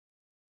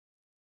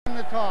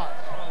toss.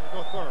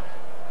 Go first.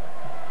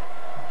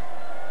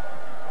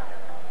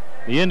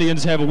 The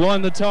Indians have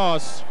won the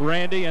toss,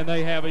 Randy, and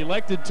they have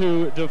elected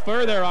to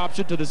defer their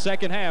option to the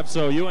second half.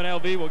 So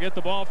UNLV will get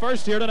the ball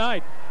first here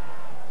tonight.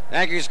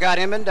 Thank you, Scott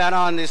Inman, down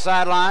on the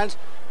sidelines.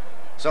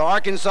 So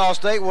Arkansas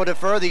State will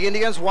defer. The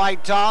Indians,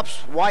 white tops,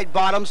 white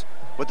bottoms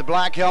with the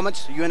black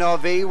helmets.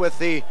 UNLV with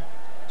the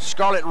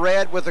scarlet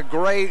red with the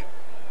gray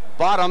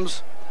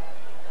bottoms.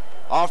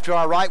 Off to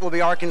our right will be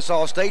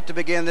Arkansas State to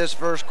begin this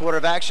first quarter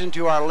of action.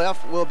 To our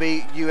left will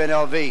be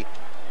UNLV.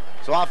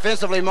 So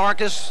offensively,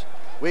 Marcus,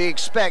 we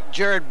expect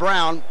Jared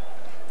Brown,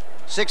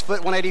 6 foot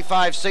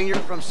 185 senior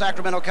from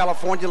Sacramento,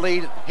 California,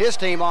 lead his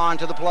team on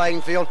to the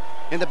playing field.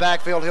 In the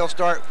backfield, he'll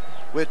start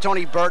with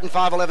Tony Burton,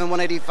 5'11",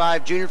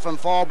 185 junior from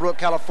Fallbrook,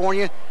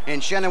 California,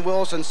 and Shannon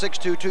Wilson, 6'2",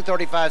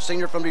 235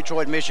 senior from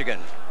Detroit, Michigan.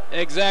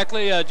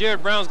 Exactly.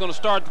 Jared Brown's going to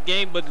start the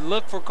game, but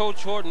look for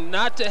Coach Horton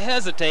not to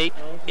hesitate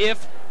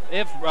if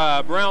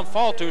Brown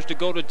falters, to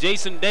go to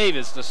Jason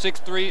Davis, the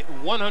 6'3",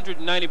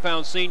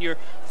 190-pound senior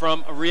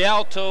from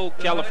Rialto,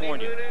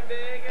 California.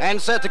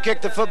 And set to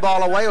kick the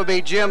football away will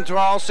be Jim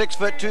Thrall, 6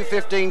 foot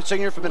 215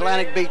 senior from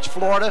Atlantic Beach,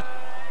 Florida.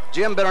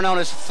 Jim, better known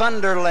as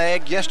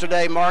Thunderleg.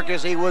 Yesterday,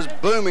 Marcus, he was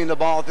booming the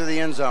ball through the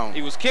end zone.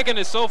 He was kicking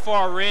it so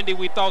far, Randy,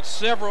 we thought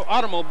several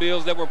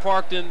automobiles that were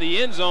parked in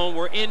the end zone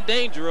were in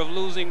danger of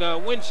losing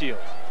windshields.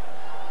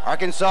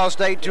 Arkansas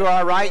State to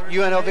our right,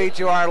 UNLV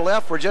to our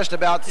left. We're just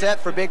about set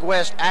for Big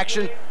West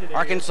action.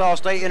 Arkansas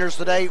State enters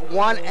today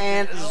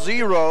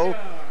 1-0.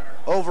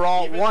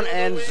 Overall,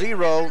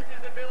 1-0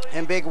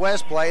 in Big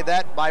West play.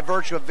 That by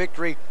virtue of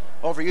victory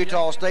over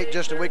Utah State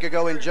just a week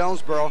ago in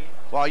Jonesboro,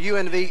 while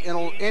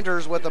UNLV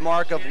enters with a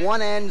mark of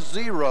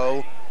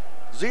 1-0,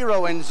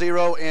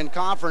 0-0 in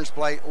conference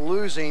play,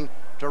 losing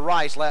to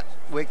Rice last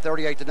week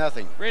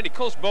 38-0. Randy,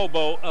 Coach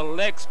Bobo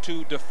elects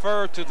to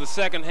defer to the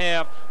second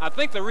half. I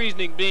think the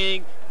reasoning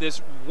being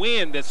this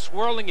wind that's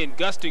swirling and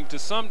gusting to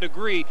some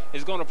degree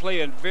is going to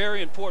play a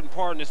very important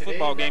part in this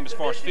football game as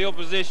far as field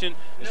position,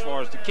 as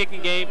far as the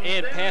kicking game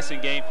and passing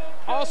game.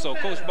 Also,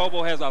 Coach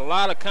Bobo has a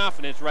lot of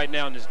confidence right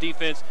now in his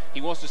defense.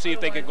 He wants to see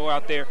if they can go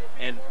out there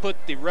and put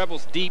the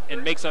Rebels deep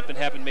and make something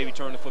happen, maybe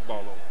turn the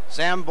football over.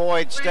 Sam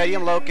Boyd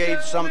Stadium,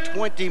 located some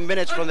 20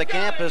 minutes from the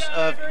campus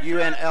of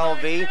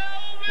UNLV.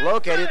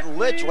 Located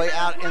literally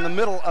out in the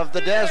middle of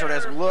the desert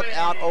as we look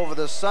out over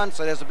the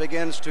sunset as it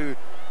begins to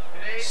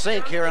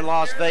sink here in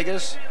Las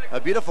Vegas. A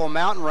beautiful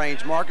mountain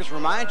range, Marcus,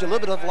 reminds you a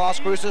little bit of Las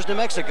Cruces, New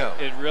Mexico.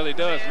 It really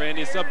does,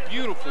 Randy. It's a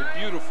beautiful,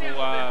 beautiful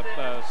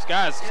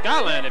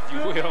skyline, if you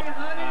will,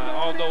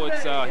 although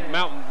it's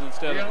mountains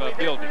instead of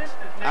buildings.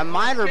 A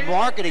minor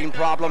marketing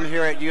problem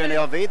here at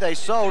UNLV. They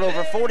sold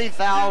over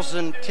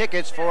 40,000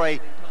 tickets for a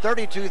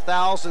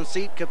 32,000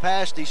 seat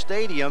capacity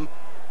stadium.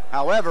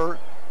 However,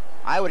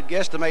 I would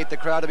guesstimate the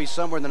crowd to be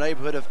somewhere in the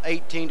neighborhood of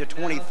 18 to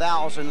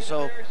 20,000,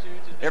 so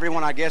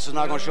everyone, I guess, is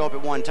not going to show up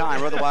at one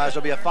time. Otherwise,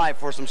 there'll be a fight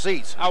for some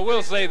seats. I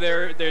will say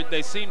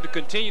they seem to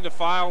continue to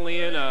file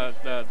in.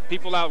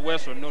 People out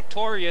west are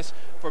notorious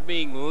for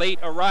being late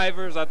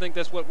arrivers. I think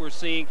that's what we're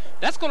seeing.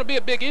 That's going to be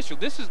a big issue.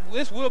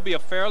 This will be a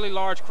fairly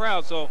large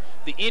crowd, so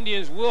the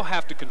Indians will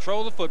have to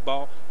control the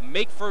football,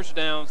 make first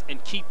downs,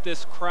 and keep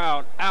this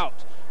crowd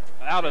out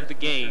of the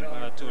game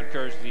to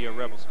encourage the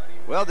Rebels.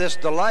 Well, this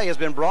delay has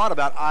been brought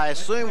about. I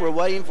assume we're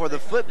waiting for the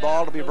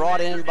football to be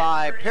brought in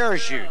by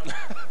parachute.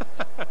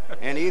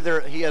 And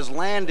either he has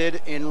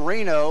landed in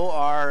Reno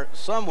or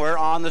somewhere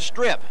on the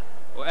Strip.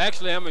 Well,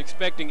 actually, I'm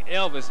expecting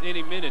Elvis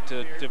any minute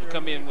to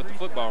come in with the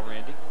football,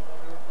 Randy.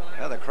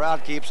 Well, the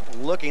crowd keeps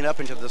looking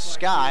up into the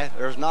sky.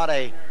 There's not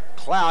a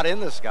cloud in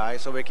the sky,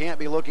 so we can't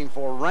be looking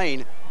for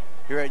rain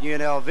here at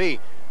UNLV.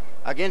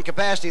 Again,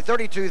 capacity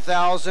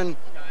 32,000.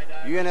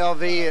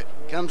 UNLV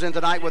comes in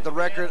tonight with a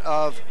record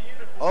of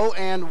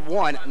 0-1,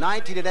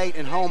 19-8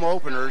 in home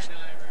openers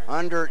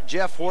under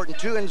Jeff Horton,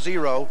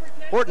 2-0.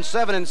 Horton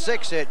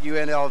 7-6 at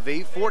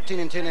UNLV,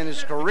 14-10 in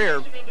his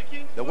career.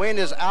 The wind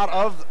is out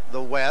of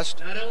the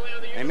west,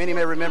 and many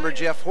may remember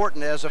Jeff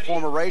Horton as a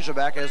former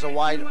Razorback as a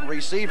wide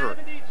receiver.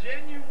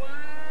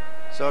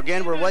 So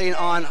again, we're waiting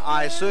on,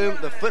 I assume,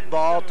 the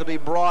football to be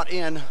brought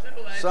in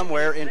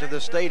somewhere into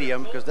the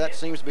stadium, because that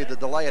seems to be the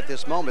delay at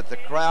this moment. The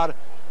crowd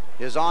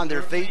is on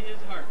their feet.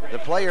 The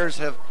players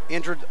have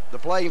entered the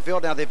playing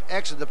field. Now they've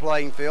exited the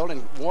playing field,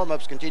 and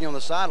warm-ups continue on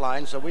the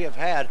sideline. So we have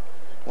had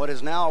what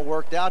is now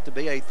worked out to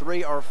be a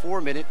 3 or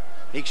 4 minute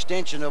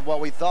extension of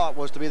what we thought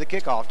was to be the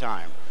kickoff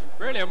time.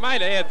 Really, I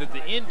might add that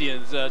the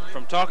Indians,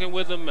 from talking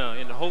with them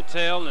in the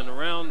hotel and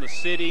around the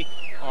city,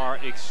 are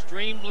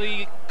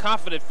extremely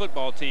confident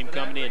football team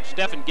coming in.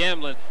 Stephen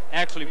Gamlin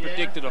actually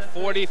predicted a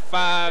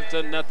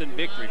 45-0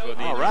 victory for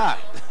the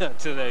Indians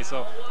today.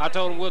 So I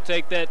told him we'll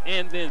take that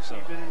and then some.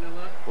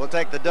 We'll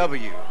take the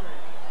W.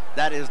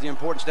 That is the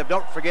important step.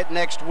 Don't forget,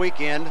 next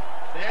weekend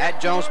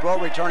at Jonesboro,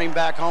 returning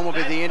back home will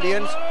be the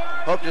Indians.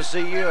 Hope to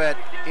see you at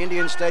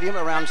Indian Stadium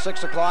around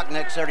 6 o'clock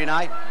next Saturday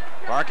night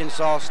for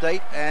Arkansas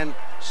State and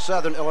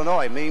Southern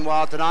Illinois.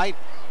 Meanwhile, tonight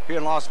here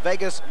in Las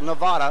Vegas,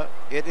 Nevada,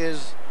 it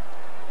is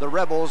the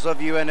Rebels of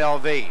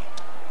UNLV.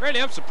 Randy,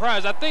 I'm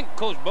surprised. I think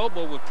Coach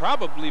Bobo would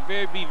probably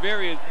be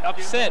very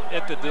upset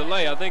at the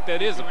delay. I think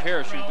that is a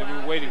parachute that we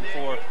were waiting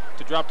for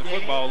to drop the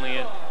football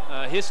in.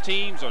 His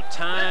teams are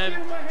timed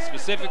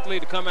specifically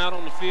to come out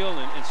on the field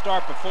and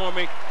start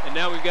performing, and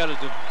now we've got a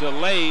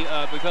delay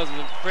because of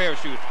the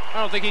parachute.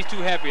 I don't think he's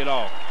too happy at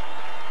all.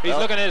 He's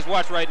looking at his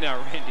watch right now,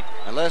 Randy.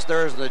 Unless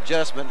there's an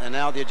adjustment, and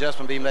now the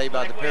adjustment being made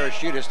by the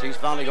parachutist, he's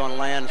finally going to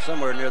land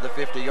somewhere near the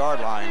 50-yard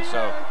line.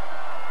 So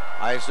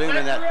I assume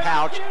in that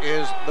pouch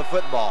is the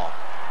football.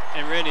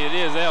 And Randy, it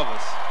is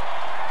Elvis.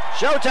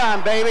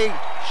 Showtime, baby.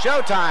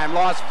 Showtime,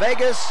 Las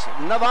Vegas,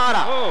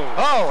 Nevada.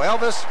 Oh,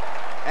 Elvis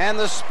and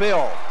the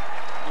spill.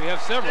 We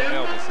have several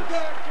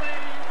Elvises.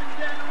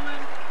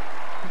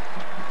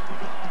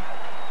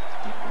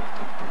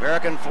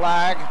 American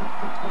flag.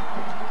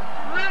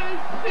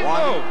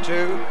 1,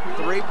 2,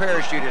 3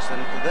 parachutists,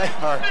 and they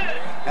are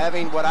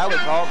having what I would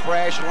call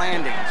crash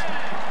landings.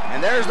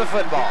 And there's the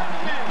football.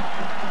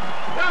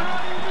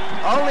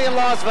 Only in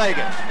Las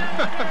Vegas.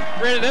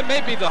 Randy, that may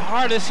be the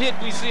hardest hit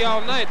we see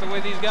all night, the way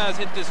these guys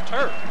hit this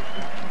turf.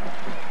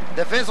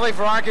 Defensively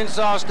for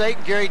Arkansas State,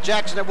 Gary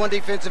Jackson at one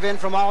defensive end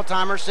from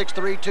all-timer, 6'3",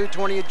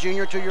 220, a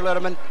junior, 2-year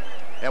letterman.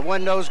 At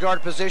one nose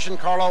guard position,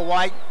 Carlo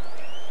White,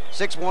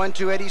 6'1",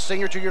 280,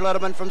 senior, 2-year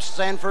letterman from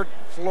Sanford,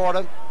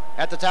 Florida.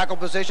 At the tackle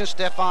position,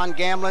 Stefan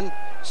Gamlin,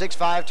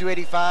 6'5",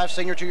 285,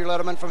 senior, 2-year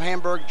letterman from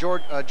Hamburg,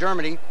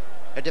 Germany.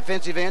 At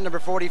defensive end, number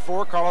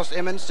 44, Carlos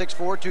Emmons, 6'4",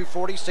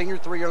 240, senior,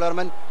 3-year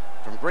letterman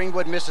from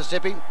Greenwood,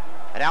 Mississippi.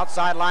 At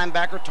outside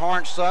linebacker,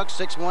 Torrance Suggs,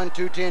 6'1",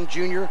 210,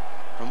 junior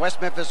from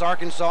West Memphis,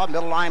 Arkansas.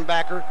 Middle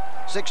linebacker,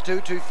 6'2",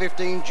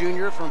 215,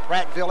 junior from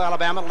Prattville,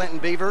 Alabama, Linton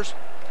Beavers.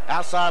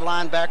 Outside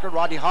linebacker,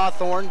 Rodney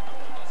Hawthorne,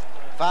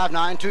 5'9",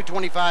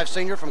 225,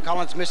 senior from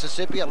Collins,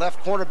 Mississippi. At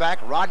left cornerback,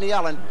 Rodney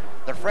Allen,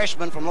 the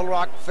freshman from Little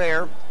Rock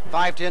Fair,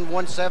 5'10",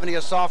 170,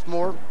 a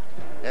sophomore.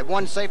 At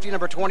one safety,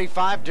 number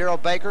 25, Darrell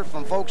Baker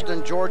from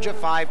Folkestone, Georgia,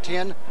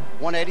 5'10",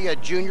 180, a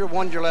junior,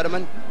 1-year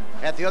letterman.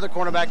 At the other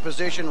cornerback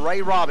position,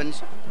 Ray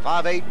Robbins,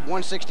 5'8",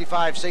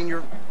 165,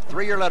 senior,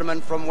 3-year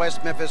letterman from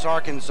West Memphis,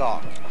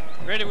 Arkansas.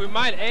 Randy, we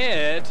might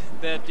add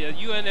that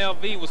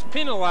UNLV was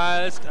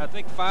penalized, I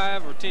think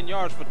 5 or 10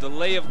 yards for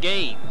delay of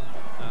game.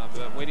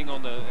 Waiting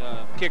on the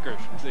kickers,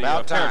 the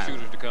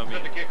parachuters to come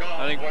in.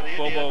 I think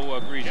Bobo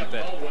agrees with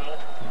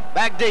that.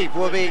 Back deep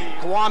will be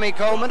Kwame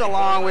Coleman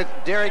along with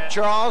Derek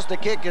Charles. The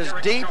kick is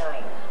deep,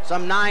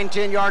 some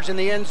 9-10 yards in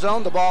the end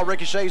zone. The ball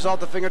ricochets off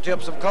the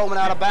fingertips of Coleman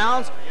out of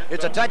bounds.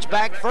 It's a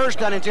touchback, first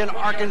down and 10,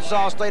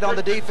 Arkansas State on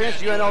the defense.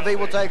 UNLV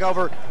will take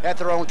over at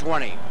their own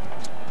 20.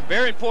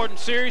 Very important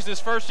series,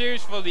 this first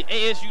series for the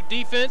ASU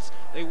defense.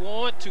 They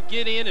want to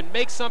get in and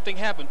make something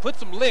happen, put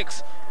some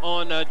licks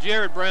on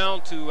Jared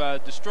Brown to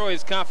destroy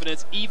his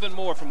confidence even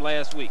more from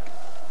last week.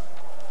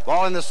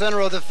 Ball in the center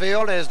of the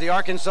field as the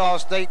Arkansas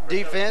State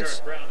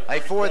defense,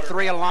 a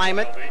 4-3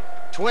 alignment.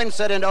 Twin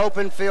set into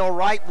open field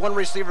right, one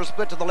receiver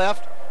split to the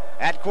left.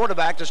 At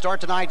quarterback to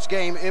start tonight's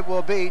game, it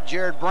will be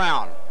Jared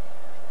Brown.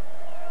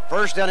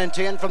 First down and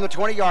 10 from the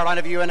 20-yard line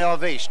of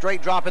UNLV.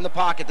 Straight drop in the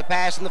pocket, the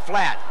pass in the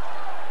flat.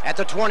 At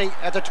the 20,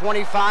 at the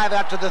 25,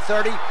 out to the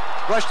 30,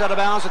 brushed out of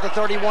bounds at the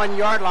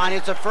 31-yard line.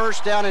 It's a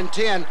first down and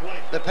 10.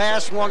 The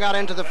pass swung out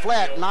into the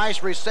flat.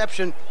 Nice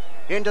reception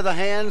into the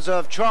hands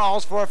of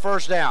Charles for a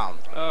first down.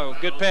 Oh,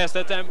 good pass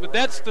that time. But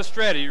that's the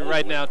strategy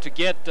right now, to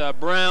get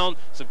Brown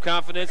some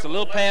confidence, a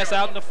little pass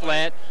out in the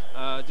flat,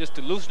 just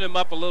to loosen him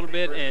up a little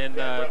bit and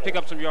pick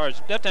up some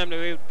yards. That time they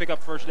were able to pick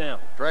up first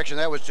down. Correction,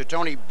 that was to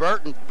Tony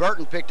Burton.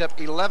 Burton picked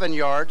up 11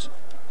 yards.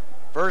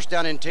 First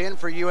down and 10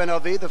 for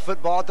UNLV. The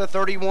football at the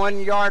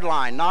 31-yard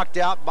line. Knocked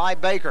out by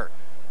Baker.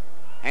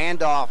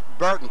 Handoff.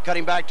 Burton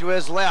cutting back to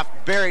his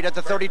left. Buried at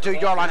the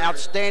 32-yard line.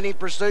 Outstanding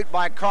pursuit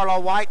by Carlo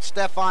White.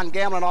 Stefan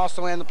Gamlin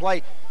also in the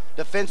play.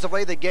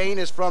 Defensively, the gain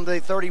is from the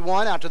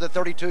 31 out to the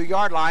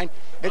 32-yard line.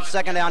 It's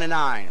second down and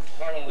 9.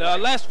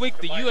 Last week,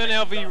 the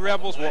UNLV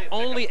Rebels were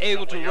only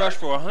able to rush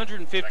for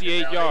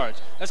 158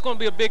 yards. That's going to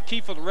be a big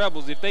key for the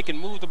Rebels if they can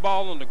move the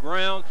ball on the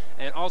ground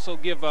and also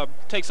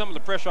take some of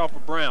the pressure off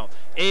of Brown.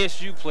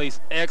 ASU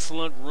plays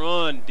excellent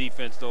run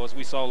defense, though, as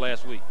we saw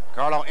last week.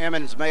 Carlo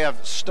Emmons may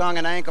have stung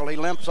an ankle. He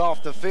limps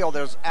off the field.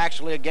 There's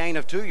actually a gain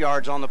of 2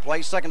 yards on the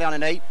play. Second down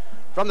and 8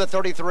 from the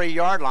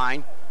 33-yard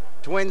line.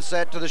 Twin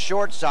set to the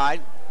short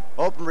side.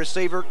 Open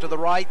receiver to the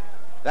right.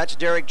 That's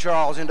Derek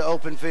Charles into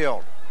open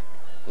field.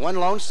 One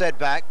lone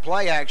setback,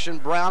 play action.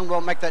 Brown will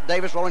make that.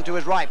 Davis rolling to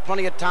his right.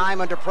 Plenty of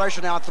time under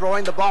pressure now,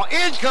 throwing the ball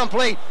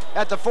incomplete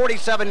at the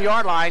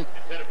 47-yard line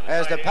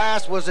as the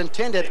pass was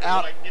intended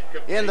out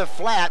in the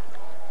flat.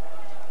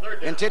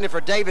 Intended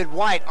for David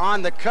White.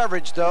 On the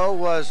coverage, though,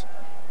 was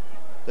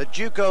the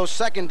JUCO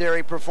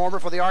secondary performer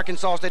for the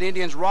Arkansas State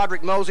Indians,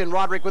 Roderick Mosey, and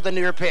Roderick with a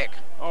near pick.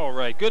 All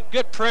right,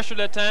 good pressure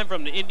that time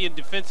from the Indian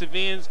defensive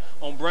ends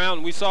on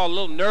Brown. We saw a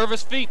little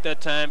nervous feet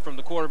that time from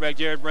the quarterback,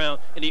 Jared Brown,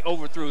 and he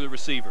overthrew the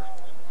receiver.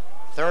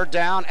 Third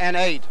down and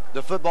 8.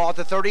 The football at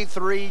the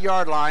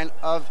 33-yard line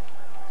of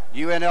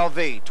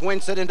UNLV.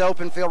 Twin set into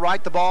open field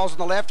right. The ball's on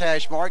the left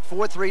hash mark.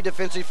 4-3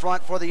 defensive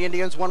front for the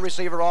Indians. One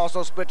receiver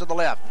also split to the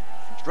left.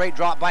 Straight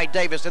drop by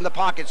Davis in the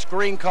pocket,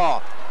 screen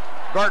call.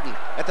 Burton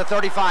at the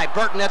 35,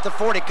 Burton at the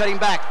 40, cutting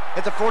back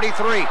at the 43,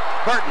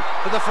 Burton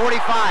to the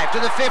 45, to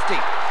the 50,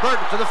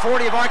 Burton to the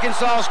 40 of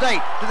Arkansas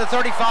State, to the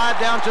 35,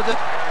 down to the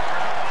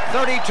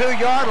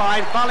 32-yard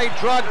line, finally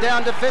drugged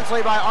down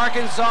defensively by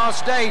Arkansas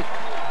State.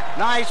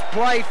 Nice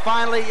play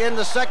finally in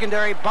the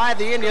secondary by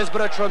the Indians,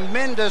 but a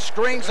tremendous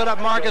screen set up.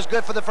 Marcus,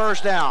 good for the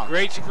first down.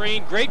 Great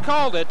screen, great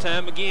call that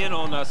time again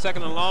on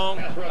second and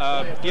long,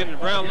 giving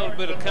Brown a little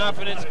bit of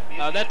confidence.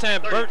 That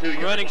time Burton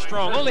running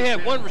strong. Only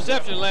had one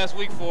reception last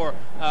week for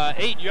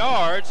 8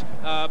 yards,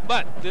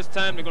 but this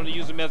time they're going to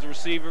use him as a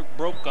receiver.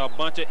 Broke a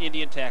bunch of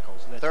Indian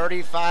tackles.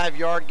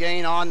 35-yard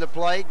gain on the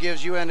play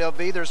gives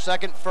UNLV their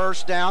second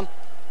first down.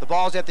 The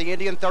ball's at the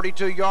Indian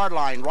 32-yard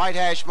line. Right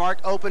hash mark,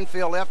 open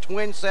field left,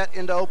 twin set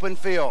into open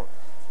field.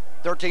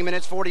 13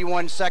 minutes,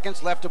 41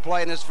 seconds left to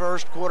play in this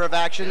first quarter of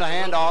action. The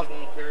handoff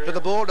to the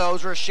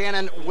Bulldozer,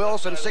 Shannon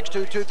Wilson, 6'2",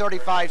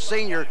 235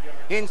 senior,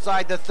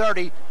 inside the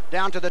 30,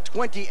 down to the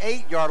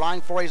 28-yard line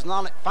before he's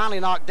finally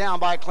knocked down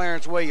by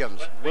Clarence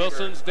Williams.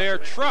 Wilson's their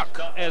truck,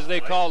 as they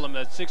call him,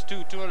 at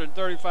 6'2",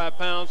 235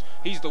 pounds.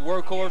 He's the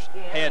workhorse.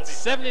 Had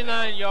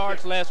 79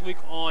 yards last week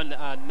on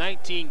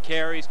 19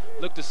 carries.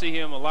 Look to see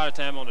him a lot of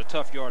time on the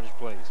tough yardage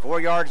plays. 4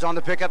 yards on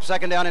the pickup,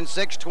 second down and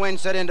 6. Twin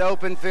set into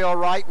open field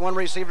right. One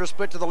receiver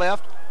split to the left.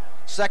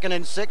 Second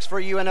and 6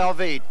 for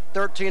UNLV.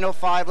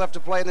 13:05 left to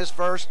play in this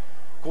first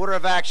quarter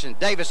of action.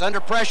 Davis under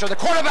pressure. The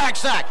quarterback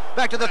sack.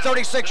 Back to the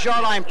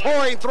 36-yard line.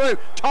 Pouring through.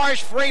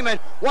 Tarsh Freeman.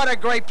 What a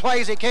great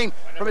play as he came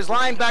from his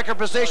linebacker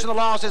position. The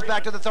loss is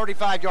back to the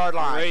 35-yard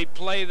line. Great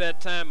play that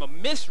time. A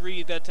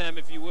misread that time,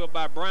 if you will,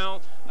 by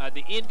Brown.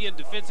 The Indian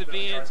defensive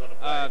ends.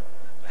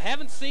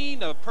 Haven't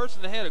seen a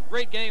person that had a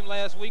great game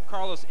last week,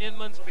 Carlos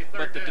Inmans,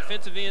 but the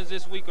defensive ends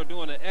this week are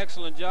doing an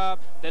excellent job.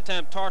 That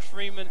time, Tarsh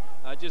Freeman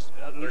just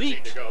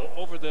leaped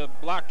over the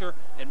blocker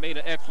and made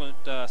an excellent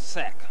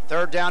sack.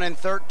 Third down and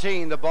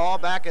 13. The ball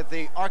back at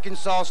the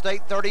Arkansas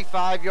State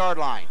 35-yard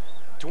line.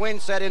 Twin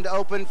set into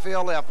open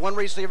field left. One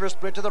receiver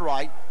split to the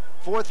right.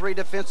 4-3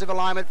 defensive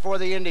alignment for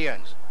the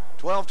Indians.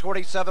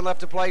 12:27 left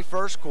to play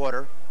first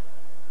quarter.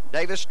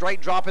 Davis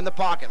straight drop in the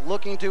pocket,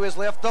 looking to his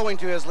left, throwing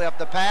to his left.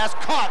 The pass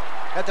caught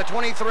at the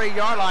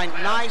 23-yard line.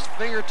 Nice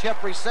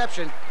fingertip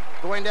reception.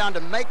 Going down to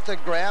make the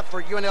grab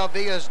for UNLV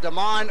as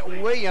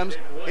Damon Williams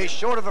is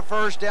short of a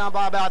first down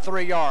by about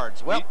 3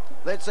 yards. Well,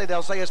 let's say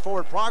they'll say his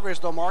forward progress,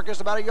 though, Marcus,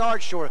 about a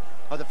yard short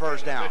of the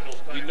first down.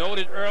 We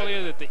noted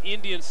earlier that the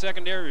Indian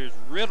secondary is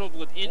riddled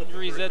with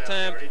injuries that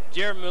time.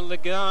 Jeremy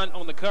Ligon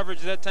on the coverage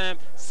that time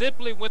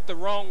simply went the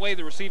wrong way.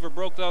 The receiver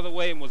broke the other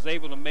way and was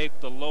able to make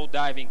the low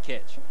diving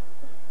catch.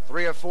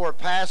 3 or 4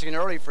 passing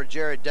early for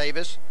Jared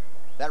Davis.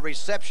 That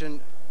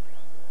reception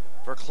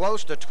for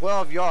close to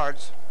 12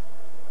 yards.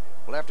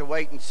 We'll have to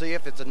wait and see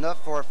if it's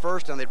enough for a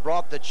first down. They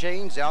brought the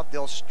chains out.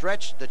 They'll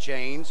stretch the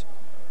chains.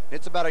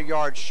 It's about a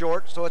yard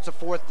short, so it's a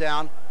fourth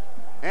down.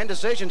 And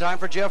decision time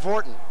for Jeff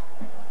Horton.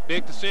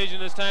 Big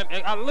decision this time.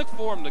 And I look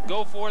for him to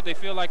go for it. They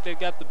feel like they've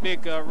got the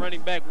big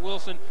running back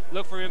Wilson.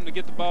 Look for him to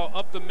get the ball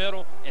up the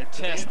middle and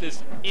test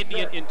this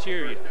Indian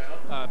interior.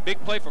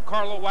 Big play for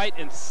Carlo White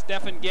and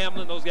Stephen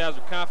Gamlin. Those guys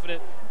are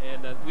confident,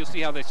 and we'll see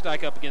how they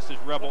stack up against this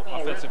Rebel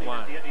offensive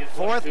line.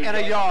 Fourth and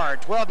a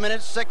yard. 12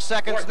 minutes, 6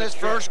 seconds in this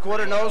first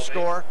quarter. No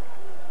score.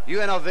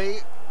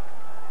 UNLV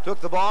took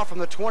the ball from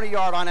the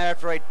 20-yard line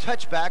after a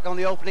touchback on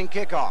the opening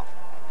kickoff.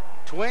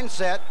 Twin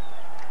set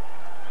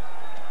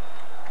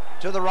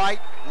to the right,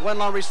 one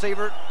long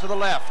receiver to the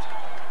left.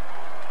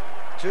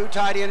 2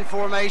 tight end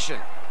formation.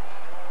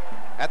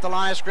 At the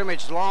line of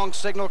scrimmage, long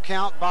signal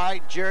count by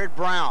Jared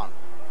Brown.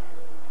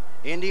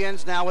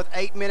 Indians now with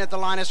 8 men at the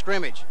line of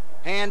scrimmage.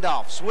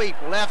 Handoff, sweep,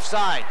 left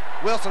side.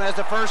 Wilson has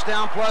the first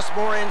down plus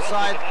more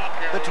inside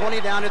the 20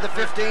 down to the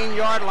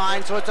 15-yard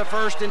line, so it's a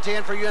 1st and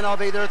 10 for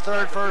UNLV, their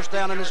third first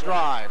down in this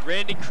drive.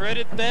 Randy,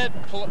 credit that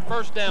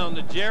first down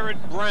to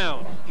Jared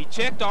Brown. He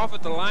checked off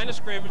at the line of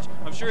scrimmage.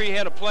 I'm sure he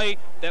had a play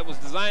that was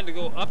designed to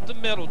go up the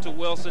middle to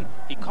Wilson.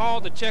 He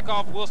called the check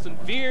off. Wilson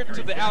veered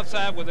to the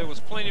outside where there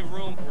was plenty of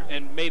room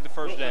and made the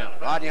first down.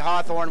 Rodney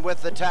Hawthorne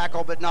with the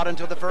tackle, but not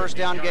until the first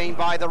down gain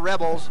by the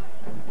Rebels.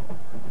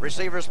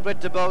 Receivers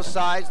split to both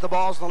sides. The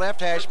ball's on the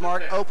left hash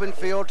mark. Open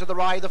field to the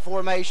right of the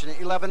formation.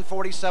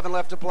 11:47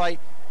 left to play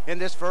in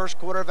this first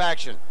quarter of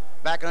action.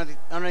 Back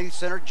underneath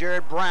center,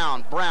 Jared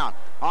Brown. Brown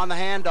on the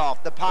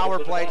handoff. The power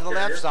play to the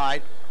left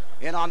side.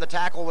 In on the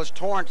tackle was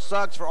Torrance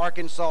Suggs for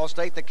Arkansas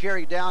State. The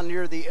carry down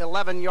near the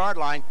 11-yard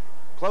line.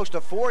 Close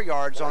to 4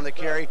 yards on the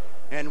carry.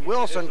 And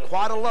Wilson,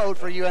 quite a load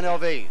for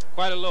UNLV.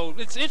 Quite a load.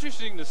 It's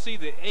interesting to see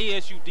the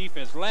ASU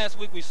defense. Last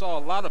week we saw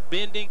a lot of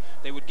bending.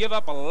 They would give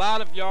up a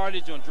lot of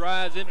yardage on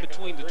drives in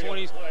between the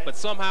 20s, but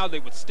somehow they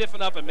would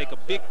stiffen up and make a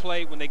big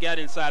play when they got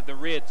inside the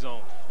red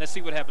zone. Let's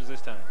see what happens this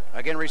time.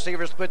 Again,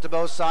 receivers split to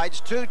both sides.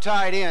 2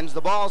 tight ends.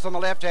 The ball's on the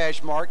left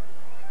hash mark.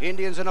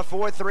 Indians in a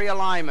 4-3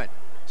 alignment.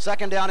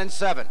 2nd down and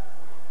 7.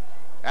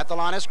 At the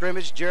line of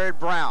scrimmage, Jared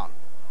Brown.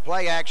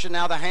 Play action.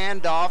 Now the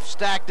handoff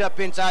stacked up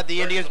inside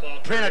the Indians.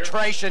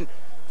 Penetration.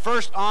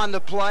 First on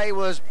the play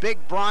was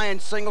big Brian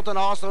Singleton.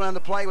 Also on the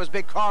play was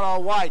big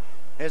Carlo White.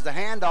 as the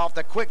handoff,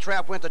 the quick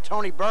trap went to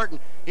Tony Burton.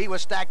 He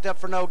was stacked up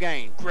for no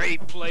gain.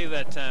 Great play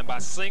that time by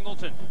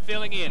Singleton,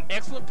 filling in.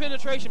 Excellent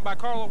penetration by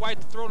Carlo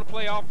White to throw the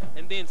play off,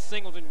 and then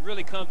Singleton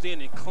really comes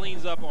in and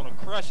cleans up on a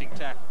crushing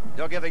tackle.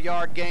 They'll give a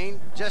yard gain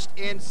just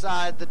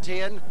inside the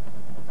 10,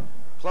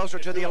 closer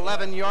to the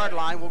 11-yard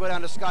line. We'll go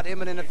down to Scott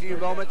Inman in a few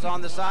moments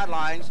on the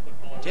sidelines.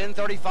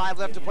 10:35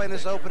 left to play in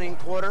this opening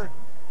quarter.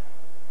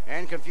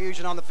 And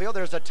confusion on the field.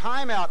 There's a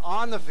timeout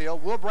on the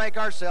field. We'll break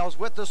ourselves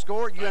with the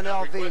score.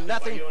 UNLV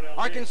nothing,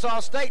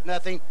 Arkansas State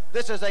nothing.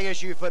 This is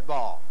ASU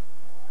football.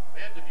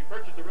 And if you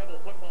purchase the Rebel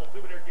Football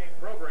Souvenir Game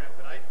program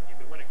tonight, you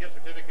can win a gift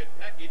certificate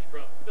package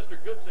from Mr.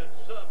 Goodson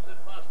Subs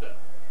and Pasta.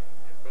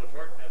 If Coach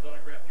Horton has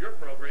autographed your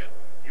program,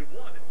 you've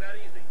won. It's that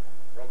easy.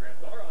 Programs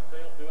are on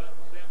sale throughout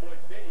the Sam Boyd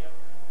Stadium.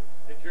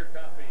 Get your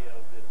copy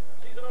of this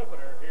season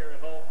opener here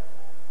at home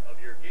of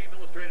your Game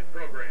Illustrated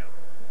program.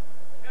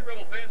 And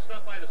Rebel fans,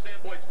 stop by the Sam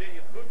Boyd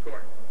Stadium food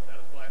court.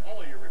 Satisfy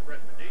all your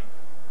refreshment needs.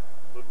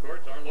 Food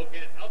courts are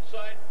located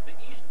outside the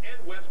east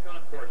and west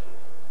concourses.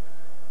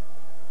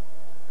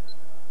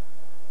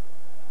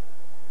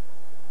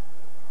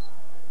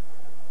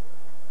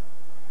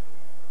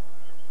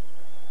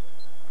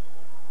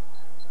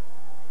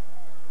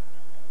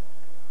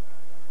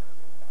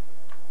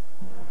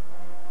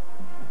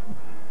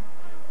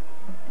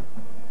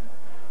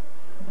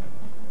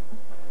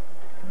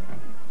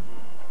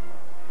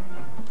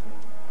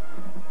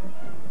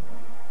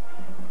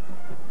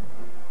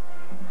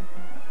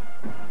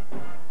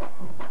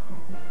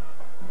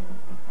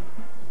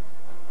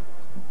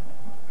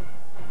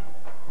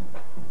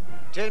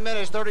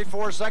 Minutes,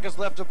 34 seconds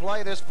left to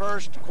play. This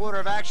first quarter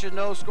of action,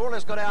 no score.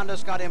 Let's go down to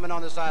Scott Inman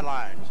on the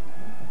sidelines.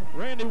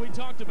 Randy, we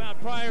talked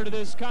about prior to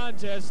this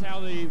contest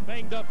how the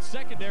banged up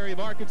secondary of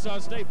Arkansas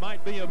State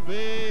might be a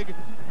big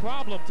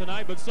problem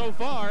tonight, but so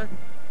far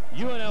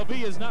UNLV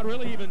has not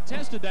really even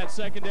tested that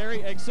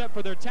secondary except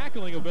for their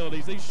tackling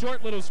abilities. These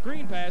short little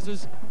screen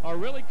passes are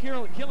really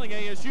killing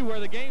ASU. Where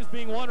the game's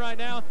being won right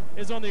now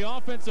is on the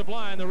offensive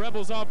line. The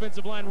Rebels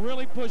offensive line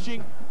really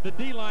pushing the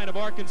D-line of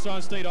Arkansas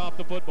State off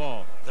the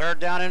football. 3rd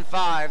down and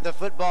 5. The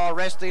football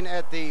resting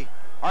at the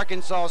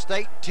Arkansas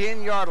State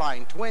 10-yard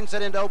line. Twins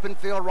set into open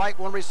field right,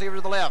 one receiver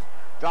to the left.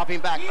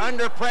 Dropping back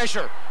under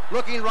pressure.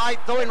 Looking right,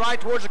 throwing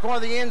right towards the corner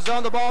of the end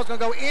zone. The ball's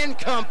going to go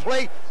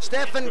incomplete.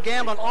 Stephen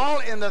Gamblin all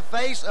in the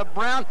face of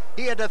Brown.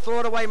 He had to throw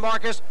it away,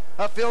 Marcus.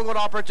 A field goal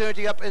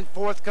opportunity up and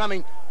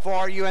forthcoming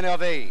for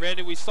UNLV.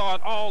 Randy, we saw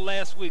it all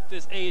last week.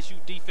 This ASU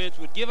defense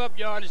would give up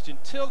yardage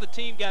until the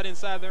team got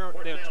inside their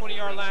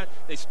 20-yard line.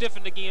 They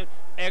stiffened again.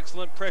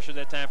 Excellent pressure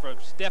that time from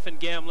Stephen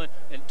Gamblin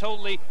and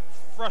totally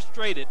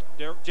frustrated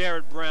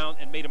Jared Brown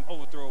and made him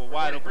overthrow a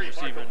wide open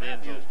receiver in the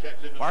end zone.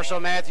 Marshall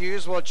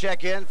Matthews will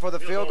check in for the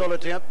field goal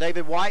attempt.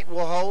 David White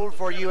will hold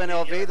for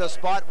UNLV. The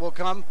spot will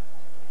come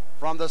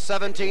from the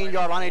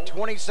 17-yard line, a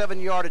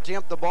 27-yard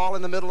attempt, the ball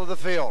in the middle of the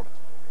field.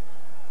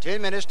 10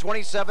 minutes,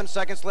 27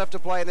 seconds left to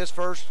play in this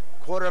first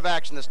quarter of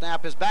action. The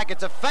snap is back.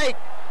 It's a fake.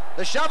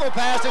 The shovel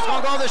pass is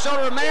going to go over the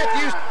shoulder of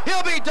Matthews.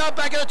 He'll be dumped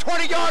back at the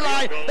 20-yard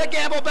line. The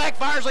gamble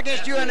backfires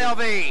against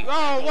UNLV.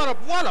 Oh,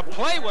 what a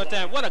play with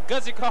that. What a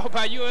gutsy call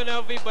by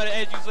UNLV, but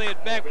as you say,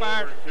 it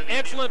backfired.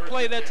 Excellent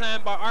play that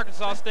time by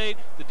Arkansas State.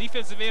 The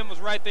defensive end was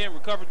right there and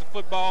recovered the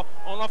football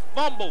on a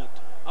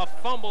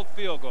fumbled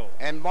field goal.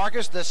 And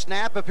Marcus, the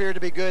snap appeared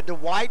to be good to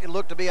White. It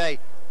looked to be a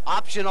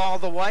option all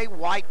the way.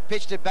 White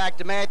pitched it back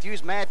to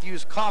Matthews.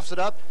 Matthews coughs it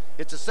up.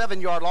 It's a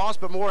 7-yard loss,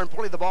 but more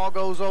importantly, the ball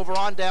goes over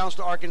on downs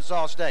to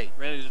Arkansas State.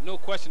 Randy, there's no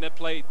question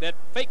that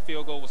fake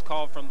field goal was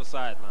called from the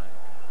sideline.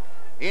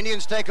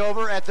 Indians take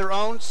over at their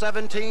own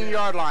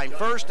 17-yard line.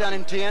 1st down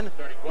and 10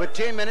 with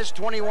 10 minutes,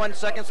 21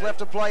 seconds left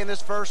to play in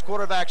this first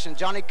quarter of action.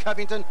 Johnny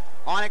Covington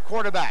on at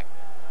quarterback.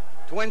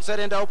 Twins set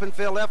into open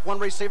field left, one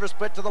receiver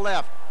split to the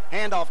left.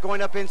 Handoff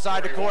going up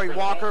inside to Corey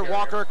Walker.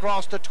 Walker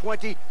across the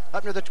 20,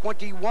 up near the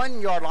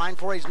 21-yard line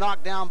before he's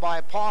knocked down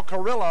by Paul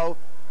Carrillo.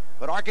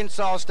 But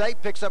Arkansas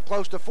State picks up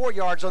close to 4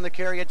 yards on the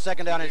carry at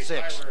 2nd down and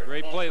 6.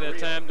 Great play that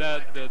time.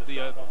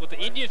 What the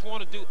Indians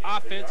want to do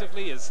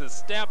offensively is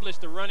establish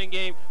the running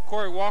game.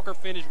 Corey Walker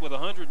finished with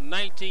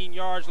 119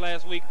 yards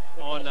last week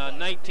on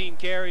 19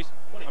 carries.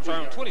 I'm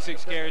sorry, on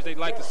 26 carries. They'd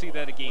like to see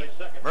that again.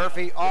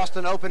 Murphy,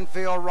 Austin, open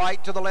field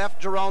right to the left.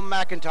 Jerome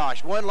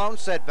McIntosh. One lone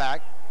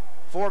setback.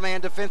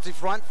 4-man defensive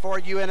front for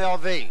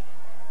UNLV.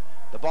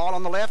 The ball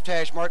on the left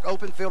hash mark,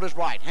 open field is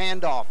right.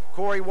 Handoff,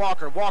 Corey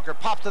Walker. Walker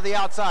pops to the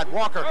outside.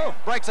 Walker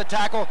breaks a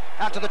tackle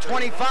out to the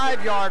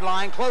 25-yard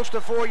line, close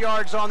to 4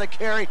 yards on the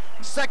carry.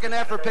 Second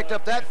effort picked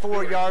up that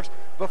 4 yards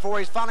before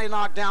he's finally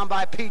knocked down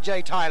by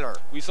P.J. Tyler.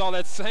 We saw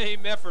that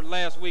same effort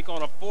last week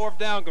on a 4th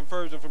down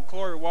conversion from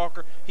Corey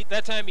Walker.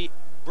 That time he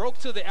broke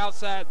to the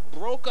outside,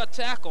 broke a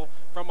tackle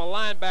from a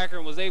linebacker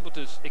and was able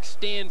to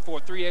extend for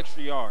 3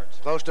 extra yards.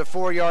 Close to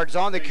 4 yards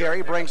on the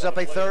carry, brings up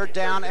a 3rd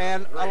down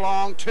and a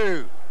long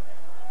 2.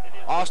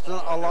 Austin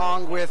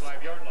along with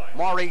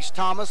Maurice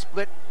Thomas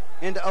split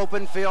into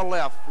open field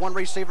left. One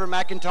receiver,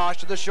 McIntosh,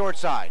 to the short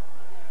side.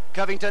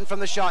 Covington from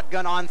the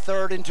shotgun on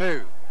 3rd and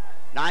 2.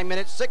 9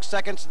 minutes, 6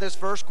 seconds in this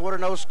first quarter,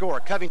 no score.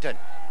 Covington,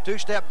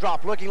 two-step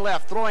drop, looking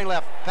left, throwing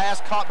left.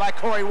 Pass caught by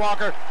Corey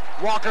Walker.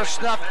 Walker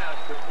snuffed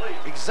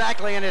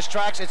exactly in his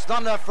tracks. It's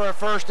not enough for a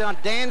first down.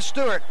 Dan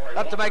Stewart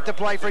up to make the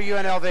play for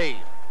UNLV.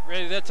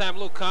 Ready that time, a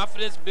little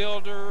confidence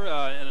builder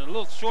and a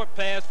little short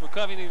pass for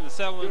Covington to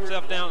settle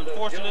himself down.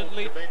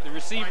 Unfortunately, the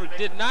receiver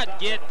did not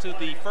get to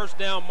the first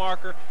down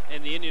marker,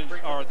 and the Indians,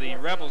 or the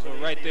Rebels, were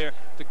right there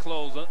to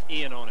close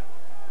in on it.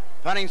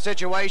 Punting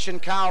situation,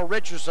 Kyle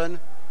Richardson,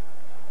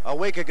 a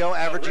week ago,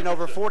 averaging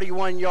over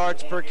 41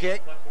 yards per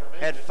kick,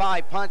 had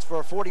 5 punts for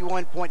a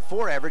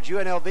 41.4 average.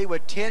 UNLV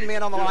with 10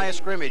 men on the line of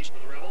scrimmage.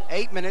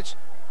 8 minutes,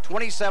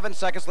 27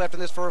 seconds left in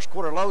this first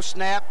quarter. Low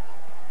snap,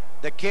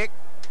 the kick,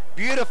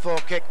 beautiful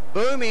kick,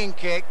 booming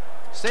kick,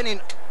 sending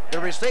the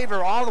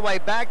receiver all the way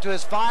back to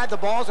his 5. The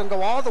ball's going to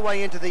go all the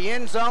way into the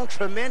end zone.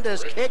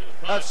 Tremendous kick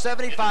of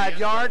 75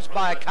 yards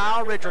by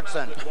Kyle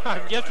Richardson.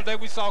 Yesterday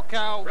we saw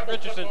Kyle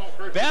Richardson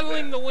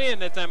battling the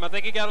wind that time. I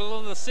think he got a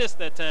little assist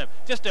that time.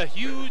 Just a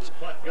huge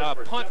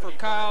punt for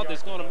Kyle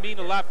that's going to mean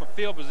a lot for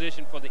field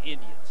position for the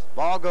Indians.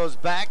 Ball goes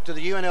back to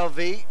the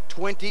UNLV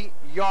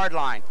 20-yard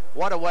line.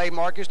 What a way,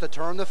 Marcus, to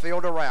turn the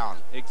field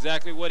around.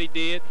 Exactly what he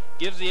did.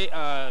 Gives the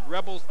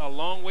Rebels a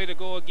long way to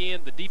go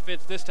again. The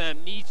defense this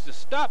time needs to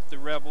stop the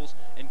Rebels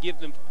and give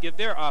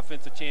their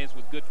offense a chance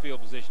with good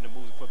field position to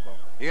move the football.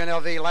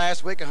 UNLV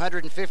last week,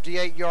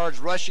 158 yards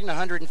rushing,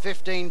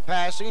 115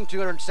 passing,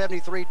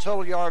 273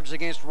 total yards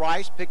against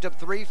Rice. Picked up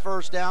 3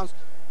 first downs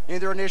in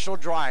their initial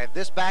drive.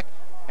 This back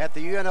at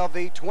the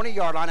UNLV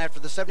 20-yard line after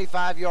the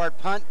 75-yard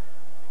punt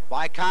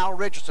by Kyle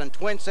Richardson.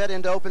 Twin set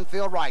into open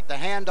field right. The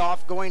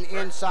handoff going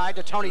inside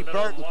to Tony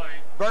Burton.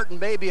 Burton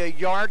maybe a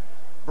yard.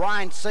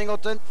 Brian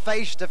Singleton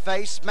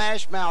face-to-face,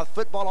 smash mouth.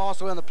 Football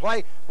also in the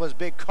play was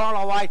big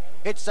Carlo White.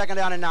 Hits second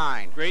down and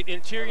 9. Great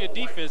interior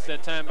defense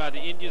that time by the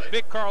Indians.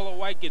 Big Carlo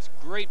White gets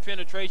great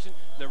penetration.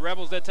 The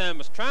Rebels that time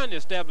was trying to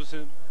establish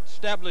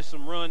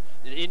some run.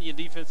 The Indian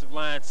defensive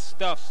line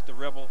stuffs the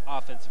Rebel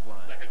offensive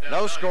line.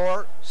 No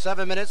score.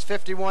 7 minutes,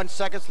 51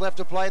 seconds left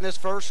to play in this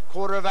first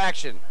quarter of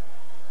action.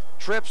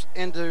 Trips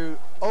into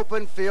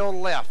open field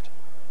left.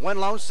 One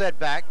lone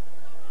setback.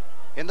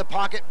 In the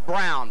pocket,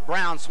 Brown.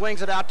 Brown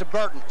swings it out to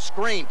Burton.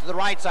 Screen to the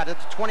right side at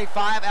the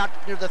 25, out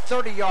near the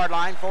 30-yard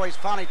line before he's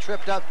finally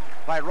tripped up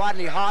by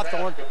Rodney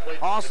Hawthorne.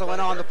 Also in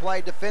on the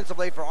play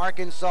defensively for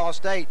Arkansas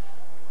State.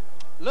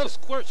 Little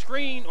squirt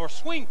screen or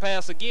swing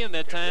pass again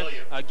that time.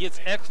 Gets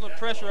excellent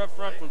pressure up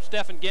front from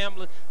Stephen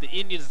Gamblin. The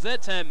Indians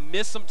that time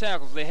missed some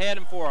tackles. They had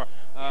him for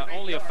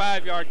only a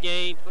 5-yard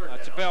gain.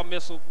 Chappelle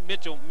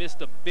Mitchell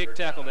missed a big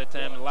tackle that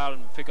time and allowed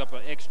him to pick up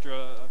an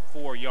extra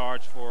 4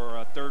 yards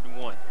for 3rd and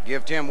 1.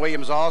 Give Tim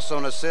Williams also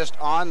an assist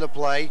on the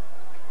play.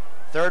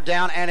 3rd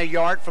down and a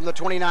yard from the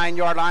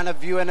 29-yard line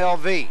of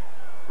UNLV.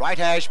 Right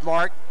hash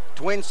mark,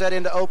 twin set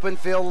into open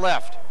field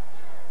left.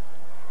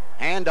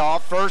 Handoff,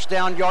 first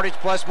down yardage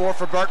plus more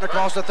for Burton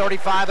across the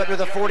 35 up to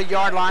the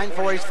 40-yard line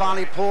before he's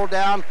finally pulled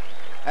down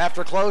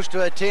after close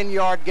to a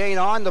 10-yard gain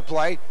on the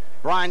play.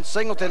 Brian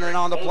Singleton in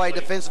on the play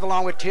defensive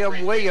along with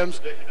Tim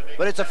Williams,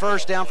 but it's a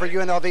first down for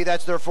UNLV.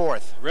 That's their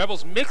 4th.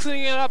 Rebels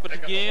mixing it up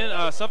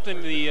again, something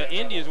the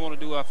Indians want to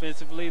do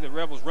offensively. The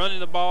Rebels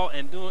running the ball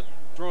and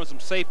throwing some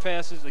safe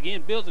passes,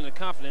 again building the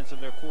confidence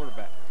of their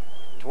quarterback.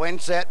 Twin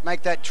set,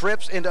 make that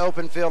trips into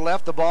open field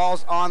left. The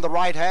ball's on the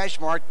right hash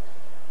mark.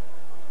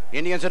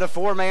 Indians in a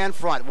 4-man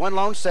front. One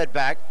lone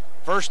setback.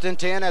 1st and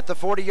 10 at the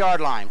 40-yard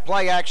line.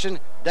 Play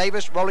action.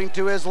 Davis rolling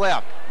to his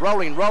left.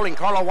 Rolling.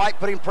 Carlo White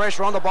putting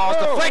pressure on the ball.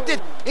 It's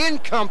deflected.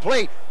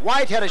 Incomplete.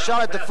 White had a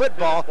shot at the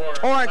football.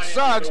 Torrance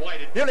Suggs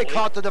nearly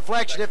caught the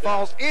deflection. It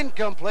falls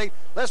incomplete.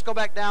 Let's go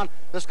back down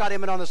to Scott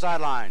Emmett on the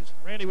sidelines.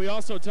 Randy, we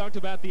also talked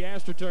about the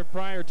AstroTurf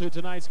prior to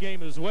tonight's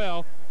game as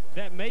well.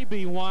 That may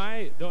be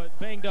why the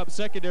banged-up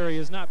secondary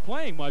is not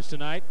playing much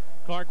tonight.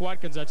 Clark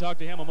Watkins, I talked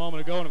to him a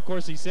moment ago, and of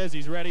course he says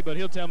he's ready, but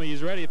he'll tell me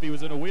he's ready if he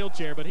was in a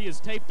wheelchair. But he is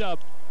taped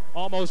up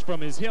almost from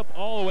his hip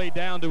all the way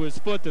down to his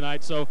foot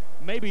tonight, so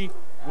maybe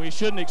we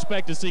shouldn't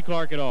expect to see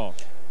Clark at all.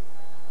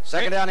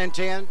 2nd down and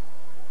 10.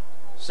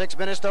 6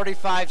 minutes,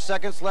 35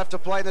 seconds left to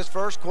play this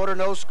first quarter.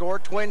 No score.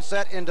 Twin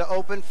set into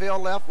open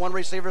field left. One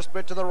receiver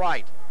split to the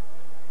right.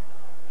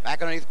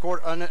 Back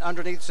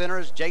underneath center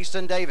is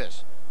Jason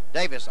Davis.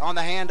 Davis on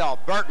the handoff.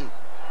 Burton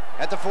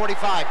at the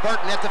 45,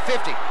 Burton at the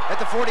 50, at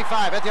the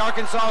 45, at the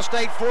Arkansas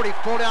State 40,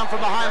 pulled down from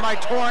behind by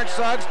Torrance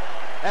Suggs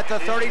at the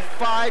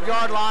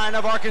 35-yard line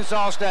of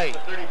Arkansas State.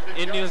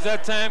 Indians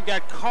that time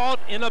got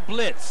caught in a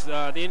blitz.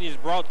 The Indians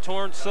brought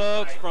Torrance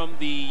Suggs from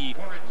the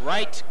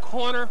right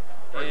corner,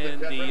 and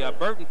the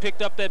Burton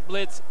picked up that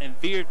blitz and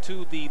veered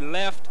to the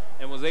left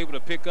and was able to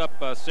pick up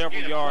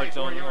several yards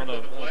on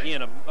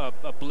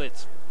a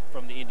blitz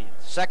from the Indians.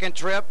 2nd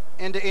trip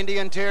into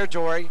Indian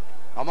territory.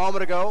 A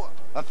moment ago,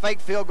 a fake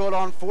field goal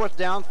on 4th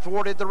down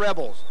thwarted the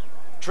Rebels.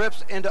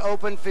 Trips into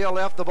open field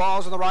left. The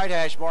ball's on the right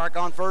hash mark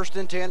on 1st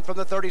and 10 from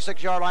the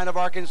 36-yard line of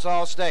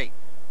Arkansas State.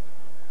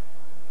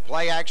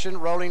 Play action,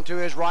 rolling to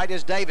his right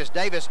is Davis.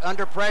 Davis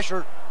under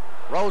pressure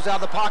Rolls out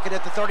of the pocket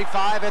at the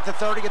 35, at the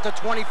 30, at the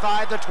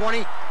 25, the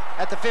 20,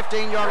 at the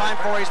 15-yard line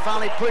before he's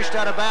finally pushed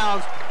out of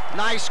bounds.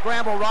 Nice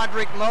scramble.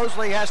 Roderick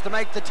Mosley has to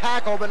make the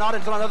tackle, but not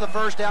until another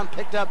first down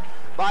picked up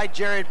by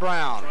Jared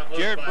Brown.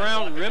 Jared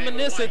Brown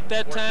reminiscent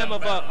that time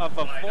of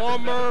a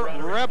former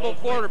Rebel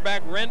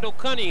quarterback, Randall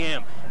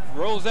Cunningham.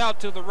 Rolls out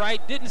to the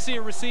right, didn't see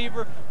a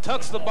receiver,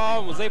 tucks the ball,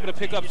 and was able to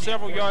pick up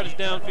several yards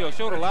downfield.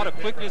 Showed a lot of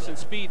quickness and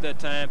speed that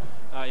time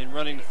in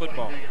running the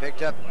football.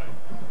 Picked up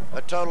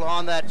a total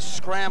on that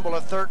scramble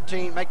of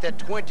 13, make that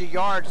 20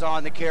 yards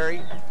on the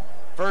carry.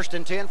 1st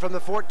and 10 from the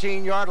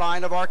 14-yard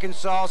line of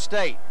Arkansas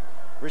State.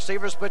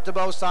 Receivers split to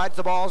both sides.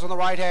 The ball's on the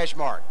right hash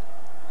mark.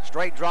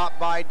 Straight drop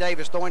by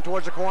Davis, throwing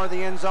towards the corner of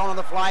the end zone on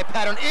the fly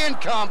pattern.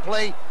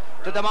 Incomplete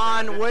to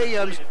Damon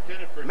Williams.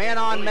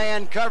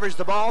 Man-on-man coverage.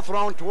 The ball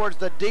thrown towards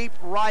the deep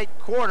right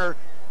corner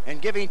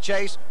and giving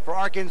chase for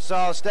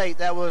Arkansas State.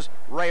 That was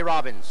Ray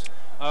Robbins.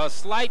 A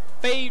slight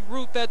fade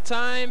route that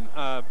time.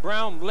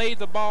 Brown laid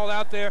the ball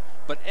out there,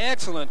 but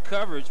excellent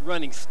coverage,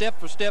 running step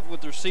for step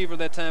with the receiver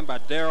that time by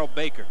Darrell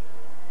Baker.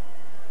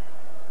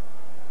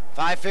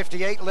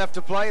 5:58 left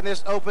to play in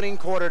this opening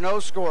quarter. No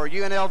score.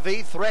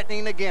 UNLV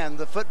threatening again.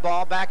 The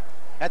football back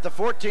at the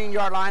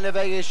 14-yard line of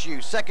ASU.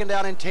 2nd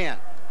down and 10.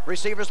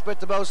 Receivers split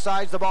to both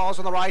sides. The ball's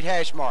on the right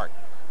hash mark.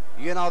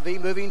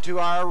 UNLV moving to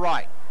our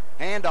right.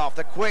 Handoff,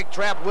 the quick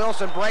trap.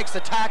 Wilson breaks the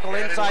tackle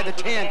inside the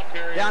 10.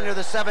 Down near the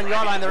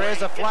 7-yard line. There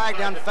is a flag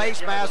down,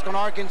 face mask on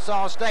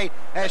Arkansas State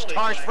as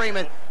Tarsh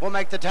Freeman will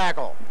make the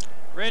tackle.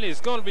 Randy,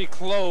 it's going to be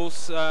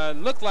close.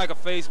 Looked like a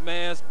face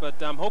mask,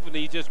 but I'm hoping that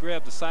he just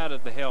grabbed the side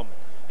of the helmet.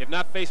 If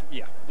not face,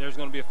 yeah, there's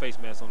going to be a face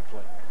mask on the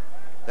play.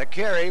 The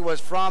carry was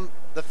from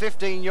the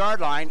 15-yard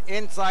line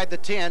inside the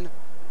 10,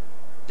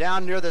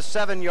 down near the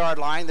 7-yard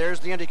line. There's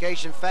the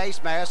indication,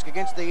 face mask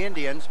against the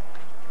Indians.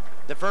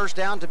 The first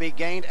down to be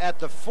gained at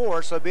the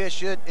 4, so it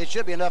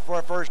should be enough for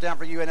a first down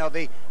for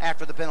UNLV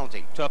after the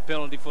penalty. Tough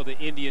penalty for the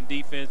Indian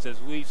defense. As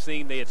we've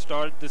seen, they had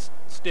started to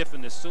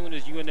stiffen as soon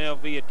as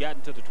UNLV had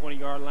gotten to the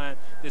 20-yard line.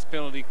 This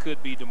penalty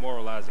could be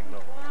demoralizing,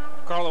 though.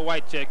 Carla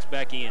White checks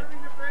back in.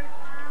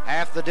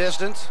 Half the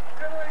distance.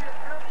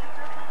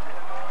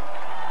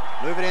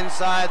 Moving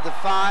inside the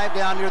 5,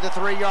 down near the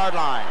 3-yard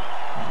line.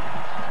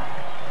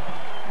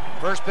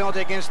 First penalty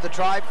against the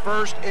Tribe,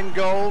 1st and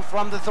goal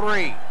from the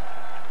 3.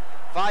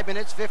 5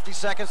 minutes, 50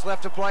 seconds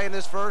left to play in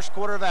this first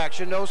quarter of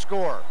action. No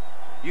score.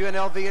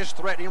 UNLV is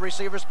threatening.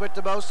 Receivers split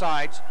to both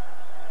sides.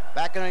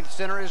 Back in the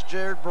center is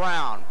Jared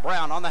Brown.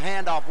 Brown on the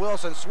handoff.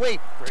 Wilson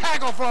sweep.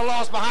 Tackle for a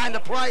loss behind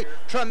the play.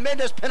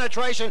 Tremendous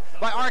penetration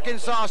by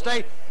Arkansas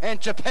State. And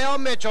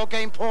Chappelle Mitchell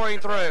came pouring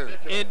through.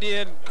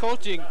 Indian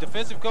coaching,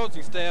 defensive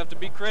coaching staff, to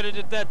be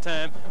credited that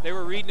time. They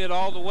were reading it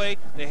all the way.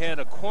 They had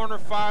a corner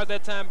fire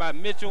that time by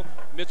Mitchell.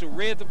 Mitchell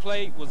read the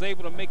play, was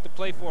able to make the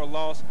play for a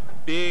loss.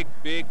 Big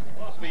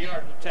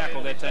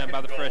tackle that time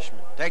by the freshman.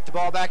 Take the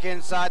ball back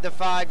inside the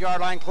 5-yard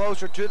line,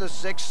 closer to the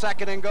 6.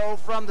 2nd and goal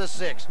from the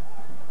 6.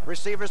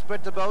 Receivers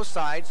split to both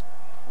sides.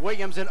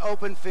 Williams in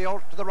open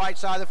field to the right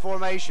side of the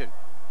formation.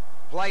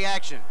 Play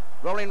action.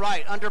 Rolling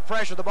right, under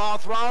pressure, the ball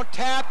thrown,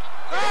 tapped.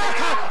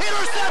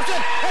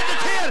 Interception at the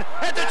 10,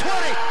 at the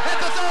 20, at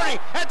the 30,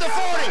 at the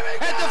 40,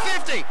 at the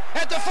 50,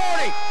 at the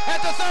 40,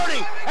 at the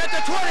 30, at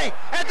the 20,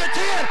 at the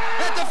 10,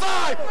 at the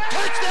 5.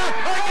 Touchdown,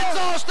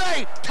 Arkansas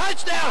State.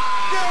 Touchdown,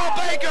 Darrell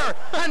Baker.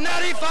 A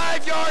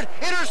 95-yard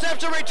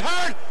interception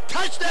return.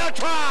 Touchdown,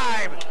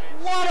 Tribe.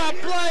 What a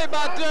play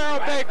by Darrell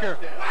Baker.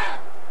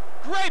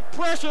 Great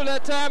pressure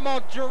that time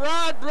on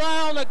Gerard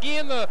Brown,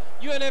 again the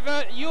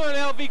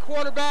UNLV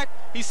quarterback.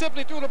 He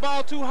simply threw the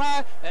ball too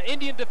high. An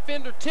Indian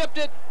defender tipped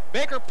it.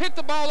 Baker picked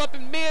the ball up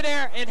in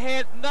midair and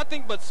had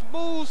nothing but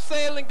smooth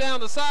sailing down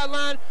the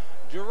sideline.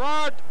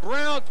 Gerard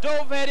Brown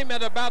dove at him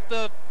at about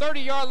the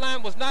 30-yard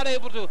line, was not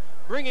able to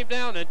bring him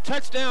down, and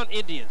touchdown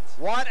Indians.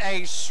 What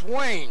a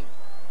swing.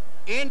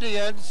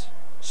 Indians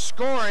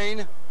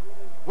scoring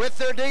with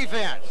their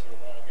defense.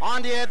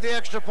 On the edge, the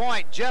extra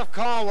point, Jeff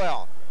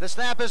Caldwell. The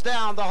snap is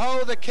down,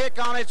 the kick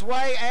on its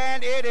way,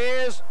 and it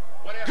is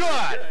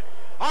good.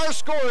 Our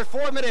score is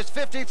 4 minutes,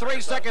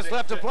 53 seconds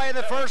left to play in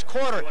the first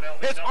quarter.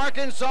 It's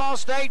Arkansas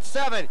State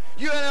 7,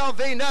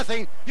 UNLV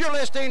nothing. You're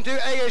listening to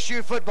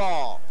ASU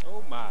football.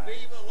 Oh, my.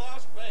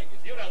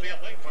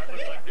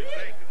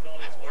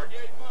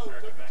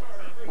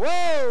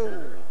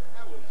 Whoa!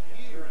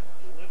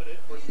 Limited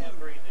for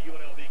sponsoring the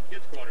UNLV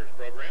Kids Corners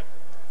program.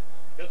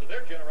 Because of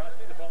their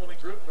generosity, the following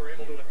groups are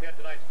able to attend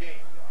tonight's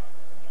game.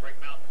 Spring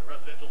Mountain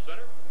Residential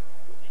Center,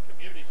 the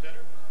Community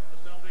Center,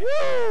 the Salvation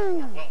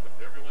Army. Welcome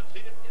to everyone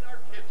seated in our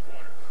Kids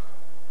Corner.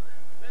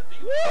 Then the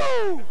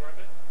UNLV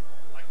department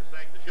would like to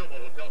thank the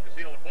Showboat Hotel,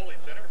 Casino, and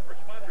Bowling Center for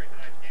sponsoring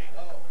tonight's game.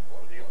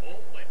 For the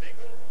old play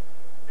bingo,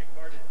 big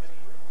part is many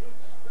food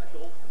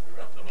specials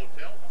throughout the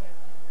hotel.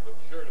 Look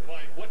sure to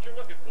find what you're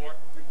looking for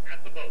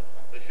at the boat,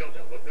 the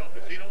Showboat Hotel,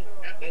 Casino,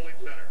 and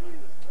Bowling Center.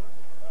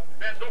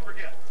 Fans, don't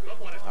forget,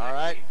 someone at all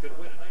right. could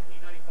win a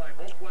 1995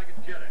 Volkswagen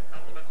Jetta,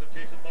 compliments of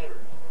Jason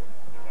Motors.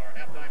 If our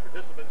halftime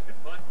participants can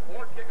punt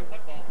or kick a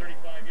football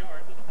 35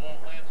 yards and the ball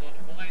lands on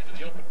the line in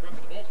the open trunk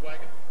of the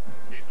Volkswagen,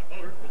 Jason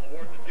Motors will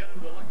award the Jetta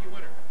to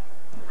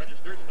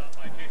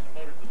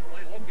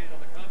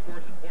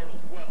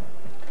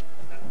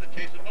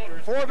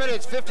 4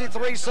 minutes,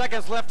 53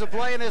 seconds left to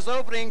play in this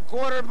opening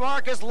quarter.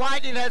 Marcus,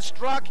 lightning had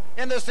struck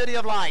in the City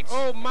of Lights.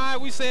 Oh, my.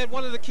 We said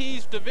one of the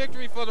keys to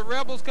victory for the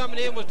Rebels coming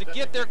in was to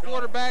get their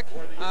quarterback,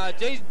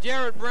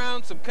 Jared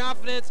Brown, some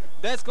confidence.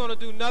 That's going to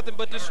do nothing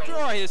but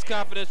destroy his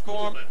confidence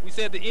for him. We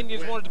said the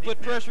Indians wanted to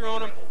put pressure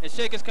on him and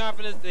shake his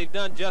confidence. They've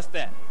done just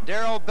that.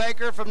 Darrell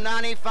Baker from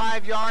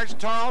 95 yards.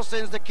 Tarl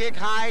sends the kick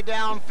high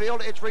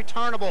downfield. It's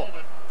returnable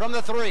from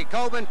the 3.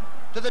 Coleman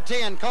to the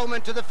 10, Coleman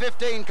to the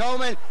 15.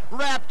 Coleman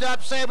wrapped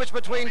up, sandwiched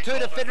between 2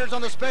 defenders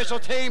on the special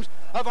teams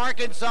of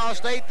Arkansas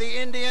State. The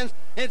Indians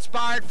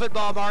inspired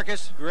football,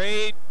 Marcus.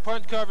 Great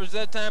punt coverage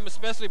that time,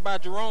 especially by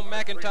Jerome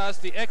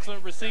McIntosh, the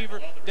excellent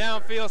receiver.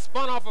 Downfield,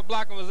 spun off a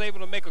block and was able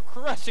to make a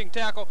crushing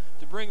tackle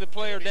to bring the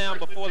player down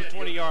before the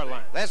 20-yard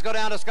line. Let's go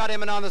down to Scott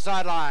Inman on the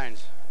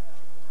sidelines.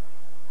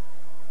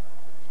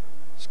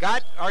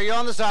 Scott, are you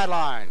on the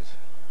sidelines?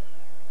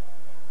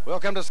 We'll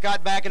come to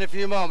Scott back in a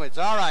few moments.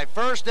 All right,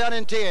 first down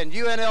and 10.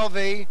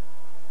 UNLV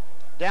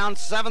down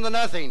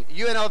 7-0.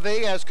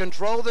 UNLV has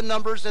controlled the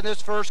numbers in this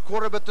first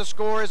quarter, but the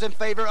score is in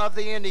favor of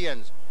the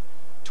Indians.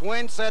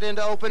 Twin set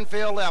into open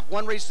field left.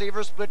 One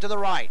receiver split to the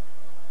right.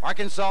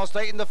 Arkansas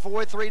State in the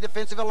 4-3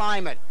 defensive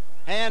alignment.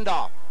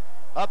 Handoff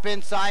up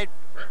inside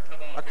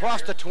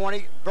across the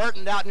 20.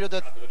 Burton out near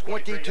the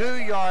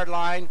 22-yard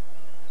line.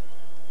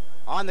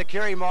 On the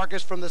carry,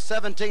 Marcus, from the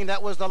 17.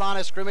 That was the line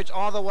of scrimmage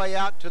all the way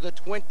out to the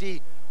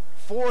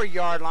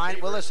 24-yard line.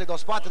 Well, let's see, they'll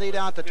spot the knee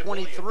down at the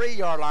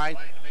 23-yard line.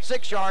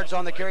 6 yards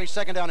on the carry,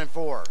 second down and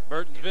 4.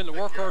 Burton's been the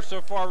workhorse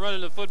so far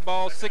running the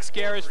football. 6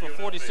 carries for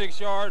 46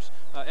 yards.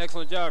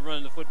 Excellent job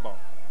running the football.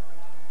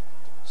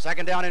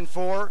 Second down and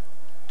 4.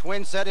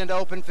 Twin set into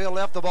open field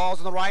left. The ball's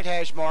on the right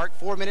hash mark.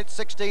 4 minutes,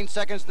 16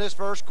 seconds in this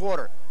first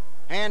quarter.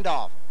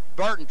 Handoff.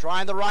 Burton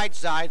trying the right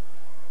side.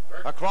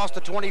 Across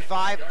the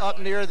 25, up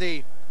near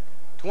the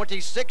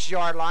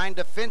 26-yard line.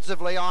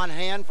 Defensively on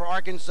hand for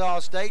Arkansas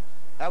State.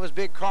 That was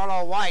big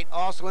Carlo White.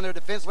 Also in there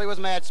defensively was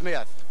Matt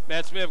Smith.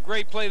 Matt Smith,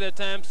 great play that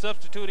time,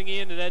 substituting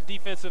into that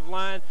defensive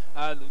line.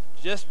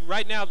 Just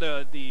right now,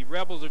 the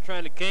Rebels are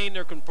trying to gain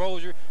their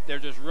composure. They're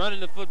just running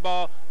the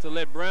football to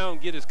let Brown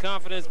get his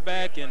confidence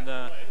back, and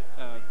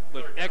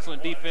with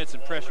excellent defense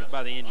and pressures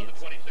by the Indians.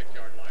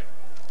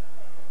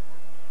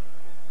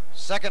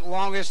 Second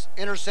longest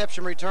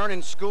interception return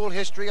in school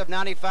history of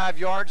 95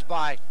 yards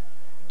by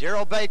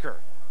Darrell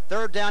Baker.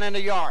 Third down in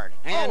the yard.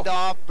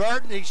 Handoff.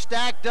 Burton, he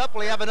stacked up.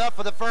 Will he have enough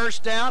for the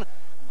first down?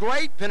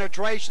 Great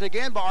penetration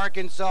again by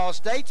Arkansas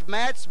State's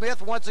Matt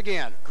Smith once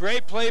again.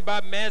 Great play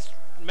by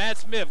Matt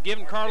Smith,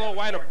 giving Carlo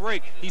White a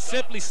break. He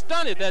simply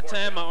stunned it that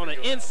time on an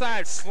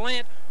inside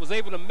slant, was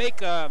able to make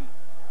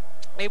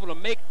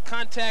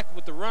contact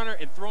with the runner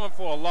and throw him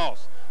for a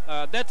loss.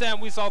 That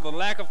time we saw the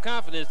lack of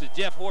confidence that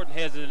Jeff Horton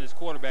has in his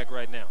quarterback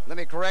right now. Let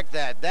me correct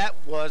that. That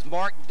was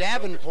Mark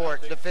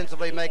Davenport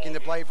defensively making the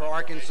play for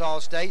Arkansas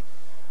State.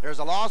 There's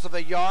a loss of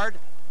a yard.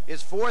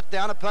 It's fourth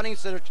down, a punting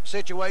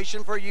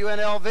situation for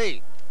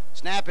UNLV.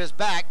 Snap is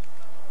back.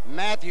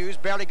 Matthews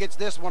barely gets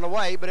this one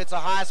away, but it's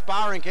a high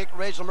spiraling kick.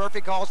 Reginald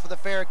Murphy calls for the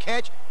fair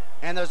catch,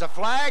 and there's a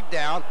flag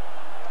down.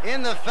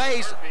 In the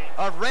face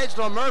of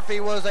Reginald Murphy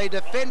was a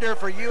defender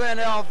for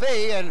UNLV,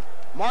 and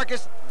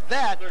Marcus,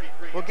 that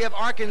will give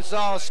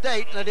Arkansas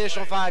State an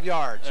additional 5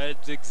 yards.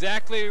 It's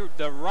exactly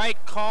the right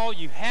call.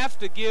 You have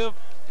to give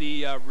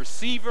the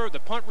receiver, the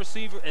punt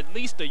receiver, at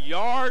least a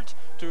yard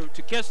to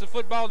catch the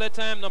football. That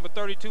time, number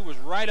 32 was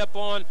right up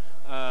on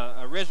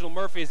Reginald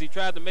Murphy as he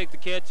tried to make the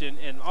catch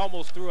and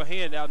almost threw a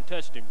hand out and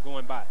touched him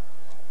going by.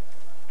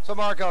 So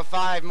mark of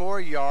 5 more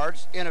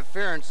yards.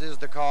 Interference is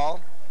the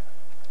call.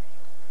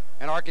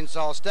 And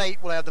Arkansas State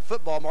will have the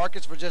football,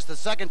 Marcus, for just the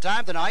second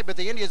time tonight, but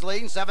the Indians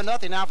leading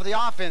 7-0 now for the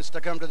offense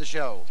to come to the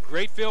show.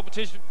 Great field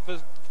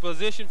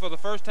position for the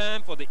first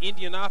time for the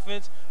Indian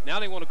offense. Now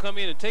they want to come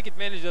in and take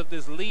advantage of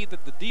this lead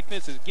that the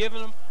defense has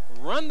given them,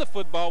 run the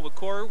football with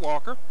Corey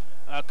Walker,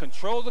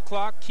 control the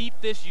clock, keep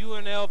this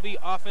UNLV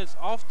offense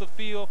off the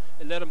field,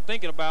 and let them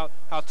thinking about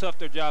how tough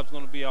their job's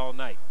going to be all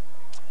night.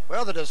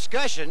 Well, the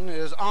discussion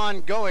is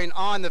ongoing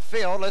on the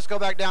field. Let's go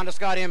back down to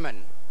Scott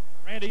Inman.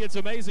 Randy, it's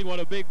amazing what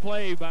a big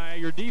play by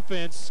your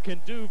defense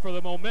can do for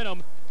the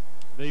momentum.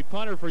 The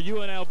punter for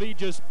UNLV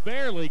just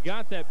barely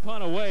got that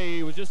punt away.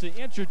 It was just an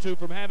inch or two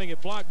from having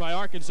it blocked by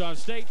Arkansas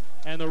State,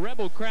 and the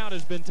Rebel crowd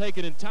has been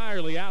taken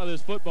entirely out of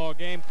this football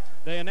game.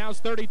 They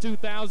announced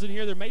 32,000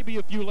 here. There may be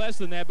a few less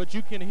than that, but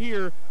you can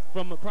hear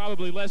from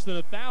probably less than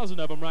 1,000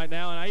 of them right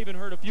now, and I even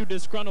heard a few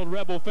disgruntled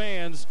Rebel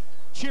fans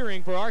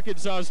cheering for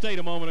Arkansas State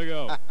a moment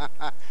ago.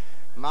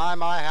 My,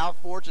 how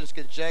fortunes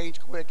can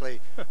change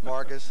quickly,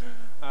 Marcus.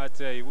 I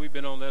tell you, we've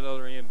been on that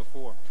other end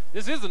before.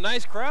 This is a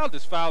nice crowd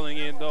that's filing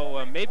in,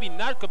 though. Maybe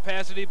not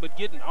capacity, but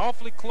getting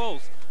awfully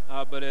close.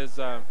 But as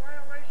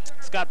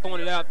Scott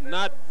pointed out,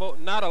 not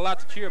a lot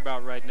to cheer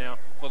about right now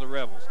for the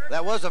Rebels.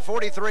 That was a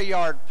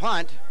 43-yard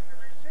punt.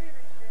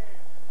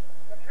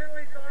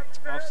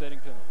 Offsetting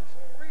penalties.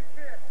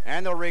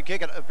 And they'll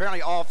re-kick it,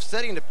 apparently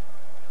offsetting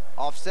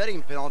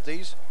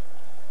penalties.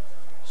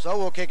 So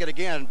we'll kick it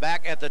again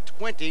back at the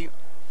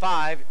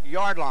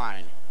 25-yard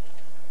line.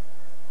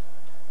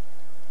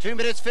 2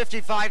 minutes,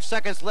 55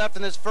 seconds left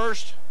in this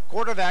first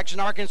quarter of action.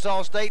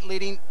 Arkansas State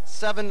leading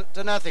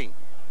 7-0.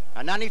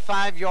 A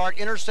 95-yard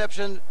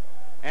interception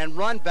and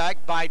run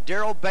back by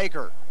Darrell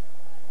Baker.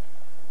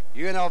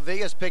 UNLV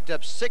has picked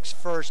up 6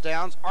 first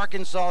downs.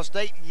 Arkansas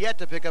State yet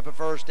to pick up a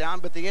first down,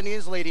 but the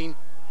Indians leading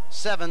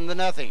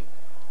 7-0.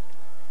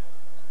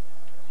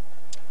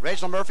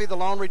 Reginald Murphy, the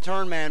lone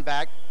return man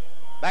back.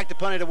 Back to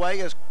punt it away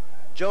is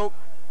Joe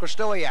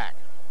Krastowiak.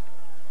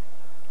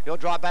 He'll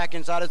drop back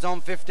inside his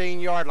own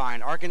 15-yard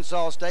line.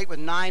 Arkansas State with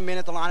 9 men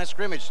at the line of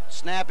scrimmage.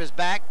 Snap is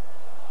back.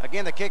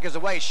 Again, the kick is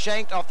away.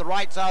 Shanked off the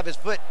right side of his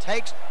foot.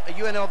 Takes a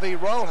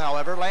UNLV roll,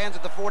 however. Lands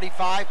at the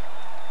 45.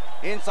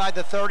 Inside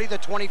the 30, the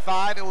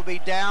 25. It will be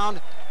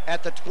down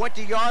at the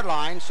 20-yard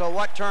line. So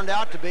what turned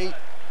out to be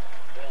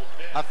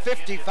a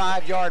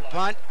 55-yard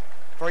punt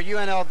for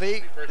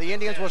UNLV. The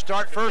Indians will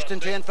start 1st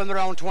and 10 from their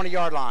own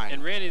 20-yard line.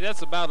 And Randy,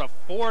 that's about a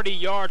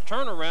 40-yard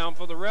turnaround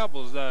for the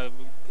Rebels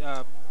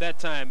that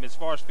time as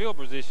far as field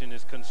position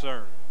is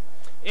concerned.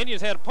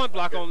 Indians had a punt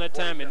block on that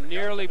time and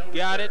nearly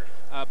got it,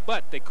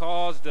 but they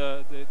caused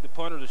the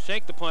punter to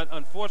shank the punt.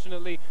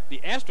 Unfortunately, the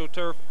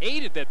AstroTurf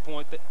aided that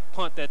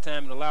punt that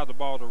time and allowed the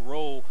ball to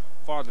roll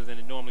farther than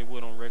it normally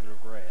would on regular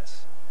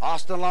grass.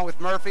 Austin, along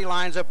with Murphy,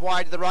 lines up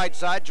wide to the right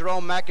side.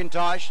 Jerome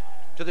McIntosh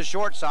to the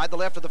short side, the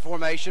left of the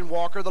formation.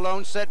 Walker, the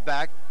lone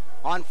setback,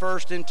 on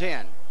 1st and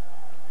 10.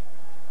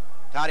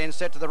 Tight end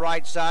set to the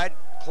right side.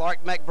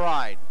 Clark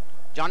McBride.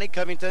 Johnny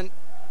Covington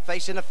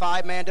facing a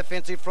 5-man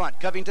defensive front.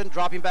 Covington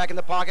dropping back in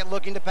the pocket,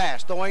 looking to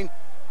pass. Throwing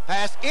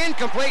pass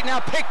incomplete, now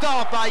picked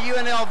off by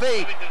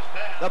UNLV.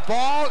 The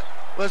ball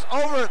was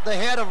over the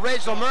head of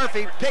Reginald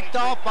Murphy, picked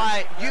off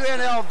by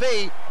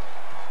UNLV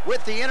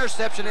with the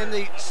interception in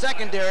the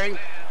secondary.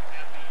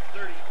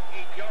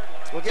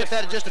 We'll get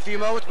that in just a few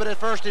moments, but at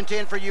 1st and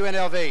 10 for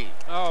UNLV.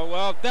 Oh,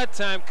 well, at that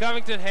time,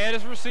 Covington had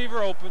his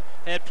receiver open,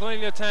 had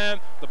plenty of time.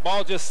 The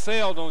ball just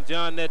sailed on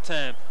John that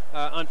time.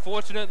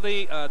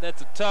 Unfortunately,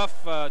 that's a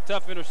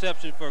tough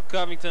interception for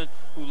Covington,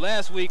 who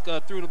last week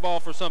threw the ball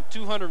for some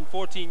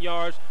 214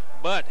 yards,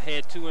 but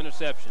had 2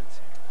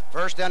 interceptions.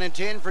 1st down and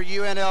 10 for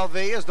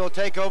UNLV as they'll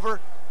take over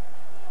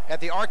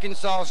at the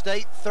Arkansas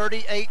State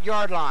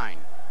 38-yard line.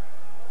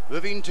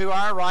 Moving to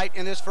our right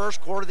in this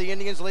first quarter, the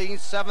Indians leading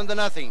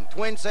 7-0.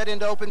 Twin set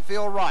into open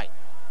field right.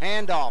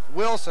 Handoff.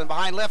 Wilson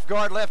behind left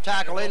guard, left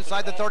tackle,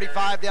 inside the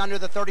 35 down near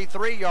the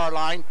 33-yard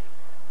line.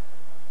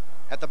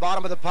 At the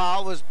bottom of the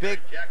pile was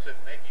big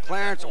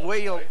Clarence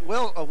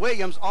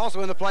Williams. Also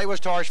in the play was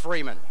Tarsh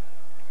Freeman.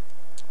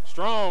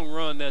 Strong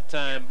run that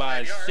time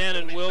by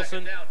Shannon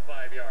Wilson.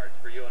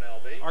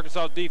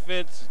 Arkansas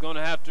defense is going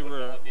to have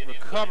to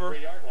recover.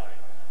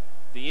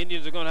 The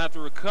Indians are going to have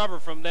to recover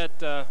from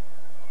that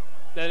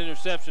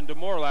interception,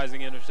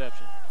 demoralizing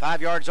interception.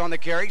 5 yards on the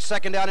carry,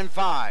 2nd down and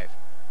 5.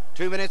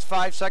 2 minutes,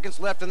 5 seconds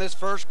left in this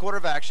first quarter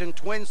of action.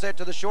 Twin set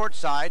to the short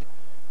side.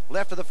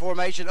 Left of the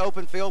formation,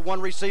 open field,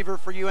 1 receiver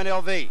for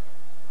UNLV.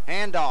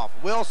 Handoff,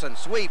 Wilson,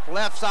 sweep,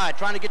 left side,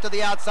 trying to get to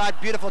the outside.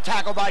 Beautiful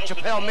tackle by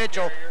Chappelle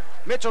Mitchell.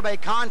 Mitchell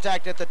made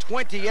contact at the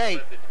 28.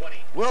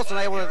 Wilson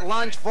able to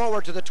lunge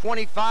forward to the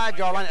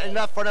 25-yard line,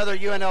 enough for another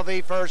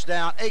UNLV first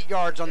down, 8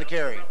 yards on the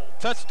carry.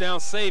 Touchdown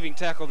saving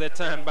tackle that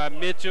time by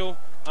Mitchell.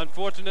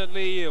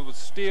 Unfortunately, it was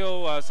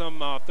still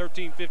some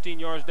 13, 15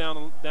 yards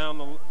down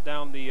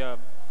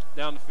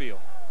the field.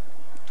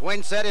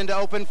 Twin set into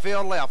open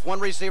field left. 1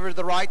 receiver to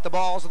the right, the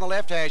ball's on the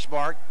left hash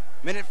mark.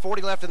 Minute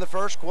 40 left in the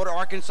first quarter.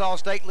 Arkansas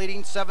State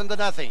leading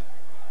 7-0.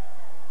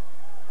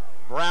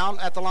 Brown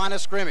at the line of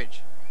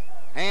scrimmage.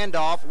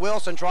 Handoff,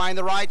 Wilson trying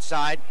the right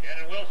side.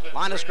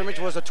 Line of scrimmage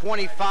was a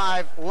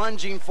 25,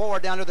 lunging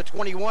forward down to the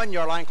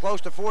 21-yard line,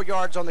 close to 4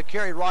 yards on the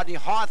carry. Rodney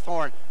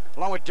Hawthorne,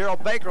 along with Darrell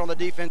Baker on the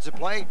defensive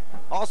play,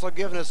 also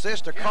giving an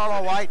assist to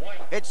Carlo White.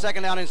 It's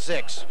 2nd down and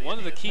 6. One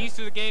of the keys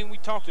to the game we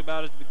talked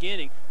about at the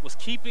beginning was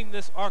keeping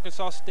this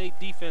Arkansas State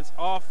defense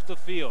off the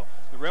field.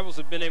 The Rebels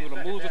have been able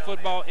to move the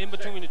football in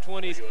between the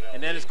 20s,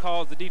 and that has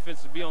caused the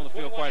defense to be on the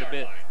field quite a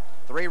bit.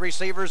 3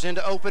 receivers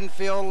into open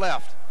field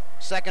left.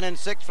 2nd and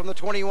 6 from the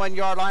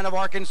 21-yard line of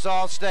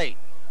Arkansas State.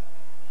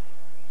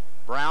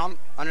 Brown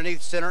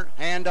underneath center,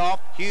 handoff,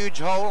 huge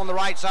hole on the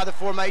right side of the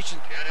formation,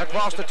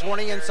 across the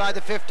 20, inside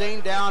the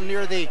 15, down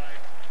near the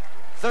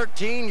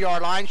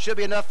 13-yard line. Should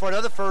be enough for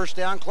another first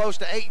down, close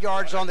to 8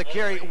 yards on the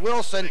carry.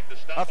 Wilson,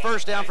 a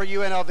first down for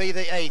UNLV,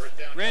 the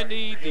 8th.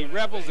 Randy, the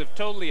Rebels have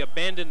totally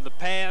abandoned the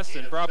pass,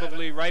 and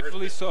probably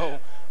rightfully so,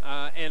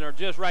 and are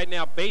just right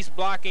now base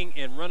blocking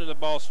and running the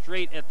ball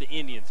straight at the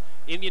Indians.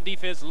 Indian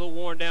defense a little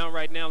worn down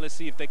right now. Let's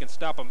see if they can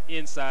stop them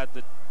inside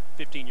the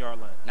 15-yard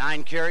line.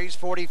 9 carries,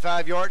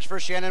 45 yards for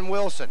Shannon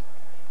Wilson.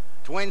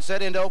 Twin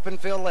set into open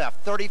field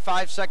left.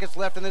 35 seconds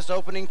left in this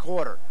opening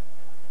quarter.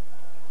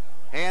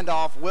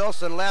 Handoff,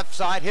 Wilson left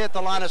side, hit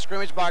the line of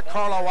scrimmage by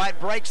Carlo White,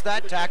 breaks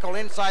that tackle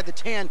inside the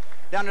 10,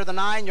 down to the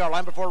 9-yard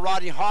line before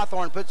Rodney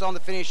Hawthorne puts on the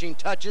finishing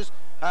touches.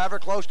 However,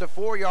 close to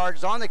 4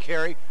 yards on the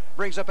carry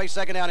brings up a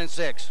 2nd down and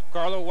 6.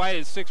 Carlo White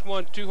is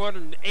 6'1",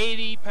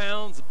 280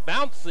 pounds,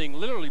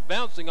 literally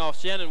bouncing off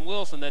Shannon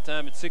Wilson that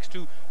time at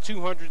 6'2",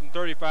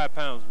 235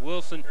 pounds.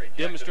 Wilson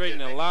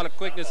demonstrating a lot of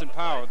quickness and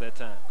power that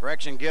time.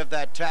 Correction, give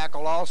that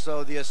tackle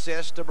also the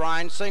assist to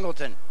Brian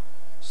Singleton.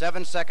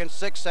 7 seconds,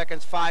 6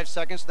 seconds, 5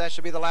 seconds. That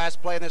should be the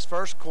last play in this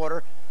first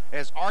quarter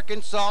as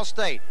Arkansas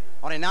State,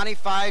 on a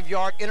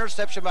 95-yard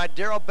interception by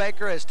Darrell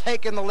Baker, has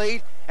taken the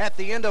lead at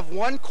the end of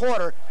 1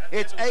 quarter.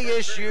 It's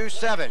ASU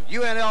 7,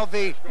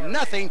 UNLV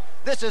nothing.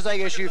 This is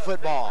ASU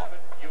football.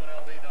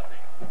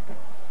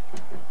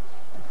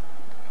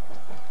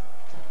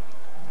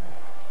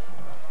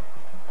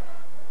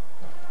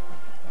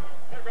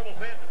 Rebel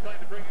fans, it's time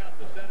to bring out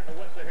the Senator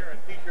West Sahara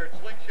T-shirt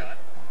slingshot.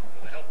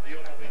 With the help of the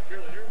UNLV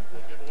cheerleaders,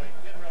 we'll give away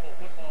 10 Rebel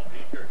football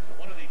T-shirts.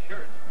 One of these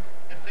shirts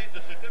contains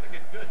a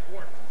certificate good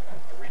for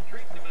a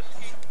retreat to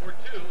Mesquite or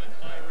 2 in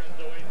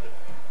Iran's Oasis.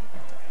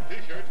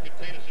 T-shirts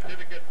contain a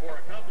certificate for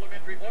a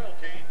complimentary oil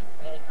change,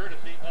 all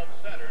courtesy of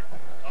Saturn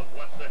of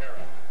West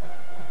Sahara.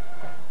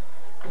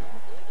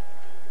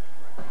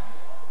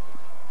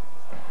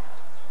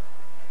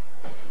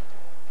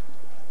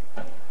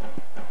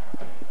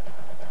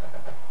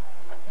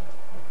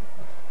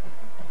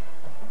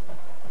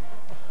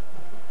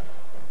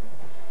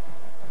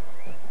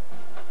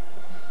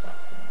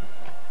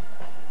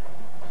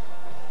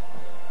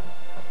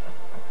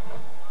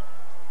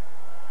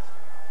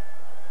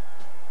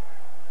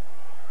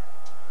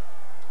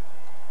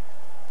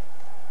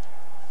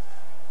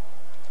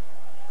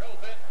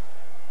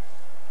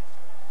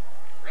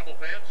 Rebel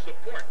fans,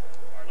 support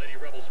our Lady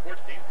Rebel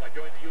sports teams by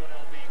joining the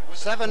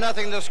UNLV.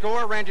 7-0 the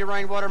score. Randy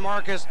Rainwater,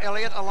 Marcus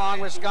Elliott,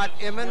 along with Scott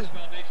Inman.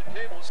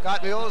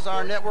 Scott Mills,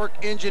 our network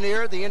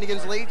engineer. The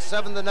Indians lead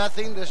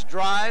 7-0. This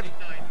drive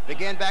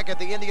began back at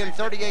the Indian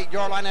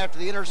 38-yard line after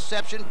the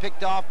interception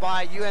picked off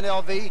by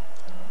UNLV.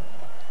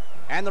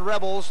 And the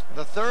Rebels,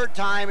 the 3rd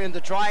time in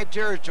the Tribe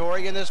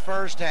territory in this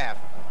first half.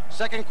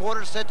 Second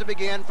quarter set to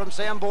begin from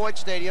Sam Boyd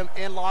Stadium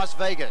in Las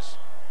Vegas.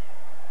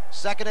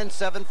 2nd and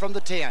 7 from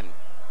the 10.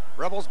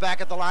 Rebels back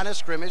at the line of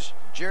scrimmage.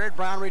 Jared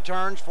Brown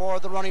returns for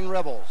the running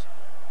Rebels.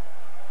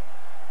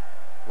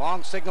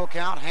 Long signal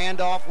count,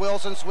 handoff,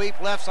 Wilson sweep,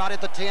 left side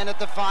at the 10, at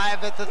the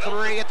 5, at the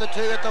 3, at the 2,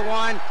 at the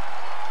 1.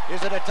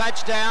 Is it a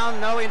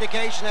touchdown? No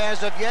indication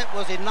as of yet.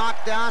 Was he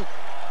knocked down?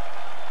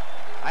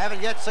 I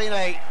haven't yet seen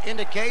an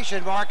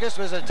indication, Marcus.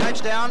 Was it a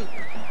touchdown?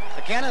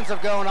 The cannons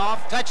have gone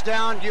off.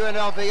 Touchdown,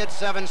 UNLV at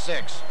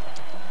 7-6.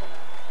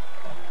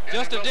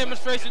 Just a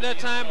demonstration that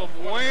time of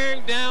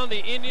wearing down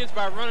the Indians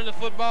by running the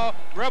football.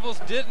 Rebels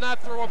did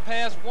not throw a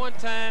pass one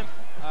time.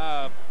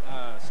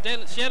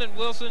 Shannon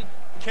Wilson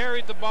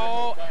carried the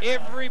ball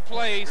every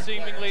play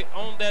seemingly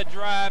on that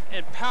drive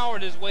and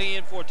powered his way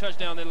in for a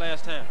touchdown that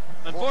last time.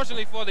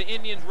 Unfortunately for the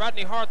Indians,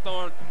 Rodney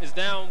Hawthorne is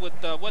down with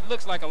what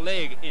looks like a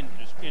leg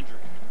injury.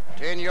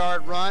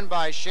 10-yard run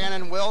by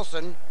Shannon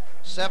Wilson,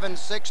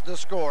 7-6 the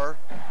score.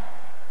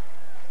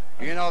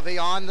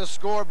 UNLV on the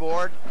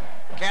scoreboard,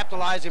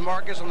 capitalizing,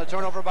 Marcus, on the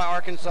turnover by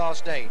Arkansas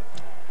State.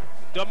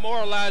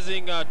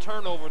 Demoralizing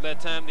turnover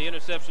that time. The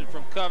interception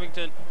from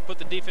Covington put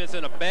the defense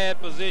in a bad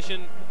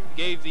position,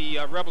 gave the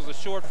Rebels a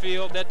short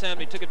field. That time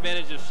they took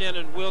advantage of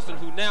Shannon Wilson,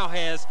 who now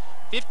has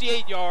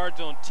 58 yards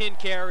on 10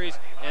 carries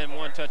and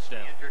 1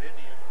 touchdown.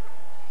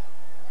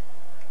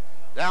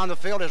 Down the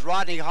field is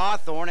Rodney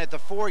Hawthorne at the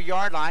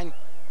 4-yard line.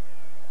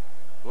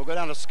 We'll go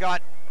down to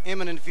Scott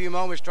Inman in a few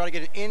moments, try to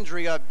get an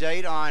injury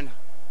update on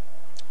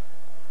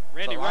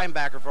Randy the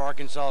linebacker for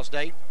Arkansas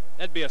State.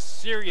 That'd be a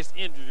serious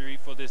injury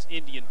for this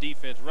Indian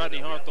defense. Rodney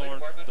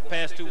Hawthorne, the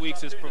past 2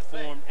 weeks, has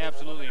performed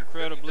absolutely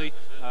incredibly.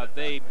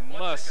 They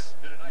must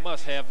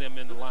have them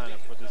in the lineup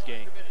for this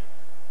game.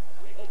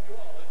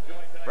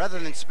 Rather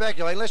than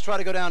speculating, let's try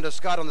to go down to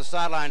Scott on the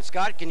sideline.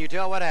 Scott, can you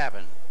tell what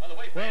happened?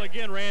 Well,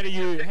 again, Randy,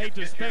 you hate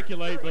to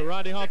speculate, but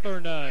Rodney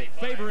Hawthorne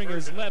favoring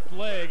his left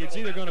leg. It's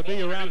either going to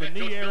be around the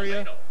knee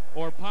area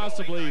or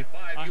possibly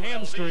a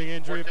hamstring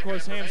injury. Of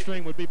course,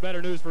 hamstring would be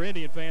better news for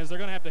Indian fans. They're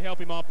going to have to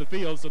help him off the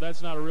field, so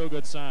that's not a real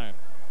good sign.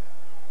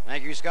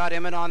 Thank you, Scott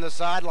Inman, on the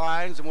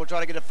sidelines, and we'll try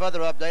to get a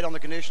further update on the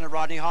condition of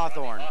Rodney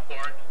Hawthorne.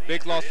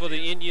 Big loss for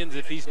the Indians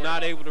if he's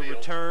not able to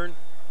return.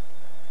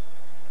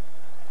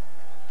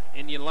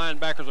 Indian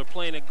linebackers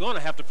are going to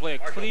have to play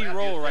a key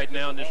role right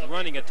now in this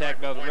running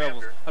attack by the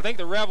Rebels. I think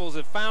the Rebels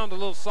have found a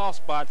little soft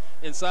spot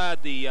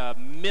inside the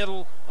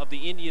middle of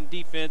the Indian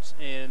defense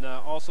and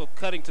also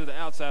cutting to the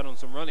outside on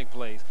some running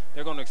plays.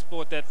 They're going to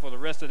exploit that for the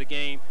rest of the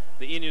game.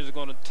 The Indians are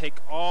going to take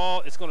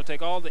all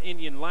the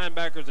Indian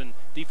linebackers and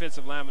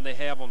defensive linemen they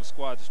have on the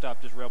squad to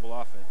stop this Rebel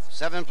offense.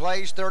 7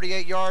 plays,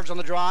 38 yards on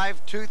the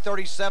drive,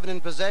 2:37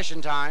 in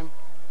possession time.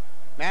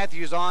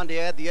 Matthews on to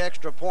add the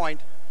extra point.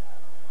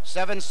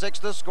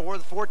 7-6 the score,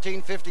 with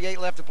 14:58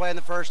 left to play in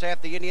the first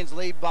half. The Indians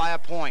lead by a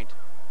point.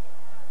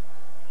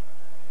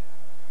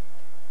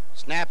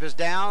 Snap is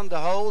down,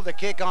 the hold, the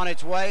kick on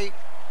its way,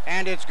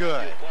 and it's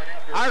good.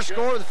 Our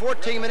score with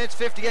 14 minutes,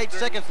 58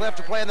 seconds left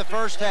to play in the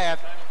first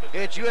half.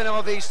 It's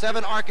UNLV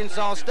 7,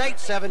 Arkansas State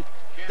 7.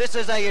 This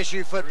is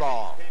ASU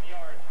football. 10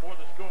 yards for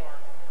the score.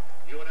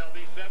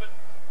 UNLV 7,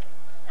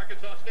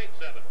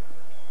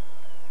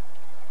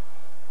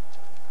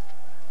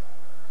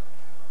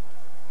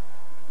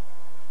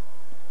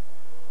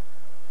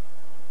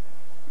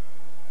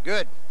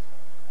 Good.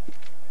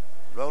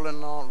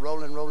 Rolling on,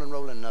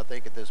 rolling, I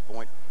think, at this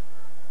point.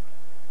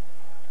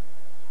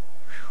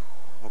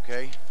 Whew.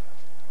 Okay.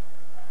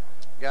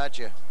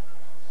 Gotcha.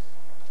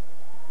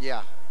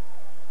 Yeah.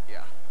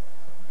 Yeah.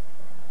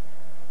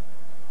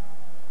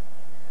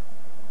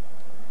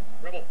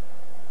 Rebel.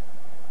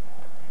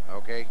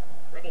 Okay.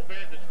 Rebel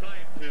fans, it's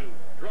time to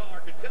draw our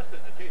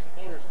contestant in the Chase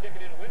Motors Kick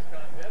It In and Win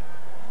contest.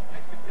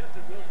 Next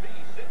contestant will be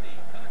Sydney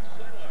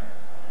Cox-Solar.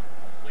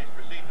 Please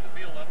proceed to the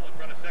field level in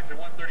front of Section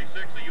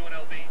 136. The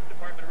UNLV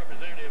Department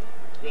Representative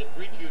will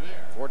greet you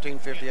there.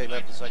 14:58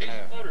 left in the second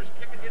half. Chase Motors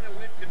Kick It In and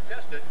Win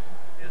contestant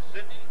is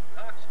Sydney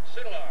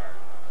Cox-Solar.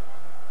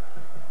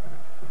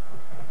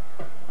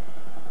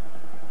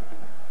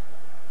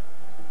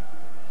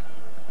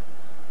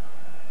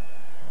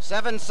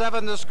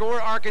 7-7 the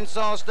score.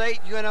 Arkansas State,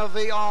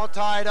 UNLV all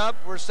tied up.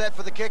 We're set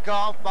for the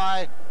kickoff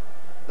by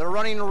the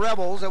running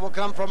Rebels. It will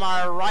come from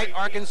our right,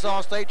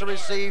 Arkansas State to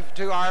receive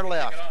to our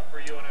left.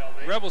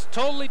 Rebels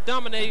totally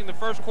dominating the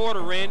first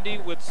quarter, Randy,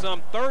 with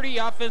some 30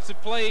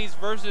 offensive plays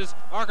versus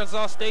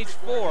Arkansas State's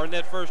 4 in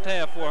that first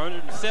half for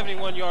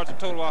 171 yards of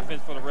total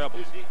offense for the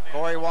Rebels.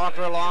 Corey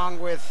Walker along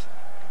with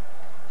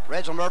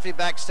Reginald Murphy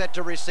back set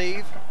to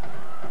receive.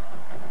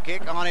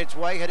 Kick on its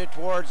way, headed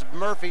towards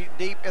Murphy,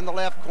 deep in the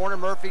left corner.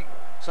 Murphy,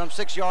 some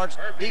 6 yards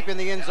deep in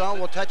the end zone,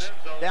 will touch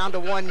down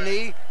to one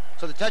knee.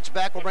 So the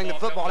touchback will bring the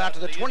football out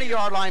to the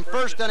 20-yard line,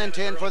 1st down and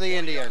 10 for the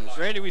Indians.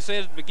 Randy, we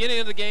said at the beginning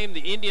of the game,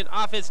 the Indian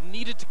offense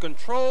needed to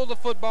control the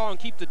football and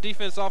keep the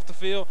defense off the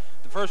field.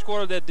 The first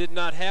quarter, that did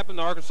not happen.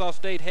 Arkansas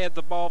State had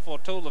the ball for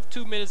a total of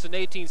 2 minutes and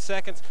 18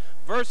 seconds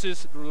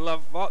versus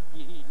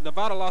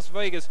Nevada, Las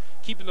Vegas,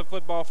 keeping the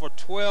football for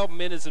 12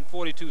 minutes and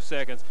 42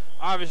 seconds.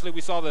 Obviously,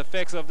 we saw the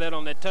effects of that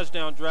on that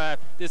touchdown drive.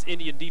 This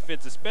Indian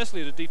defense,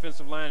 especially the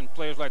defensive line and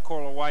players like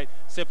Corla White,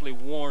 simply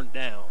worn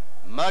down.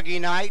 Muggy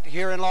night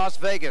here in Las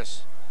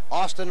Vegas.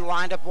 Austin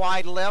lined up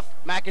wide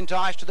left.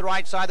 McIntosh to the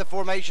right side of the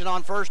formation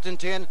on 1st and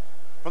 10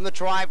 from the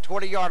Tribe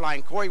 20-yard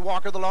line. Corey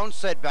Walker, the lone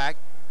setback.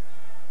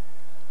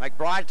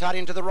 McBride tied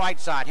into the right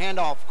side.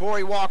 Handoff,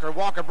 Corey Walker.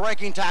 Walker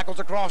breaking tackles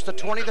across the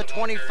 20, the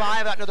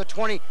 25, out to the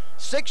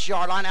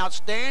 26-yard line.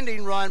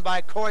 Outstanding run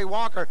by Corey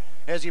Walker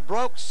as he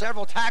broke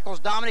several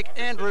tackles. Dominic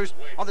Andrews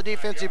on the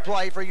defensive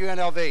play for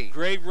UNLV.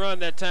 Great run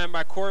that time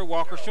by Corey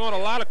Walker, showing a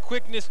lot of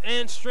quickness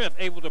and strength,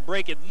 able to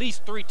break at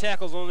least 3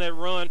 tackles on that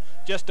run.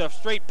 Just a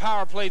straight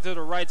power play to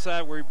the right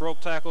side where he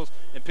broke tackles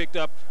and picked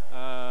up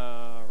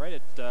right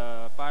at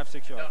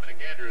 5-6 yards.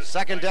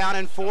 2nd down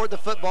and 4, the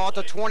football at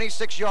the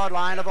 26-yard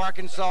line of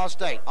Arkansas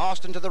State.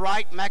 Austin to the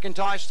right,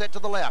 McIntosh set to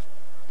the left.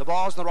 The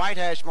ball's in the right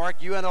hash mark.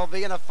 UNLV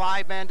in a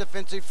 5-man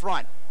defensive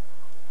front.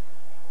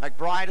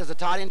 McBride is a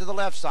tight end to the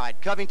left side.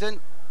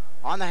 Covington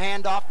on the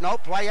handoff. No,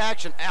 play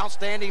action.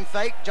 Outstanding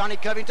fake. Johnny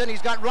Covington,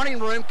 he's got running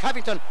room.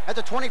 Covington at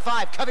the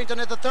 25. Covington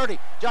at the 30.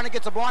 Johnny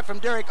gets a block from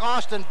Derek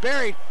Austin,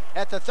 buried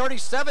at the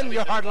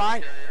 37-yard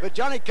line. But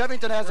Johnny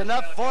Covington has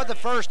enough for the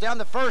first down.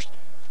 The first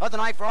of the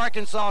night for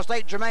Arkansas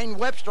State. Jermaine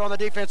Webster on the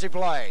defensive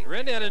play.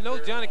 Randy, I didn't know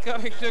Johnny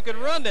Covington could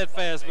run that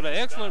fast, but an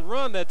excellent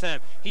run that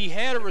time. He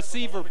had a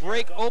receiver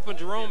break open.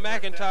 Jerome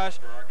McIntosh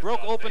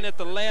broke open at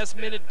the last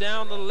minute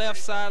down the left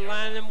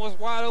sideline and was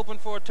wide open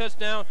for a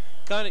touchdown.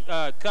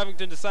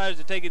 Covington decided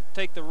to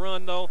take the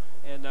run, though,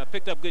 and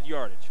picked up good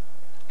yardage.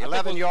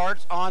 11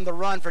 yards on the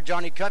run for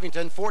Johnny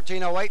Covington.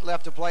 14:08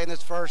 left to play in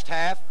this first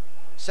half.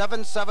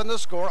 7-7 the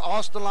score.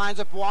 Austin lines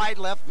up wide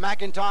left.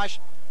 McIntosh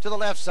to the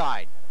left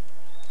side.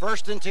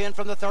 1st and 10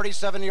 from the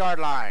 37-yard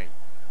line.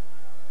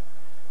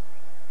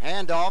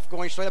 Handoff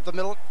going straight up the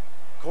middle.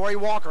 Corey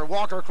Walker.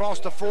 Walker across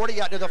the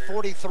 40 out to the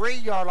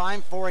 43-yard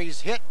line for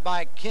he's hit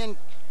by Ken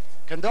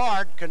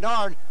Kandard.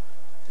 Kandard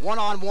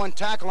one-on-one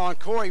tackle on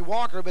Corey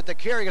Walker, but the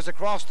carry is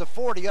across the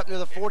 40 up to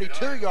the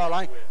 42-yard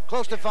line,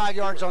 close to 5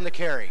 yards on the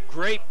carry.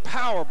 Great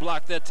power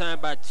block that time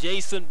by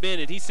Jason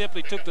Bennett. He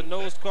simply took the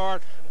nose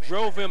guard,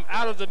 drove him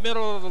out of the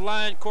middle of the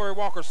line. Corey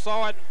Walker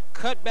saw it,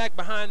 cut back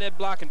behind that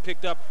block, and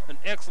picked up an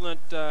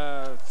excellent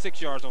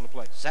 6 yards on the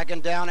play.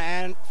 2nd down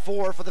and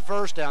 4 for the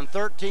first down.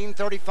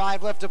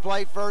 13:35 left to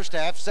play first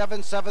half.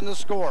 7-7 the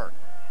score.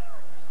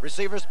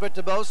 Receivers split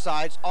to both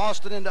sides.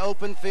 Austin into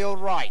open field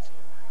right.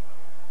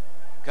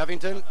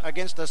 Covington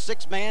against a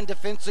 6-man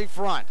defensive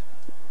front.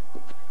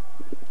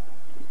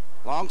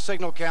 Long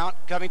signal count.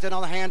 Covington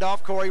on the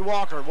handoff. Corey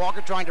Walker.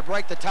 Walker trying to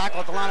break the tackle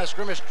at the line of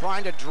scrimmage,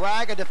 trying to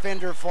drag a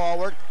defender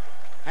forward.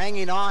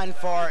 Hanging on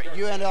for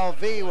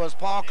UNLV was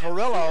Paul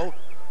Carrillo.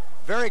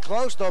 Very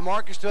close, though,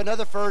 Marcus, to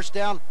another first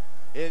down.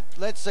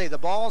 Let's see, the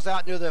ball's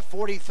out near the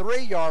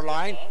 43-yard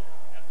line,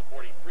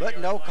 but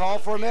no call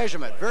for a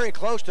measurement. Very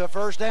close to a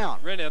first down.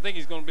 Randy, I think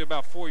he's going to be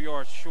about 4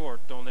 yards short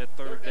on that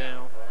 3rd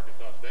down.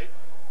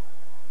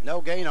 No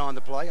gain on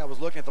the play. I was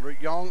looking at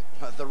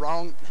the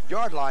wrong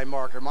yard line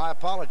marker. My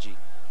apology.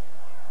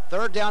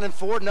 3rd down and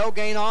 4, no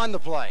gain on the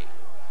play.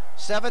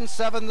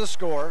 7-7 the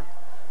score.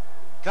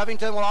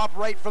 Covington will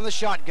operate from the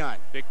shotgun.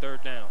 Big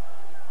 3rd down.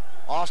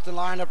 Austin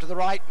lined up to the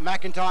right,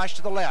 McIntosh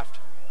to the left.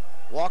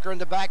 Walker in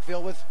the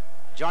backfield with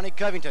Johnny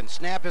Covington.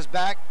 Snap is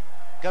back.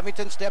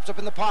 Covington steps up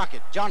in the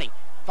pocket. Johnny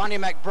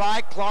Finding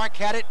McBride. Clark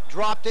had it,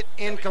 dropped it,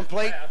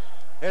 incomplete.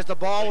 As the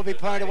ball will be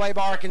punted away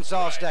by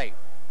Arkansas State.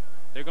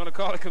 They're going to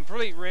call it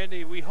complete,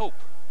 Randy, we hope.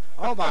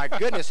 Oh, my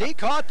goodness. He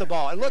caught the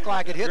ball. It looked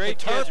like it hit the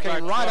turf,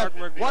 came right up.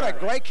 What a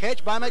great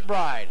catch by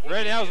McBride.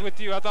 Randy, I was with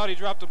you. I thought he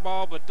dropped the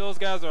ball, but those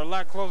guys are a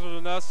lot closer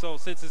than us, so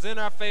since it's in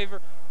our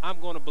favor, I'm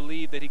going to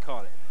believe that he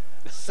caught it.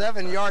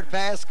 7-yard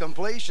pass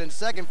completion,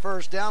 second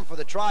first down for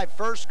the Tribe.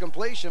 First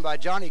completion by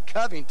Johnny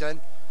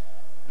Covington.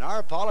 And our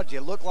apology,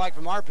 it looked like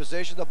from our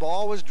position the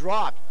ball was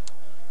dropped.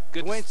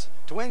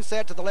 Twin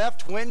set to the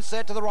left, twin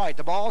set to the right.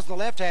 The ball's in the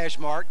left hash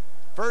mark.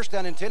 First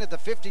down and 10 at the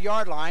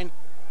 50-yard line.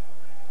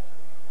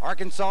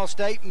 Arkansas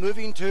State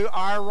moving to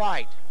our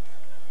right.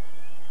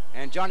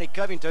 And Johnny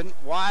Covington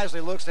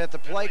wisely looks at the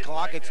play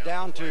clock. It's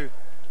down to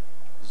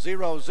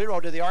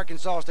 0-0 to the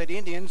Arkansas State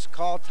Indians.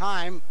 Call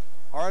time.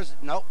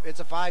 Nope, it's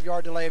a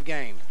 5-yard delay of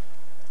game.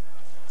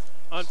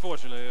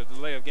 Unfortunately, a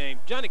delay of game.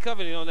 Johnny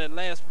Covington on that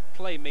last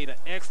play made an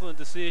excellent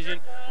decision.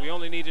 We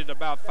only needed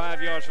about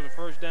 5 yards for the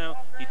first down.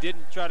 He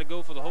didn't try to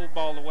go for the whole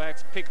ball of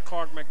wax, picked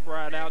Clark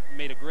McBride out,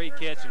 made a great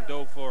catch, and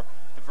dove for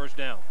the first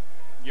down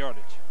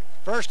yardage.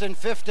 First and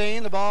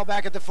 15, the ball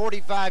back at the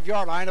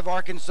 45-yard line of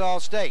Arkansas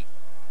State.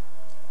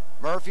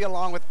 Murphy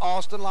along with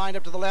Austin lined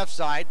up to the left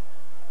side.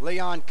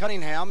 Leon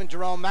Cunningham and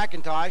Jerome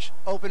McIntosh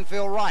open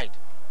field right.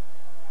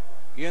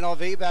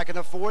 UNLV back in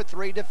a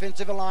 4-3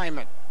 defensive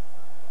alignment.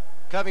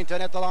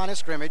 Covington at the line of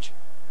scrimmage.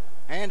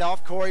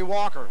 Handoff, Corey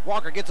Walker.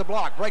 Walker gets a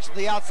block, breaks to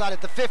the outside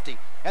at the 50.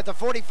 At the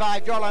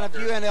 45-yard line of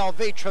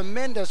UNLV,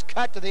 tremendous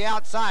cut to the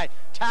outside.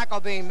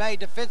 Tackle being made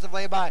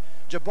defensively by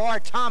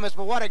Jabbar Thomas,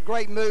 but what a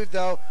great move,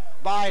 though,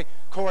 by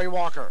Corey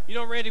Walker. You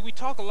know, Randy, we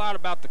talk a lot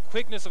about the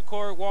quickness of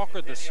Corey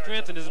Walker, the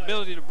strength and his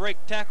ability to break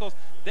tackles.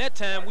 That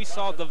time we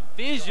saw the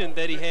vision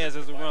that he has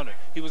as a runner.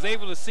 He was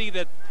able to see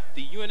that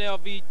the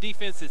UNLV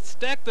defense had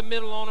stacked the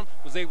middle on him,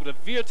 was able to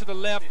veer to the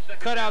left,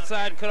 cut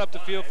outside, and cut up the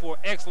field for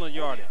excellent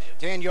yardage.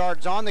 10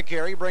 yards on the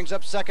carry, brings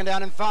up second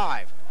down and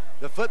 5.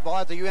 The football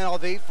at the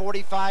UNLV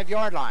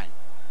 45-yard line.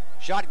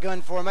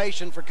 Shotgun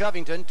formation for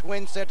Covington.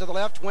 Twin set to the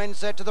left, twin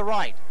set to the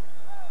right.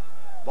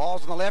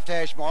 Ball's in the left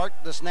hash mark.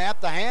 The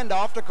snap, the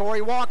handoff to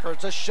Corey Walker.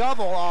 It's a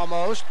shovel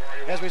almost,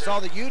 as we saw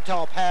the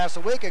Utah pass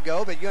a week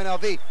ago, but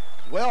UNLV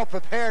well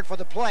prepared for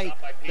the play.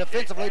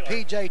 Defensively,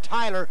 P.J.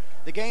 Tyler.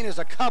 The gain is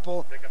a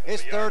couple.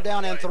 It's third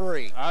down and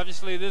 3.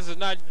 Obviously, this is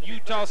not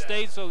Utah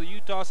State, so the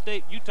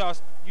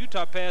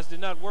Utah pass did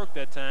not work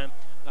that time.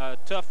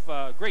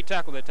 Great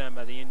tackle that time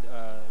by the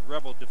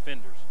Rebel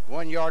defenders.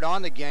 1 yard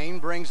on the gain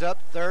brings up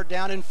third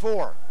down and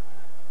 4.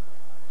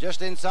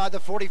 Just inside the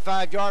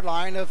 45-yard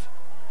line of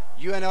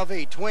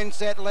UNLV. Twin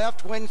set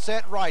left, twin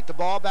set right. The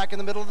ball back in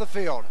the middle of the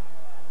field.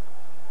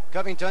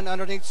 Covington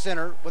underneath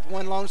center with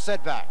one lone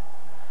setback.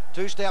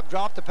 Two-step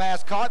drop, the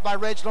pass caught by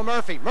Reginald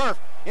Murphy. Murph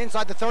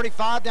inside the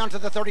 35 down to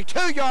the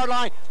 32-yard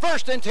line.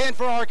 First and 10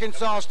 for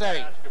Arkansas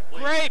State.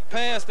 Great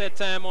pass that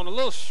time on a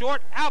little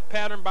short out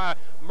pattern by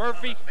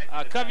Murphy.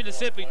 Covington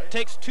simply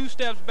takes 2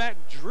 steps back,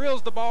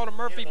 drills the ball to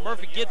Murphy.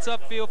 Murphy gets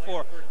upfield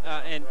for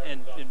and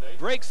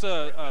breaks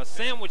a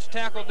sandwich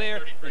tackle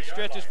there and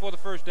stretches for the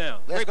first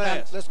down. Let's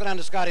go down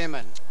to Scott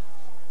Inman.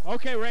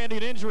 Okay, Randy,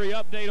 an injury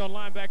update on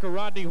linebacker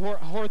Rodney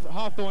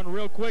Hawthorne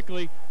real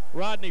quickly.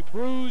 Rodney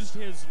bruised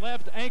his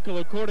left ankle,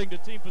 according to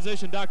team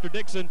physician Dr.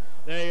 Dixon.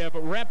 They have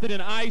wrapped it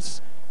in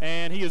ice,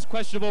 and he is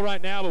questionable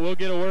right now, but we'll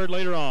get a word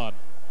later on.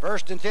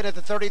 First and 10 at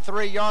the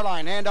 33-yard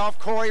line. Handoff,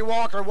 Corey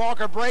Walker.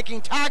 Walker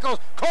breaking tackles.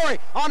 Corey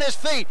on his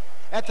feet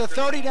at the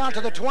 30 down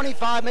to the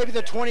 25, maybe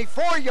the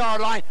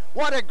 24-yard line.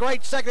 What a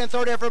great second and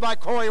third effort by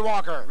Corey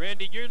Walker.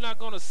 Randy, you're not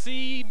going to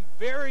see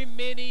very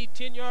many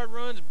 10-yard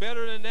runs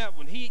better than that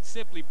one. He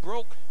simply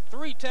broke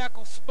 3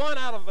 tackles, spun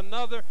out of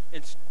another,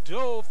 and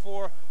dove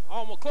for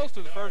almost close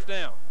to the first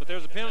down. But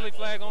there's a penalty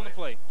flag on the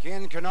play.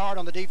 Ken Kennard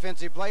on the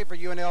defensive play for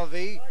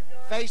UNLV.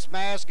 Face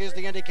mask is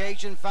the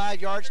indication.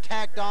 5 yards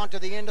tacked on to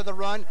the end of the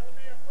run.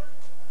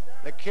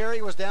 The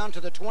carry was down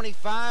to the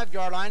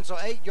 25-yard line, so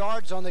 8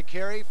 yards on the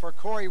carry for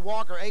Corey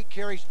Walker. 8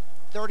 carries,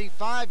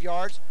 35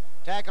 yards.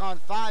 Tack on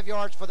 5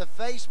 yards for the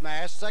face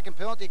mask. Second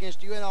penalty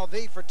against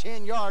UNLV for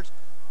 10 yards.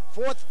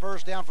 Fourth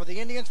first down for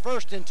the Indians.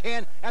 First and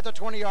 10 at the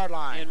 20-yard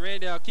line. And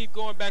Randy, I'll keep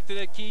going back to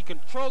that key.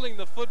 Controlling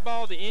the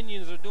football. The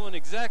Indians are doing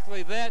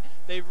exactly that.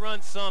 They've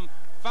run some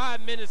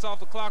 5 minutes off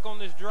the clock on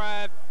this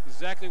drive.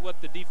 Exactly what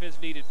the defense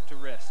needed to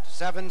rest.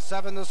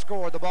 7-7 the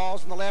score. The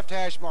ball's in the left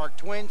hash mark.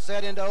 Twin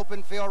set into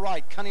open field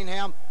right.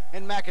 Cunningham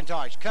and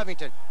McIntosh.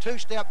 Covington,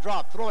 2-step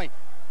drop, throwing.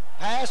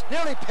 Pass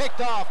nearly picked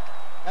off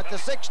at the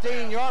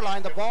 16-yard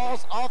line. The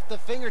ball's off the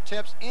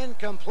fingertips,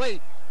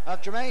 incomplete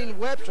of Jermaine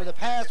Webster. The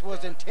pass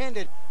was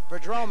intended for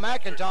Jerome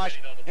McIntosh.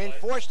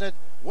 Unfortunate,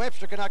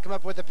 Webster could not come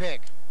up with the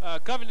pick.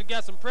 Covington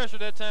got some pressure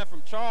that time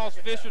from Charles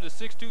Fisher, the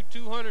 6'2",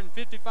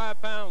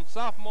 255-pound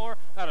sophomore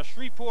out of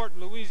Shreveport,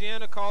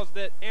 Louisiana, caused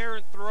that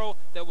errant throw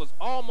that was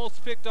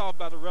almost picked off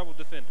by the Rebel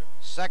defender.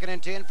 Second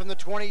and 10 from the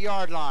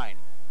 20-yard line.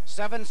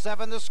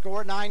 7-7 the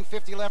score,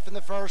 9:50 left in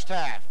the first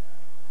half.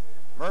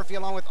 Murphy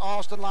along with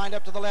Austin lined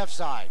up to the left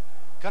side.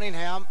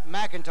 Cunningham,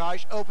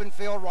 McIntosh, open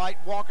field right,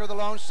 Walker the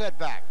lone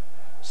setback.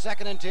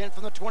 2nd and 10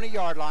 from the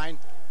 20-yard line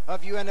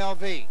of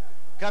UNLV.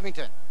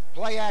 Covington,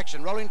 play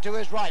action, rolling to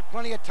his right,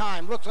 plenty of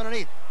time, looks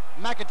underneath.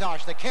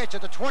 McIntosh, the catch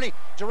at the 20.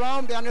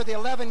 Jerome down near the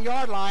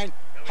 11-yard line.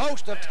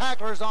 Host of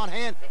tacklers on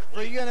hand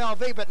for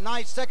UNLV, but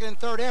nice 2nd and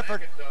 3rd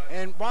effort.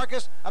 And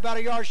Marcus, about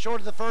a yard short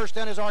of the first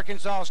down is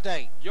Arkansas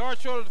State. Yard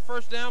short of the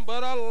first down,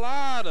 but a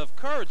lot of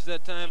courage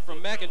that time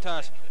from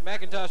McIntosh.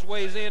 McIntosh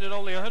weighs in at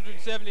only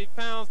 170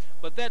 pounds,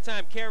 but that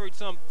time carried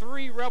some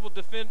 3 Rebel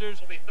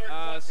defenders,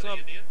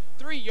 some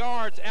 3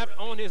 yards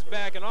on his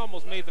back, and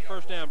almost made the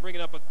first down, bringing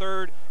up a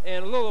 3rd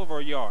and a little over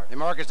a yard. And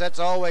Marcus, that's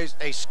always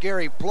a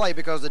scary play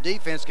because the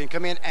defense can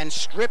come in and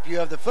strip you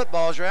of the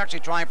football as you're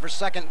actually trying for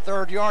 2nd and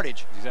 3rd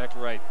yardage.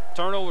 Exactly right.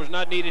 Turnovers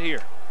not needed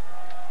here.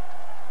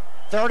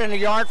 3rd and a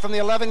yard from the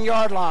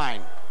 11-yard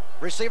line.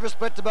 Receivers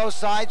split to both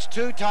sides,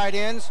 2 tight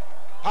ends.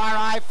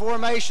 High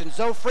formation.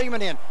 Zoe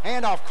Freeman in.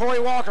 Handoff. Corey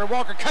Walker.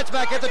 Walker cuts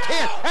back at the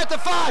 10, at the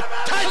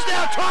 5.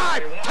 Touchdown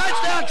Tribe!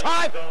 Touchdown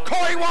Tribe!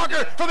 Corey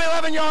Walker from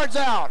 11 yards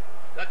out.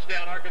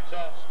 Touchdown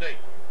Arkansas State.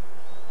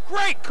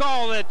 Great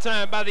call that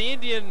time by the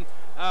Indian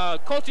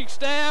coaching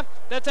staff.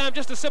 That time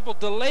just a simple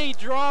delayed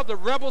draw. The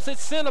Rebels had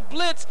sent a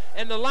blitz,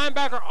 and the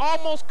linebacker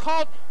almost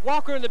caught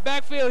Walker in the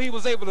backfield. He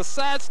was able to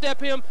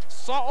sidestep him,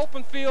 saw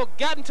open field,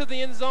 got into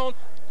the end zone.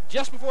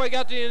 Just before he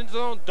got to the end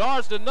zone,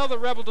 dodged another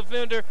Rebel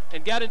defender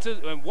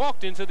and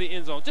walked into the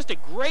end zone. Just a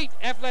great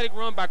athletic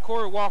run by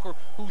Corey Walker,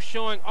 who's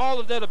showing all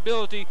of that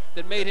ability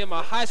that made him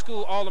a high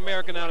school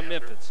All-American out of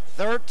Memphis.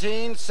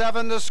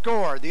 13-7 the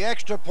score. The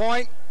extra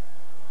point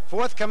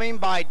forthcoming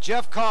by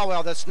Jeff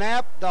Caldwell. The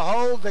snap, the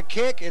hold, the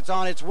kick, it's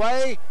on its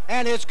way,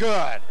 and it's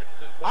good.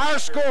 Our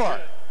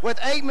score, with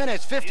 8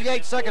 minutes,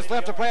 58 seconds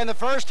left to play in the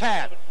first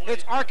half.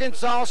 It's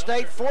Arkansas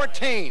State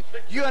 14,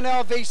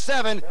 UNLV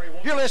 7.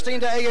 You're listening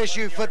to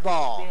ASU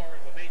football.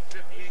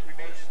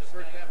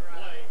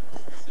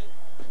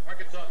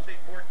 Arkansas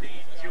State 14,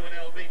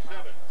 UNLV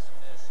 7.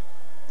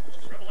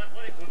 Rebel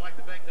Athletics would like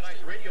to thank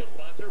tonight's radio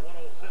sponsor,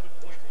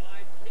 107.5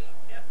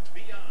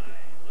 KFBI.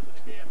 Listen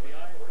to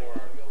KFBI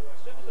for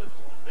Simpsons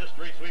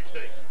Mystery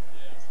Sweepstakes.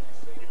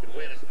 You can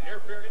win an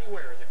airfare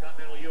anywhere in the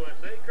continental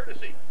USA,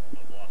 courtesy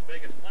of Las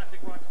Vegas Classic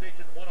Rock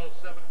Station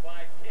 107.5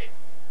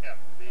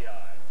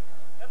 KFBI.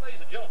 And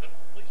ladies and gentlemen,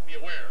 please be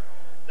aware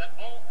that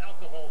all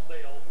alcohol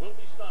sales will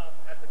be stopped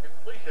at the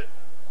completion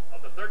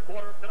of the 3rd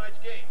quarter of tonight's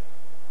game.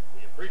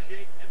 We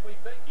appreciate and we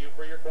thank you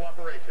for your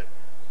cooperation.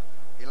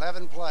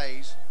 11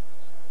 plays,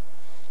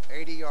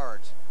 80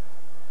 yards,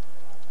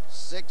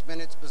 6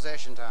 minutes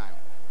possession time.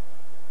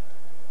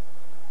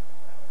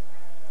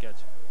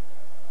 Gotcha.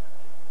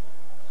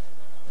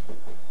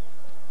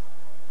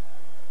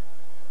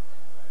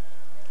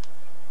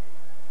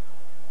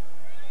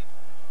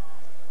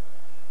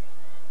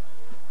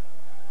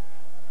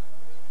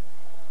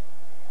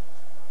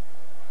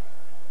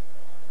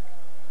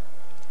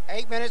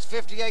 Eight minutes,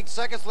 58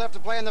 seconds left to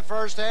play in the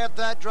first half.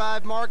 That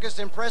drive, Marcus,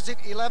 impressive.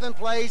 11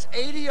 plays,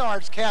 80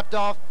 yards capped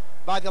off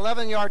by the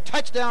 11-yard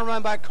touchdown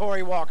run by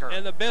Corey Walker.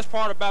 And the best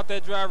part about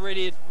that drive,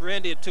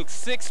 Randy, it took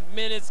 6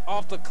 minutes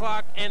off the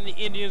clock, and the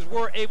Indians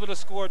were able to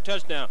score a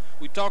touchdown.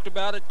 We talked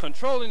about it,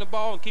 controlling the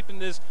ball and keeping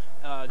this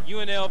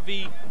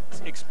UNLV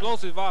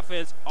explosive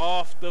offense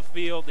off the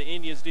field. The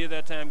Indians did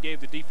that time, gave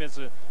the defense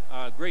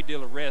a great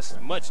deal of rest,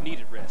 much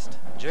needed rest.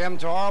 Jim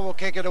Tarr will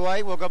kick it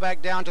away. We'll go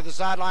back down to the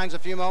sidelines a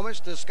few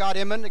moments to Scott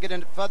Inman to get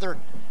a further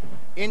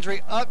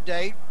injury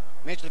update.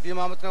 Mentioned a few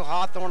moments ago,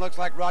 Hawthorne looks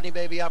like Rodney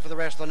may be out for the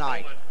rest of the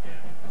night.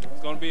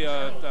 It's going to be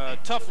a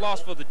tough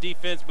loss for the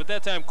defense, but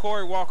that time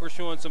Corey Walker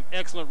showing some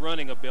excellent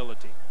running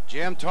ability.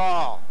 Jim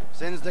Tarr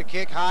sends the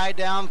kick high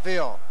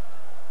downfield.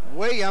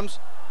 Williams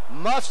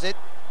muffs it,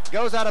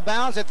 goes out of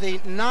bounds at the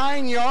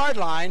 9-yard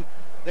line.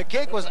 The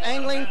kick was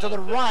angling to the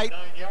right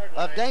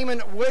of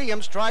Damon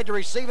Williams, tried to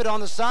receive it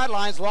on the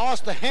sidelines,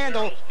 lost the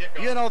handle.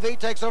 UNLV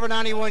takes over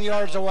 91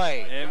 yards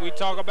away. And we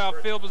talk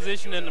about field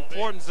position and the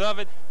importance of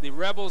it. The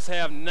Rebels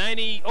have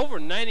over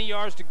 90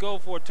 yards to go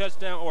for a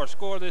touchdown or a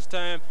score this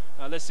time.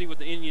 Let's see what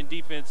the Indian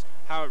defense,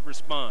 how it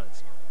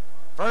responds.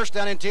 First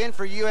down and 10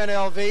 for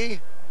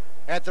UNLV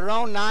at their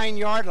own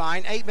 9-yard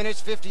line. 8 minutes,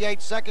 58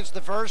 seconds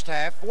the first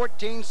half.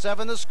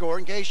 14-7 the score.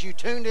 In case you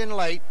tuned in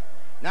late,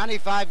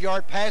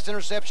 95-yard pass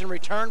interception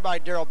returned by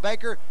Darrell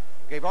Baker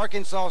gave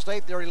Arkansas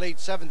State the early lead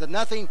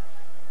 7-0.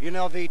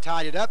 UNLV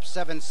tied it up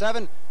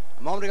 7-7.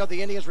 A moment ago,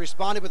 the Indians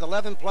responded with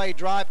 11-play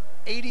drive,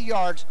 80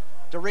 yards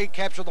to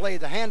recapture the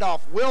lead. The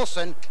handoff,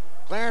 Wilson,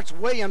 Clarence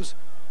Williams,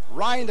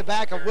 right in the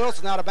back of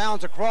Wilson, out of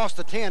bounds across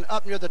the 10,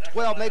 up near the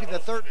 12, maybe the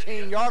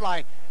 13-yard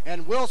line.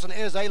 And Wilson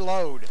is a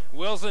load.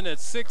 Wilson at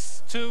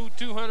 6'2",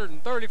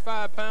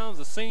 235 pounds,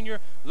 a senior.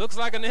 Looks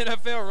like an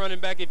NFL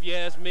running back if you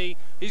ask me.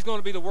 He's going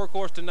to be the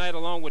workhorse tonight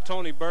along with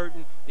Tony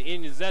Burton. The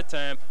Indians that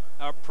time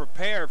are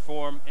prepared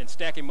for him and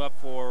stack him up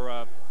for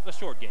a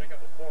short game.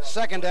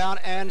 Second down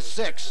and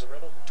 6.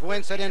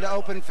 Twins head into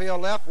open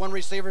field left. One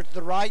receiver to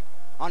the right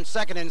on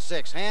 2nd and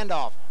 6.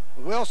 Handoff.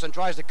 Wilson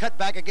tries to cut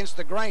back against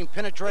the grain.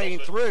 Penetrating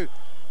through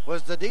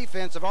was the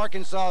defense of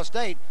Arkansas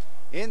State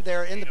in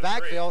there in the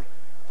backfield.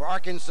 For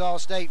Arkansas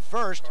State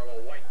first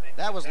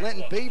That was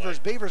Linton Beavers.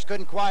 Beavers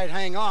couldn't quite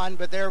hang on,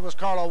 but there was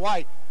Carlo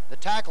White. The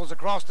tackles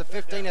across the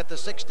 15 at the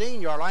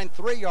 16-yard line,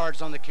 3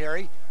 yards on the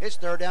carry. It's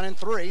 3rd down and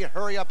 3.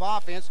 Hurry-up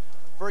offense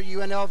for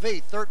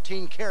UNLV.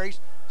 13 carries,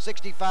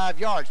 65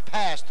 yards.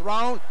 Pass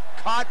thrown,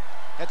 caught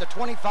at the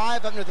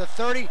 25, up near the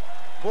 30,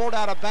 pulled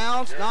out of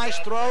bounds. Nice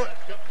throw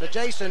to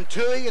Jason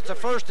Tui. It's a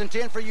 1st and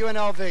 10 for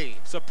UNLV.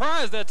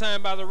 Surprised that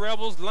time by the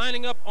Rebels,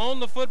 lining up on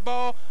the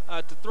football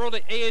to throw the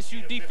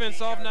ASU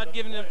defense off, not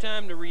giving them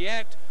time to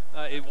react.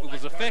 It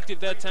was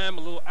effective that time,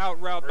 a little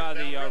out route by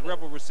the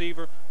Rebel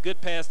receiver. Good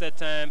pass that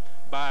time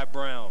by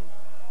Brown.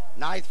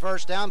 9th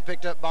first down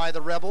picked up by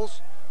the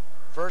Rebels.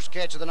 First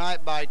catch of the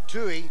night by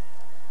Tui.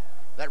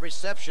 That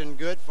reception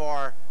good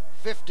for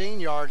 15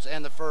 yards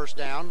and the 1st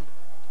down.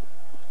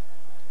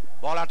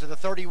 Ball out to the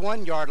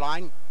 31-yard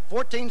line.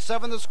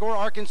 14-7 the score,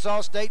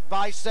 Arkansas State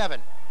by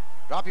 7.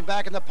 Dropping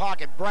back in the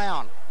pocket,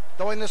 Brown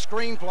throwing the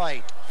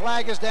screenplay.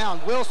 Flag is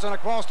down. Wilson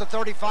across the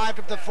 35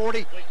 to the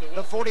 40,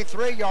 the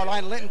 43-yard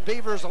line. Linton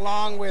Beavers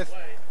along with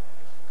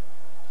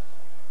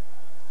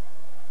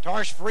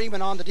Tarsh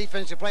Freeman on the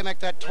defensive play. Make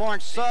that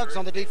Torrance Suggs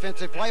on the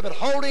defensive play, but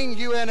holding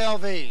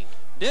UNLV.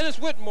 Dennis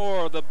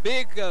Whitmore, the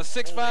big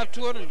 6'5",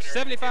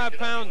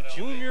 275-pound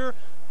junior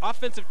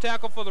offensive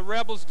tackle for the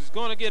Rebels, is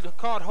going to get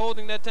caught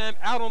holding that time,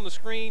 out on the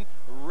screen,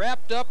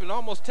 wrapped up and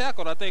almost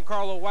tackled. I think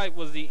Carlo White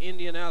was the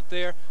Indian out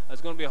there. It's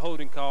going to be a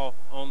holding call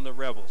on the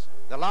Rebels.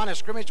 The line of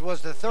scrimmage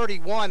was the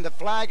 31. The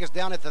flag is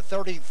down at the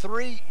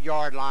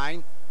 33-yard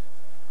line.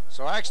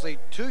 So actually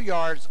 2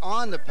 yards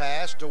on the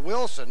pass to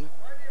Wilson.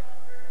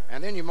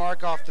 And then you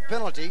mark off the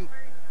penalty,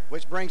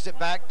 which brings it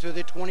back to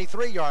the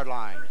 23-yard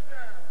line.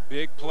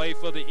 Big play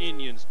for the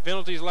Indians.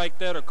 Penalties like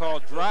that are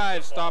called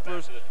drive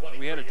stoppers.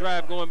 We had a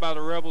drive going by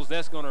the Rebels.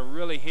 That's going to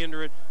really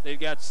hinder it. They've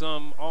got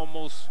some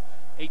almost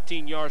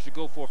 18 yards to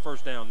go for a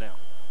 1st down now.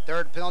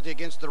 3rd penalty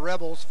against the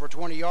Rebels for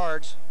 20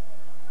 yards.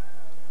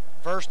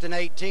 1st and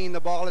 18. The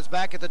ball is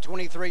back at the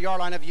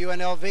 23-yard line of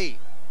UNLV.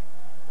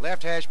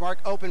 Left hash mark,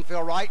 open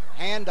field right,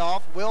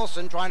 handoff.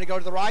 Wilson trying to go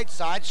to the right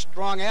side,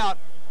 strung out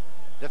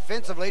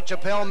defensively.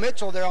 Chappelle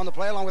Mitchell there on the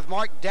play along with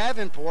Mark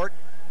Davenport.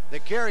 The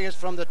carry is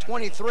from the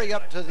 23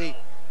 up to the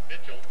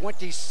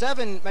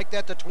 27, make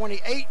that the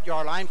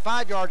 28-yard line.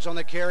 5 yards on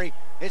the carry.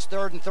 It's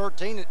 3rd and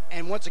 13,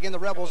 and once again the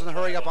Rebels in the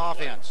hurry-up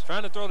offense.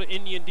 Trying to throw the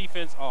Indian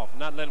defense off,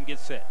 not let them get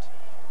set.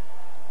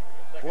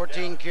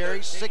 14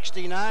 carries,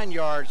 69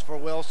 yards for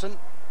Wilson.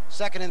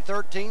 2nd and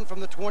 13 from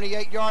the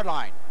 28-yard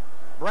line.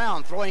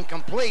 Brown throwing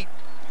complete.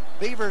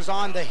 Beavers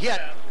on the hit.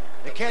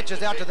 The catch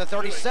is out to the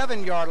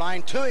 37-yard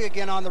line. Tui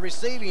again on the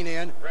receiving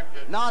end.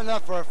 Not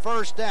enough for a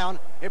 1st down.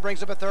 It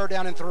brings up a 3rd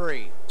down and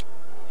 3.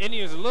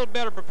 Indians a little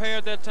better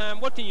prepared that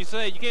time. What can you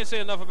say? You can't say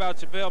enough about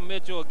Chappelle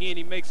Mitchell. Again,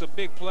 he makes a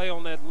big play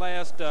on that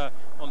last,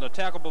 on the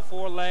tackle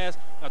before last.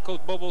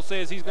 Coach Bobo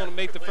says he's going to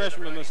make the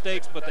freshman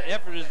mistakes, but the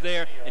effort is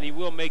there, and he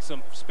will make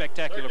some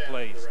spectacular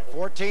plays.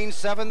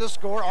 14-7 the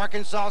score.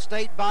 Arkansas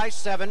State by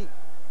 7.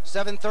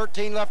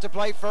 7:13 left to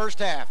play, 1st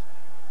half.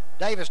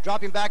 Davis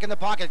dropping back in the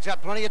pocket. He's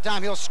got plenty of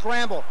time. He'll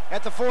scramble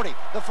at the 40,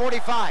 the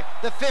 45,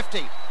 the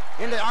 50.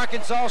 Into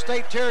Arkansas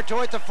State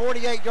territory at the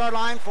 48-yard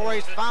line for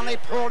he's finally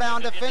pulled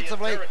down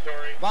defensively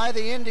by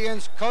the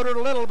Indians. Coated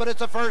a little, but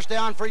it's a 1st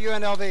down for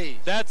UNLV.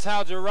 That's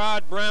how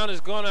Gerard Brown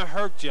is going to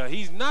hurt you.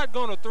 He's not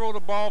going to throw the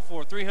ball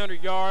for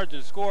 300 yards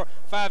and score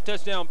 5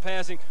 touchdown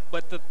passing,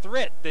 but the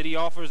threat that he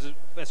offers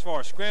as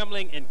far as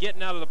scrambling and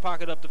getting out of the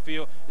pocket up the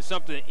field is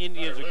something the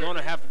Indians are going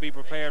to have to be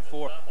prepared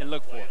for and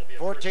look for.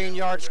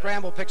 14-yard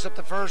scramble picks up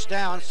the 1st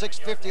down.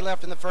 6:50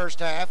 left in the 1st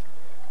half.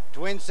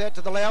 Twin set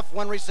to the left,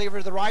 one receiver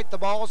to the right. The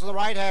ball's on the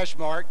right hash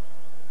mark.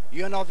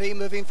 UNLV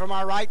moving from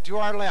our right to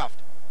our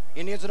left.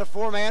 Indians in a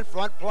 4-man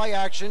front play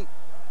action.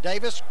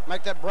 Davis,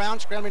 make that Brown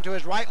scrambling to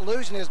his right,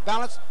 losing his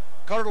balance.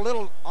 Caught a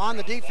little on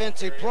the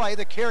defensive play.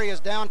 The carry is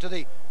down to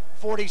the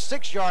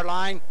 46-yard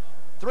line.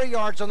 3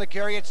 yards on the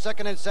carry. It's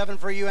 2nd and 7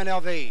 for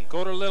UNLV.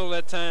 Coated Little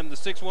that time, the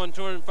 6'1",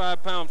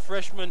 205-pound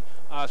freshman,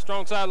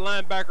 strong side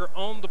linebacker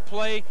on the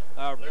play.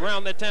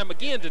 Brown that time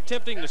again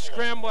attempting to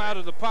scramble out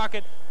of the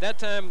pocket. That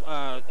time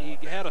he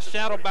had a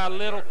shadow by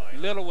Little.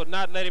 Little would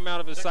not let him out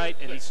of his sight,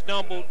 and he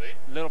stumbled.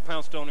 Little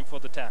pounced on him for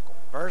the tackle.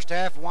 1st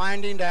half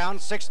winding down,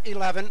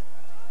 6-11.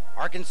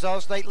 Arkansas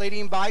State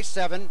leading by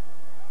 7.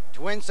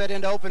 Twin set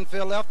into open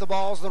field left. The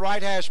ball's the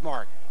right hash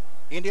mark.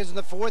 Indians in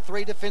the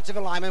 4-3 defensive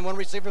alignment. One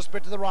receiver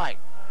split to the right.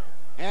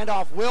 Hand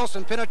off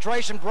Wilson.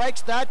 Penetration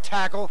breaks that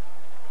tackle.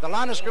 The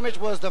line of scrimmage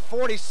was the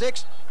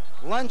 46,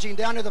 lunging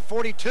down to the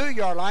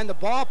 42-yard line. The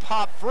ball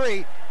popped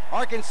free.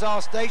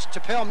 Arkansas State's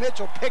Chappelle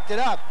Mitchell picked it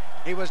up.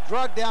 He was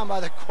drugged down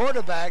by the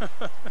quarterback,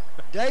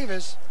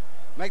 Davis.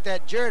 Make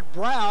that Jared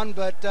Brown,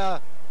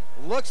 but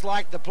looks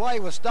like the play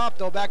was stopped,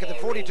 though, back at the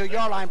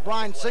 42-yard line.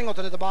 Brian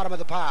Singleton at the bottom of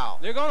the pile.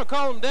 They're going to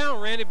call him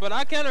down, Randy, but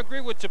I kind of agree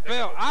with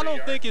Chappelle. I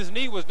don't think his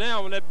knee was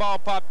down when that ball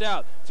popped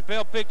out.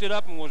 Chappelle picked it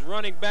up and was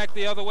running back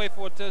the other way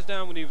for a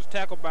touchdown when he was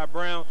tackled by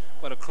Brown.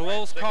 But a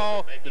close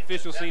call. The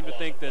officials seem to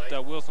think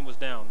that Wilson was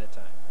down that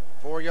time.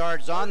 4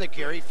 yards on the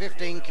carry.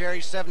 15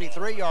 carries,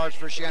 73 yards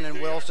for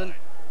Shannon Wilson.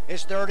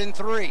 It's 3rd and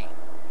 3.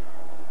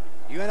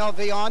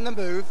 UNLV on the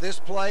move. This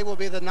play will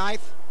be the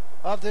 9th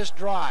of this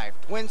drive.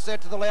 Twin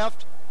set to the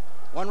left,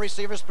 one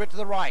receiver split to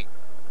the right.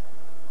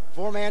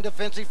 Four-man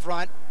defensive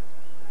front.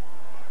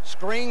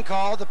 Screen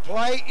call, the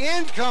play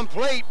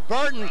incomplete.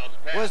 Burton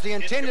was the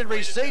intended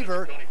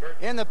receiver.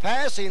 In the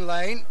passing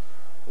lane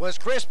was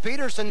Chris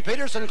Peterson.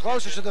 Peterson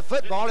closest to the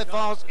football. It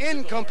falls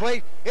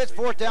incomplete. It's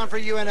 4th down for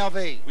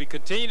UNLV. We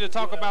continue to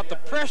talk about the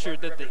pressure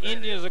that the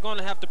Indians are going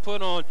to have to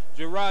put on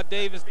Gerard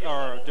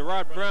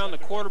Brown, the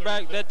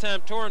quarterback. That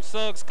time, Torrance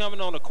Suggs coming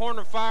on a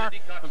corner fire.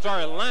 A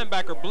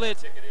linebacker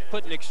blitz,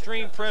 putting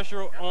extreme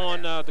pressure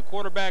on the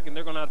quarterback, and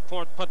they're going to have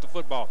to punt the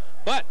football.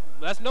 But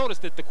let's notice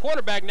that the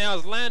quarterback now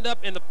is lined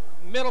up in the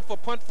middle for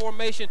punt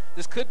formation.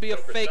 This could be a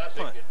fake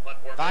punt.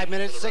 5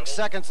 minutes, 6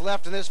 seconds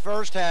left in this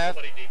first half.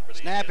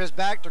 Snap is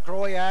back to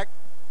Kroyak.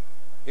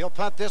 He'll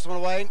punt this one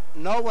away.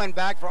 No one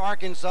back for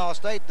Arkansas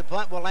State. The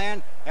punt will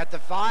land at the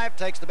 5,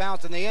 takes the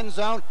bounce in the end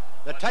zone.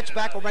 The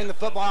touchback will bring the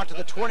football out to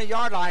the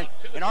 20-yard line.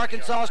 And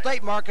Arkansas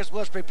State, Marcus,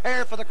 was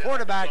prepared for the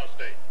quarterback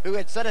who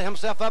had set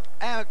himself up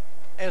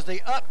as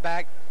the up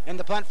back in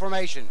the punt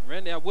formation.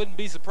 Randy, I wouldn't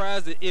be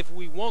surprised if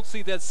we won't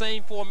see that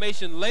same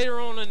formation later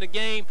on in the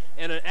game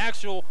and an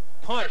actual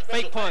punt,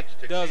 fake punt,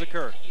 does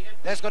occur.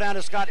 Let's go down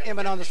to Scott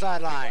Emmett on the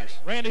sidelines.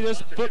 Randy,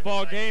 this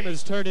football game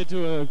has turned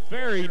into a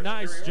very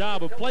nice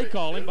job of play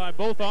calling by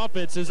both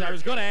offenses. I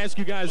was going to ask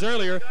you guys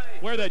earlier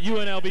where that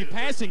UNLV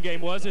passing game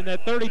was in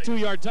that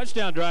 32-yard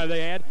touchdown drive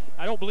they had.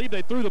 I don't believe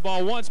they threw the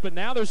ball once, but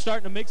now they're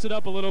starting to mix it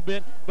up a little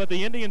bit. But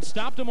the Indians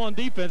stopped them on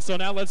defense, so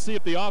now let's see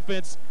if the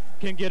offense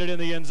can get it in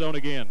the end zone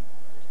again.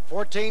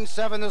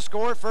 14-7 the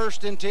score,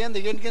 1st and 10.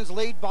 The Indians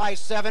lead by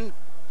 7.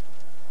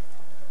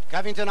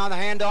 Covington on the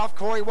handoff.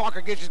 Corey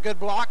Walker gets his good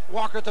block.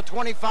 Walker at the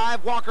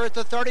 25, Walker at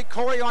the 30.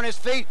 Corey on his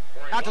feet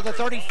out to the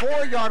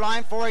 34-yard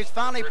line for he's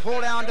finally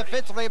pulled down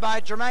defensively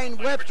by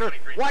Jermaine Webster.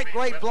 White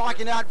great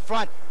blocking out in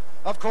front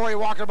of Corey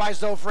Walker by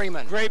Zoe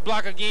Freeman. Great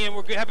block again.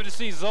 We're happy to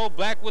see Zoe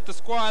back with the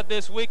squad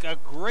this week. A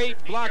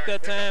great block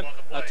that time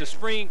to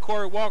screen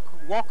Corey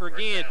Walker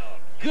again.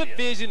 Good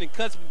vision and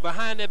cuts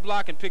behind that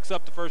block and picks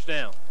up the 1st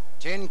down.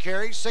 10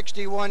 carries,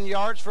 61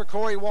 yards for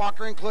Corey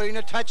Walker, including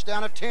a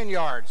touchdown of 10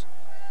 yards.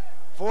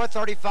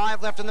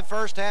 4:35 left in the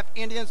first half.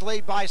 Indians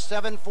lead by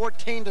 7,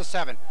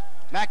 14-7.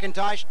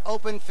 McIntosh,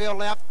 open field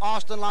left.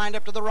 Austin lined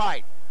up to the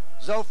right.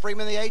 Zoe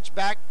Freeman, the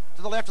H-back,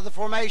 to the left of the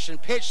formation.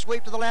 Pitch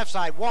sweep to the left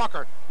side.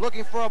 Walker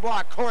looking for a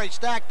block. Corey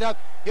stacked up.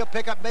 He'll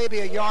pick up maybe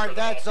a yard.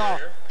 That's all.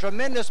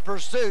 Tremendous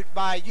pursuit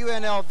by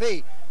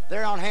UNLV.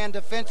 There on hand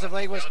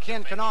defensively was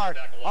Ken Kennard.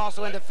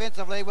 Also in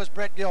defensively was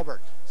Brett Gilbert.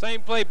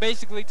 Same play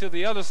basically to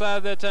the other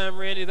side that time,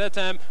 Randy. That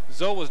time,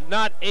 Zoe was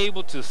not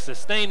able to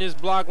sustain his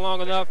block long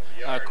enough.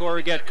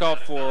 Corey got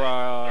caught for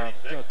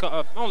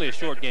only a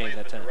short game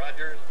that time.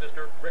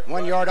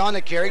 1 yard on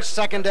the carry,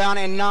 2nd down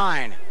and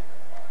 9.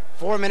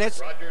 4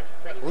 minutes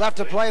left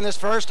to play in this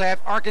first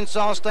half.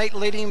 Arkansas State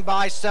leading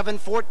by 7,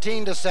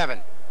 14-7.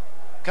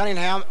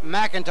 Cunningham,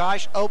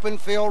 McIntosh, open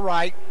field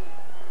right.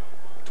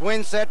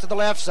 Twin set to the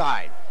left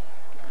side.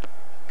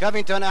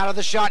 Covington out of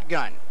the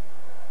shotgun.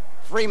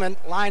 Freeman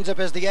lines up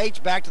as the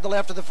H-back to the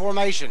left of the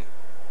formation.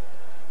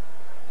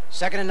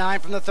 2nd and 9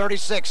 from the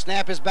 36.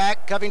 Snap is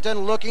back. Covington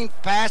looking,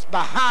 pass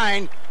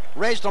behind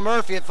Reginald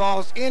Murphy. It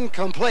falls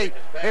incomplete.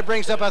 It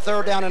brings up a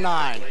 3rd down and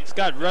 9.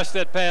 Scott rushed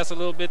that pass a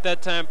little bit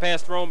that time.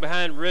 Pass thrown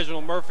behind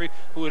Reginald Murphy,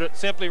 who would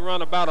simply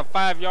run about a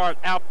 5-yard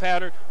out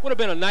pattern. Would have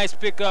been a nice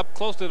pickup,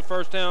 close to the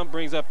 1st down.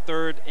 Brings up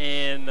 3rd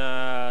and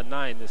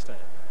 9 this time.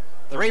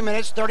 3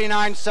 minutes,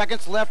 39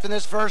 seconds left in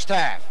this first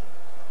half.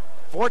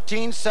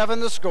 14-7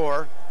 the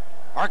score.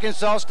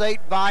 Arkansas State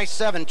by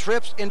 7.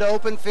 Trips into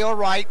open field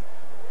right.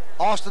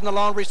 Austin, the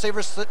lone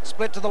receiver,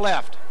 split to the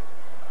left.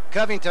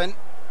 Covington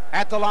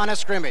at the line of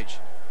scrimmage.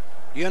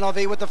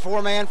 UNLV with the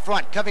 4-man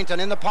front. Covington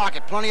in the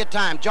pocket. Plenty of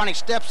time. Johnny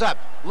steps up,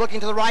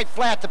 looking to the right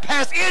flat. The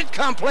pass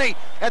incomplete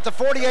at the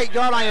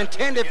 48-yard line,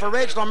 intended for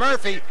Reginald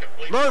Murphy.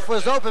 Murph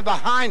was open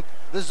behind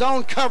the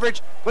zone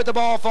coverage, but the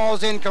ball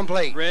falls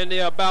incomplete. Randy,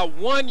 about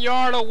 1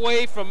 yard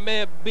away from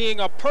being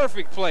a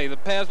perfect play. The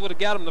pass would have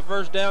got him the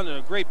 1st down and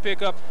a great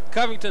pickup.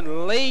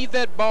 Covington laid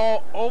that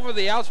ball over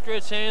the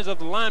outstretched hands of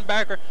the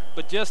linebacker,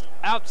 but just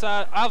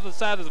outside of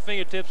the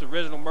fingertips of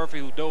Reginald Murphy,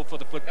 who dove for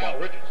the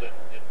football.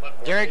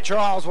 Derek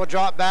Charles will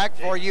drop back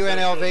for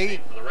UNLV.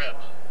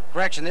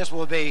 Correction, this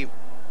will be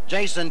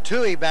Jason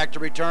Toohey back to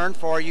return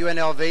for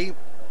UNLV.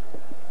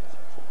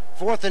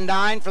 4th and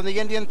 9 from the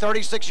Indian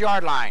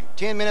 36-yard line.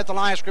 10 minutes the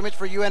line of scrimmage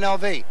for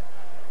UNLV.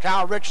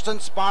 Kyle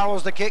Richardson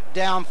spirals the kick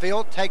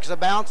downfield, takes a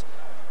bounce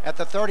at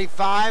the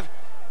 35,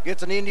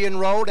 gets an Indian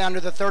roll down to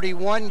the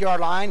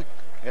 31-yard line,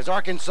 as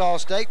Arkansas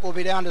State will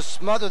be down to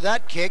smother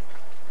that kick.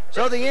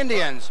 So the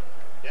Indians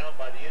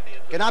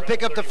cannot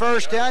pick up the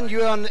 1st down.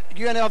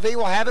 UNLV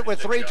will have it with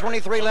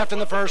 3:23 left in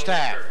the first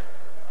half.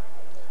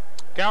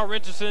 Kyle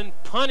Richardson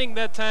punting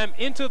that time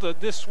into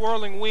this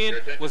swirling wind,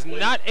 was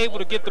not able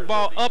to get the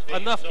ball up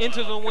enough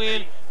into the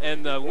wind,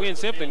 and the wind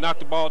simply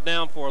knocked the ball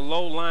down for a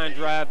low line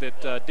drive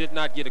that did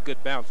not get a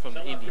good bounce from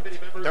the Indians.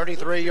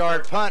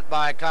 33-yard punt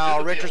by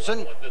Kyle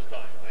Richardson.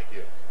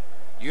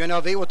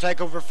 UNLV will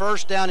take over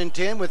first down and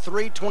 10 with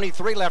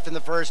 3:23 left in the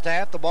first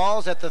half. The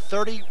ball's at the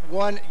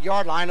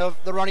 31-yard line of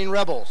the running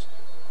Rebels.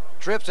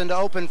 Trips into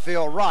open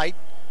field right,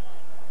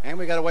 and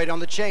we got to wait on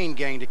the chain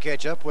gang to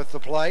catch up with the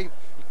play.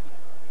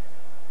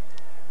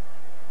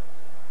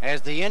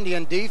 As the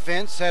Indian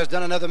defense has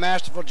done another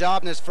masterful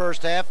job in this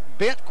first half,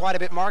 bent quite a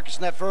bit Marcus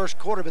in that first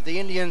quarter, but the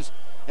Indians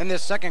in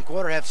this second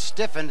quarter have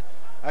stiffened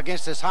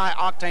against this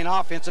high-octane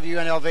offense of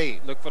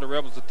UNLV. Look for the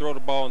Rebels to throw the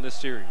ball in this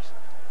series.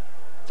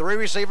 3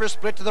 receivers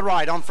split to the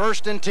right on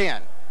first and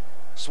 10.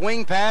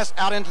 Swing pass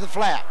out into the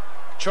flat.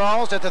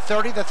 Charles at the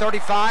 30, the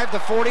 35, the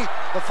 40,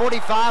 the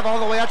 45, all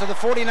the way out to the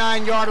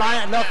 49-yard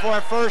line. Enough for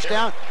a first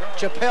down.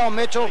 Chappelle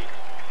Mitchell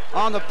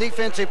on the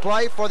defensive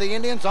play for the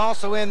Indians.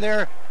 Also in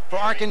there for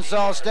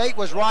Arkansas State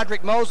was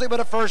Roderick Mosley, but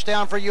a first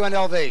down for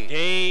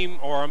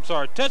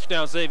UNLV.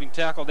 Touchdown saving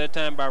tackle that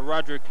time by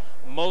Roderick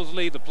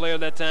Mosley. The player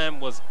that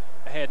time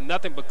had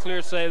nothing but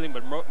clear sailing,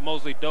 but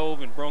Mosley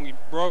dove and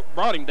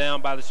brought him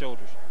down by the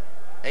shoulders.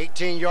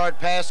 18-yard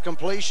pass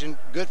completion,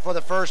 good for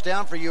the first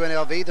down for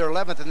UNLV, their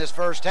 11th in this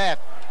first half.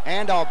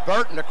 Handoff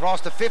Burton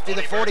across the 50,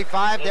 the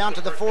 45, down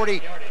to the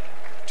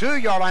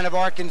 42-yard line of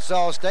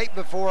Arkansas State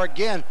before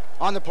again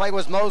on the play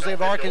was Mosley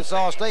of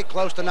Arkansas State,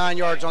 close to 9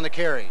 yards on the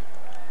carry.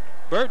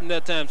 Burton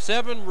that time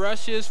 7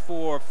 rushes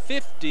for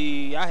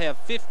 50. I have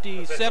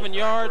 57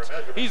 yards.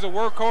 He's a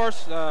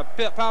workhorse,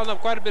 piling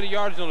up quite a bit of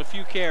yardage on a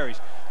few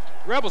carries.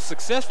 Rebels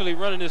successfully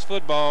running this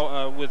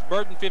football with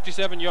Burton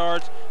 57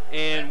 yards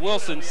and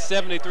Wilson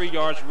 73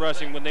 yards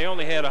rushing when they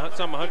only had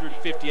some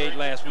 158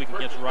 last week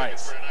against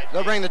Rice.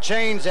 They'll bring the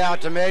chains out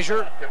to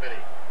measure.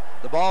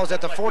 The ball's at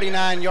the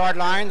 49-yard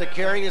line. The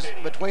carry is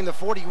between the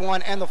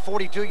 41 and the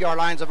 42-yard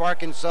lines of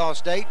Arkansas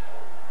State.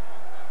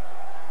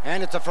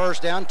 And it's a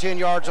first down, 10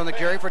 yards on the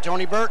carry for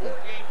Tony Burton.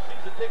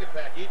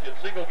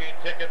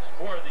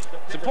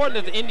 It's important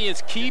that the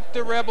Indians keep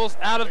the Rebels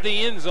out of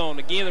the end zone.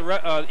 Again,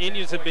 the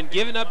Indians have been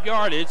giving up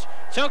yardage,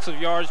 chunks of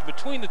yardage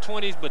between the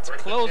 20s, but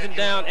closing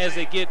down as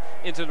they get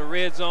into the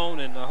red zone,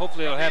 and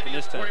hopefully it'll happen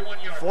this time.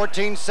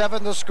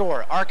 14-7 the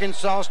score.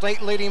 Arkansas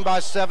State leading by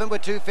 7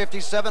 with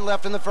 2:57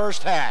 left in the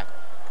first half.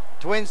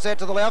 Twin set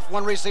to the left,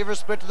 1 receiver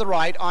split to the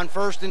right on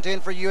first and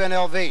 10 for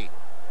UNLV.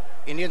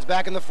 Indians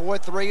back in the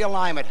 4-3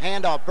 alignment.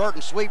 Handoff,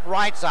 Burton, sweep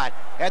right side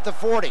at the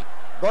 40.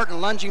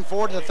 Burton lunging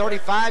forward to the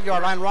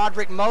 35-yard line.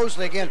 Roderick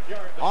Mosley again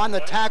on the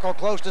tackle,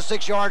 close to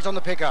 6 yards on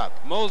the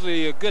pickup.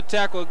 Mosley, a good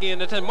tackle again.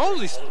 That time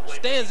Mosley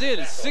stands in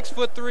at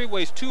 6'3",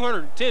 weighs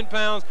 210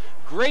 pounds.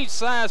 Great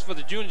size for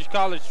the junior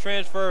college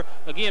transfer.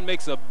 Again,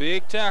 makes a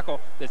big tackle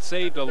that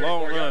saved a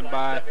long run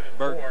by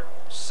Burton.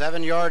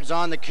 7 yards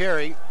on the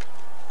carry.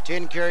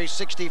 10 carries,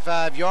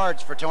 65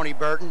 yards for Tony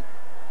Burton.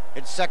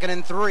 It's 2nd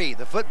and 3.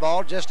 The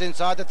football just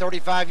inside the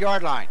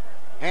 35-yard line.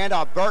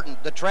 Handoff, Burton,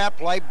 the trap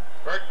play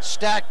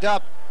stacked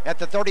up at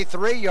the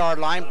 33-yard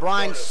line.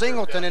 Brian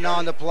Singleton in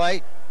on the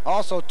play.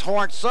 Also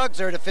Torrance Suggs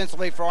there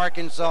defensively for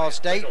Arkansas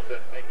State.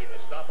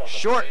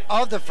 Short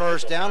of the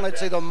first down. Let's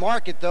see the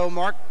market though.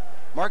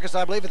 Marcus,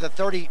 I believe, at the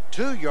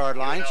 32-yard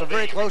line, so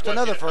very close to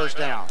another first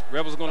down.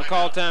 Rebels are going to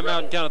call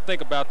timeout and kind of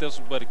think about this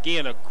one, but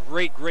again, a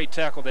great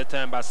tackle that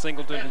time by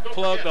Singleton, who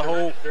plugged the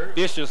hole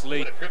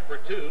viciously.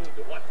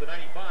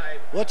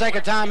 We'll take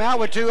a timeout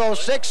with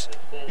 2:06.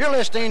 You're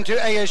listening to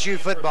ASU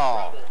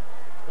Football.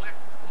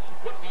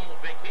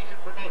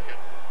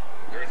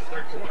 During the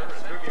third quarter,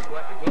 a trivia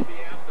question will be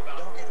asked about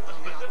a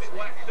specific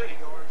black city.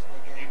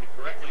 You need to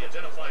correctly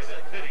identify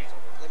that city.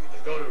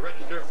 Go to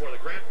register for the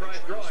grand prize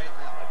drawing.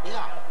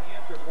 Yeah.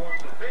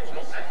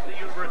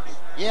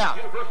 Yeah.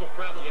 Universal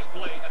travel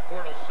display at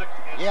portal 6 and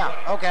 20. Yeah,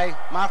 okay,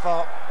 my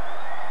fault.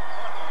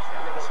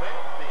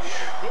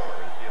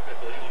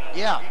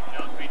 Yeah.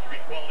 Now featuring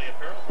quality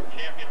apparel from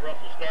champion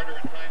Russell Starter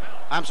and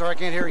timeout. I'm sorry, I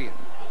can't hear you.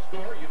 The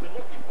store you've been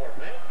looking for,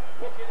 man.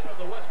 Located on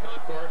the West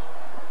Concourse,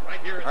 right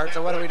here at All right,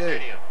 so what do we do?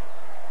 Stadium.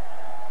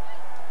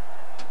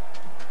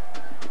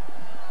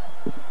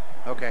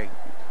 Okay.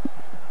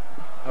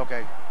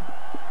 Okay.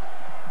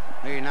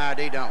 Need an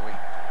ID, don't we?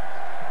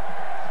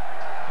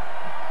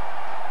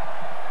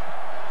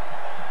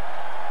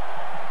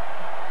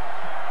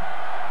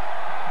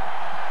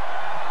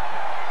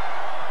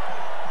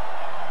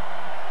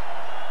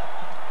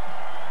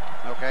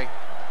 Okay.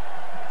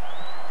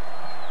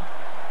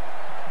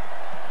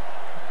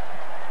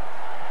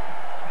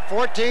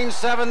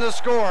 (14-7) the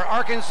score.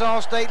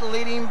 Arkansas State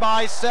leading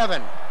by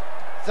 7.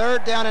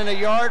 Third down and a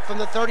yard from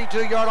the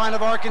 32-yard line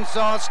of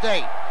Arkansas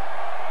State.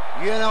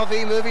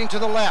 UNLV moving to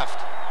the left.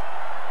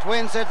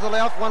 Twin set to the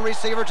left, 1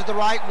 receiver to the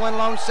right, 1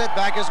 lone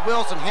setback is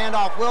Wilson.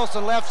 Handoff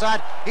Wilson left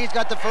side. He's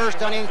got the first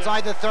down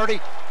inside the 30,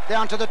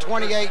 down to the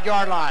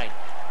 28-yard line.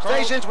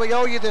 Stations, we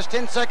owe you this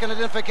 10-second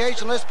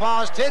identification. Let's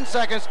pause 10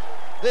 seconds.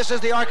 This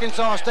is the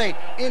Arkansas State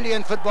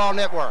Indian Football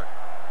Network.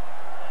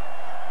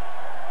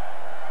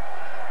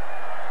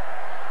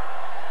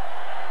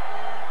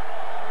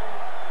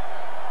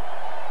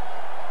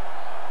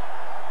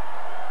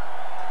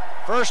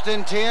 First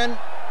and 10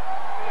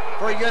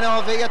 for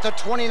UNLV at the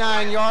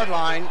 29-yard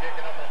line.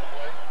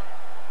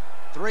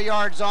 3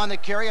 yards on the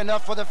carry,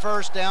 enough for the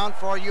first down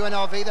for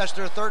UNLV. That's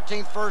their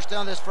 13th first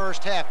down this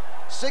first half.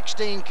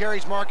 16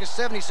 carries, Marcus,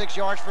 76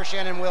 yards for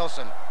Shannon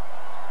Wilson.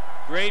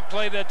 Great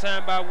play that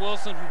time by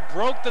Wilson, who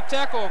broke the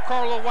tackle of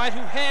Carlo White,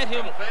 who had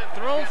him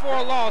thrown for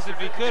a loss. If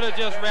he could have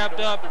just wrapped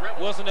up,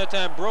 Wilson that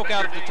time broke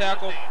out of the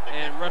tackle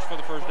and rushed for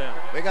the first down.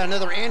 We got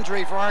another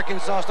injury for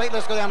Arkansas State.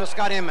 Let's go down to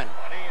Scott Inman.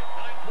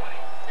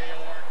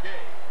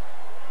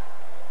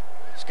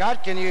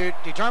 Scott, can you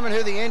determine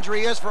who the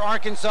injury is for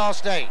Arkansas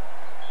State?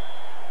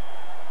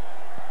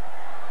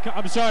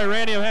 I'm sorry,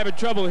 Randy, I'm having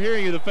trouble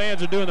hearing you. The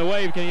fans are doing the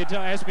wave. Can you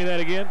ask me that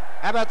again?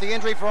 How about the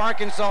injury for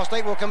Arkansas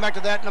State? We'll come back to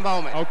that in a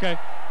moment. Okay.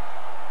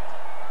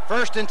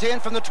 1st and 10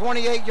 from the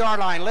 28-yard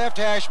line. Left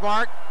hash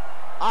mark.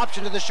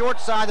 Option to the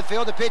short side of the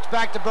field. The pitch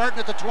back to Burton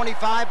at the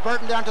 25.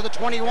 Burton down to the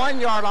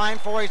 21-yard line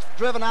for he's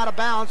driven out of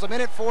bounds.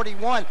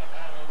 1:41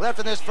 left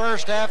in this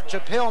first half.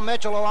 Chappelle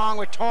Mitchell along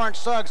with Torrance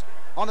Suggs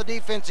on the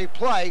defensive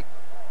play.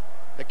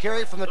 The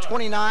carry from the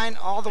 29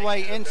 all the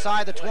way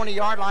inside the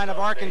 20-yard line of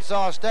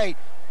Arkansas State.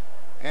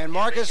 And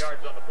Marcus,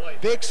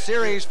 big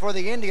series for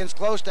the Indians,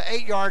 close to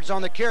 8 yards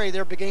on the carry.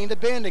 They're beginning to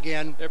bend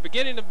again. They're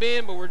beginning to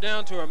bend, but we're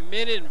down to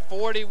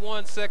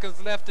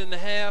 1:41 left in the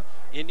half.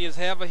 Indians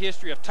have a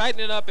history of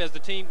tightening up as the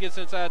team gets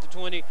inside the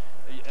 20.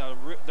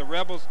 The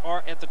Rebels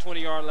are at the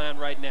 20-yard line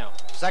right now.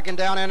 2nd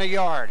down and a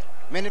yard.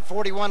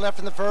 1:41 left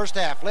in the first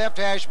half. Left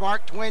hash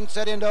mark, twin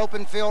set into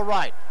open field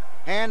right.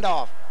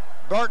 Handoff.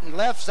 Burton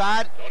left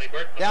side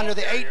down to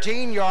the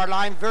 18-yard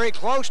line, very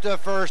close to a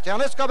first down.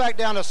 Let's go back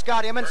down to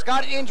Scott Inman.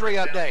 Scott, injury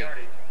update.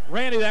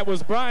 Randy, that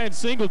was Brian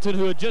Singleton,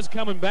 who had just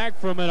coming back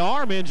from an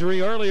arm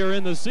injury earlier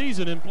in the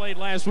season and played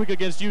last week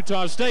against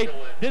Utah State.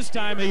 This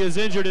time he has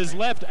injured his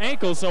left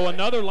ankle, so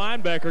another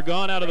linebacker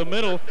gone out of the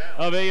middle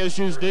of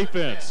ASU's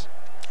defense.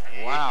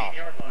 Wow.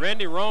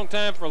 Randy, wrong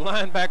time for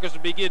linebackers to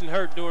be getting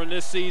hurt during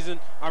this season,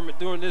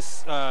 during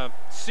this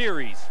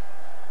series.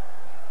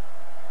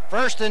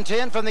 1st and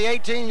 10 from the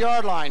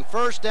 18-yard line.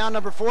 First down,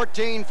 number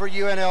 14 for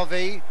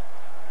UNLV.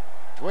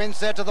 Twin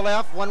set to the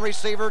left, one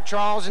receiver,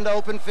 Charles into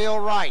open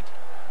field right.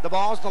 The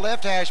ball's the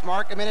left hash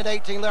mark.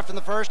 1:18 left in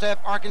the first half.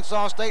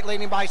 Arkansas State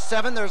leading by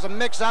 7. There's a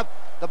mix-up.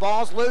 The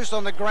ball's loose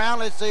on the ground.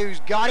 Let's see who's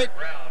got it.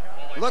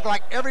 Looked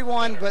like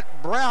everyone but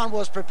Brown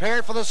was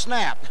prepared for the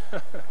snap.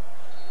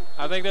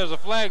 I think there's a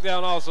flag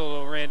down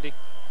also, Randy.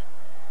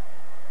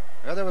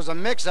 Well, there was a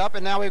mix-up,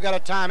 and now we've got a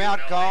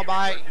timeout call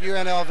by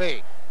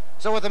UNLV.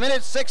 So with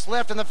 1:06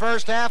 left in the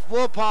first half,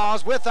 we'll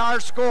pause with our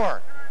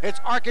score. It's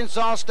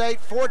Arkansas State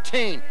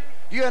 14,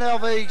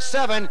 UNLV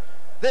 7.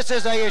 This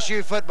is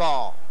ASU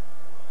football.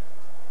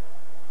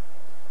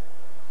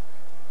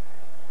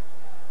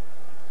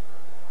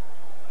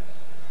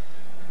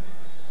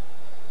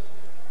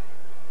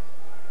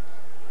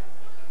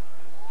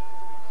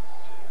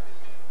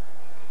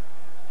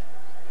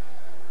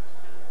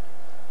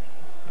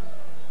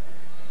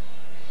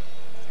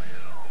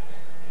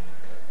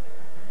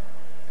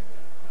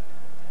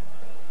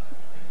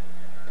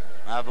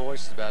 My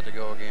voice is about to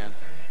go again.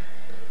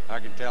 I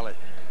can tell it.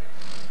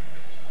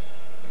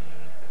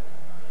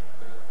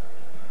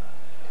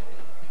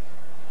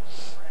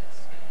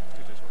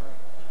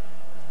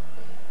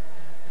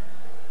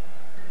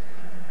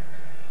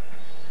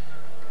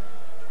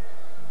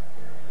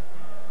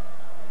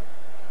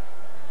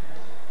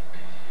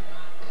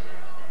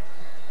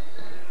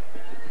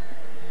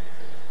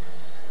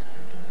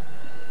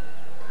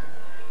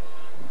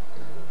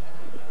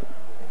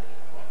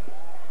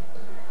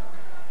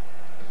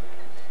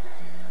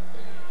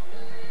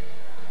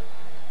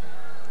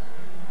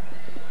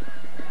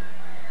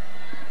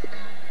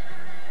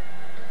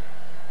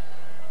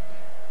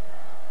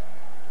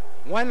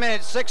 One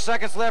minute, 6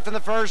 seconds left in the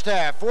first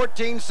half.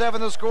 14-7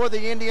 the score.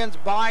 The Indians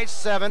by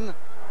 7,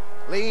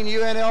 leading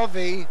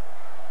UNLV.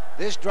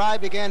 This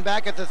drive began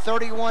back at the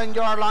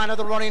 31-yard line of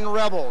the running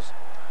Rebels.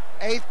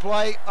 8th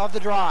play of the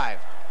drive.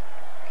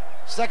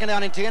 2nd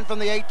down and 10 from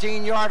the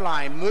 18-yard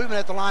line. Movement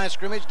at the line of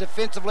scrimmage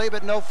defensively,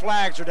 but no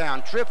flags are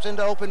down. Trips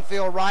into open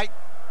field right.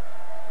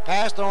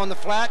 Passed on the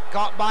flat,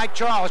 caught by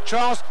Charles.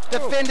 Charles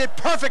defended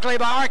perfectly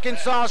by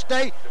Arkansas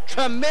State.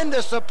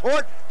 Tremendous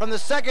support from the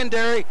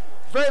secondary.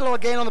 Very little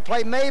gain on the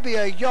play, maybe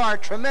a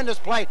yard. Tremendous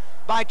play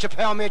by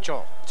Chappelle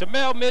Mitchell.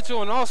 Chappelle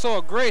Mitchell, and also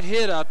a great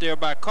hit out there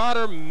by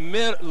Carter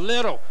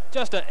Little.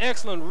 Just an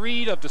excellent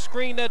read of the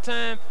screen that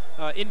time.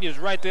 Indians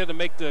right there to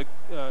make the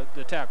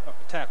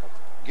tackle.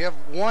 Give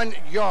 1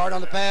 yard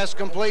on the pass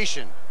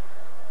completion.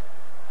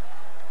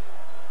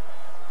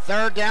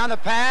 3rd down, the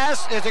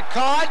pass. Is it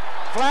caught?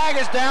 Flag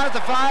is down at the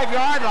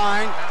 5-yard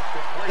line.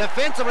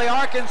 Defensively,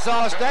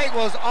 Arkansas State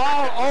was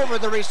all over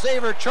the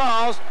receiver,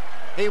 Charles.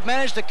 He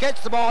managed to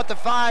catch the ball at the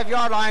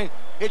 5-yard line.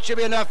 It should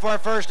be enough for a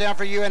first down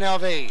for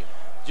UNLV.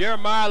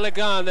 Jeremiah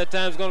Ligon that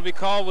time is going to be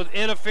called with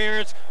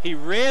interference. He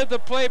read the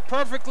play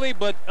perfectly,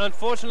 but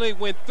unfortunately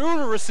went through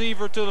the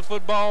receiver to the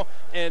football,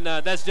 and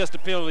that's just a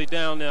penalty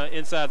down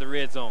inside the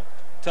red zone.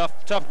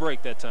 Tough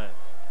break that time.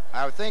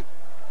 I would think,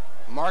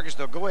 Marcus,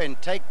 they'll go ahead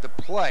and take the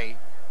play.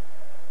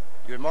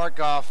 You would mark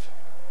off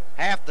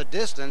half the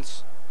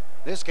distance,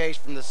 in this case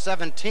from the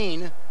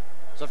 17.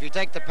 So if you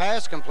take the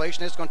pass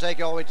completion, it's going to take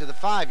you all the way to the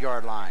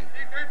 5-yard line.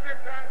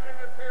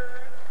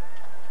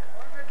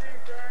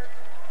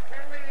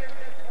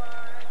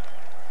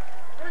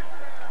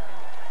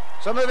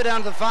 So move it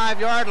down to the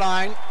 5-yard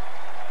line.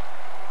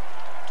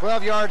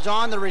 12 yards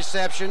on the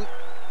reception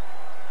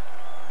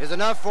is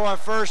enough for a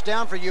first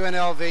down for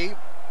UNLV.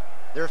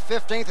 They're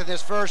 15th in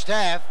this first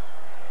half.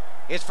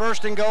 It's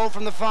first and goal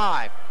from the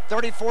 5.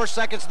 34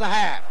 seconds in the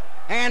half.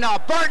 Hand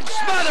off. Burton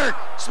smothered.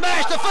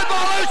 Smashed the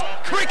football loose.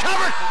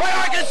 Recovered by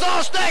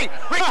Arkansas State.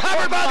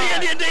 Recovered by the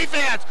Indian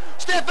defense.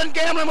 Stephen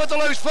Gamlin with the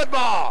loose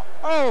football.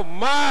 Oh,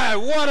 my.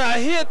 What a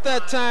hit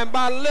that time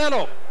by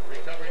Little.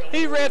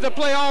 He read the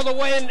play all the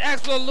way, and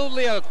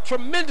absolutely a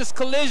tremendous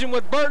collision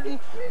with Burton.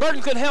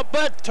 Burton couldn't help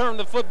but turn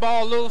the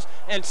football loose,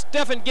 and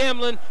Stephen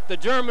Gamlin, the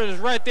German, is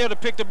right there to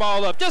pick the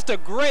ball up. Just a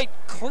great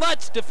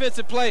clutch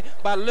defensive play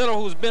by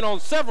Little, who's been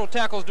on several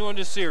tackles during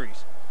this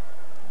series.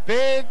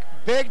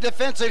 Big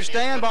defensive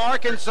stand by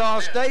Arkansas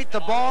State. The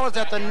ball is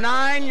at the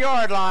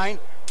 9-yard line.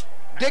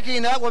 Dickie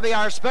Nutt will be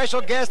our special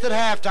guest at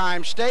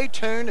halftime. Stay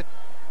tuned.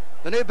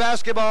 The new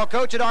basketball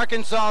coach at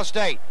Arkansas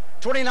State.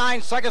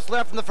 29 seconds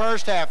left in the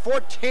first half.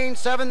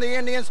 14-7, the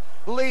Indians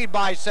lead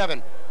by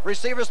 7.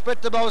 Receivers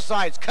split to both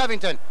sides.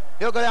 Covington,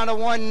 he'll go down to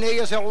one knee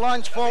as he'll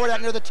lunge forward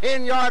out near the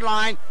 10-yard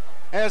line.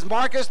 As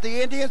Marcus,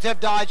 the Indians have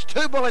dodged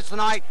 2 bullets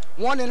tonight.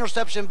 1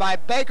 interception by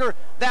Baker.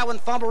 That one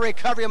fumble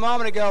recovery a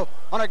moment ago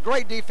on a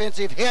great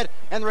defensive hit,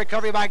 and the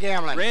recovery by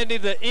Gamlin. Randy,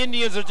 the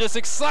Indians are just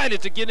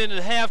excited to get into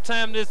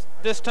halftime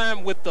this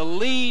time with the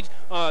lead,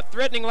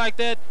 threatening like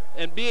that,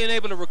 and being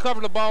able to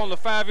recover the ball on the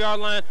 5-yard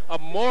line. A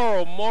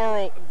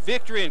moral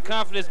victory and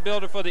confidence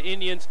builder for the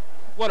Indians.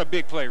 What a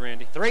big play,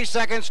 Randy. 3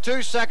 seconds,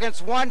 2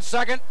 seconds, 1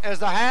 second as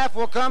the half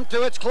will come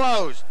to its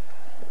close.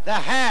 The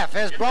half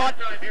has brought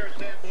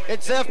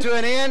itself to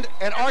an end,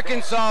 and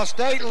Arkansas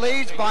State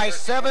leads by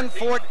 7,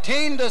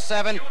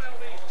 14-7.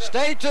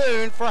 Stay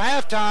tuned for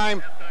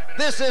halftime.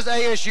 This is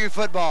ASU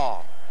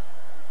football.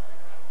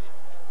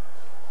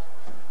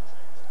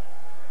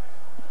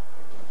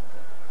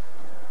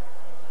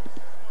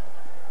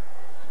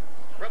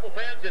 Rebel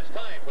fans, it's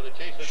time for the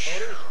Chase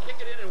Motors Kick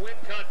It In and Win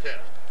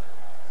contest.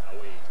 Now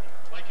we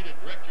invite you to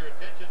direct your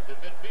attention to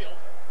midfield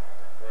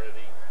for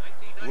the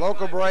 1995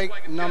 Local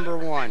break number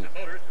 1.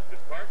 Motors has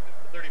been parked at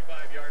the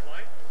 35-yard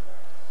line.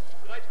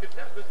 Tonight's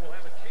contestant will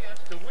have a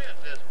chance to win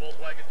this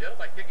Volkswagen Jetta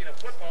by kicking a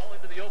football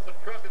into the open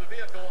trunk of the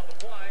vehicle on the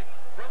fly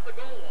from the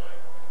goal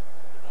line.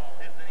 If the ball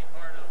hits any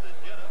part of the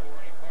Jetta or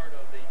any part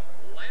of the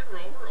Land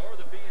Rover or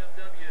the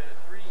BMW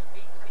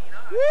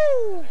 318i,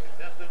 Woo! the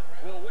contestant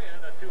will win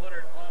a 200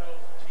 auto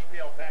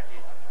detail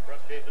package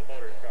from Jason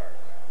Motors Cars.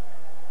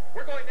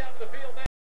 We're going down to the field now.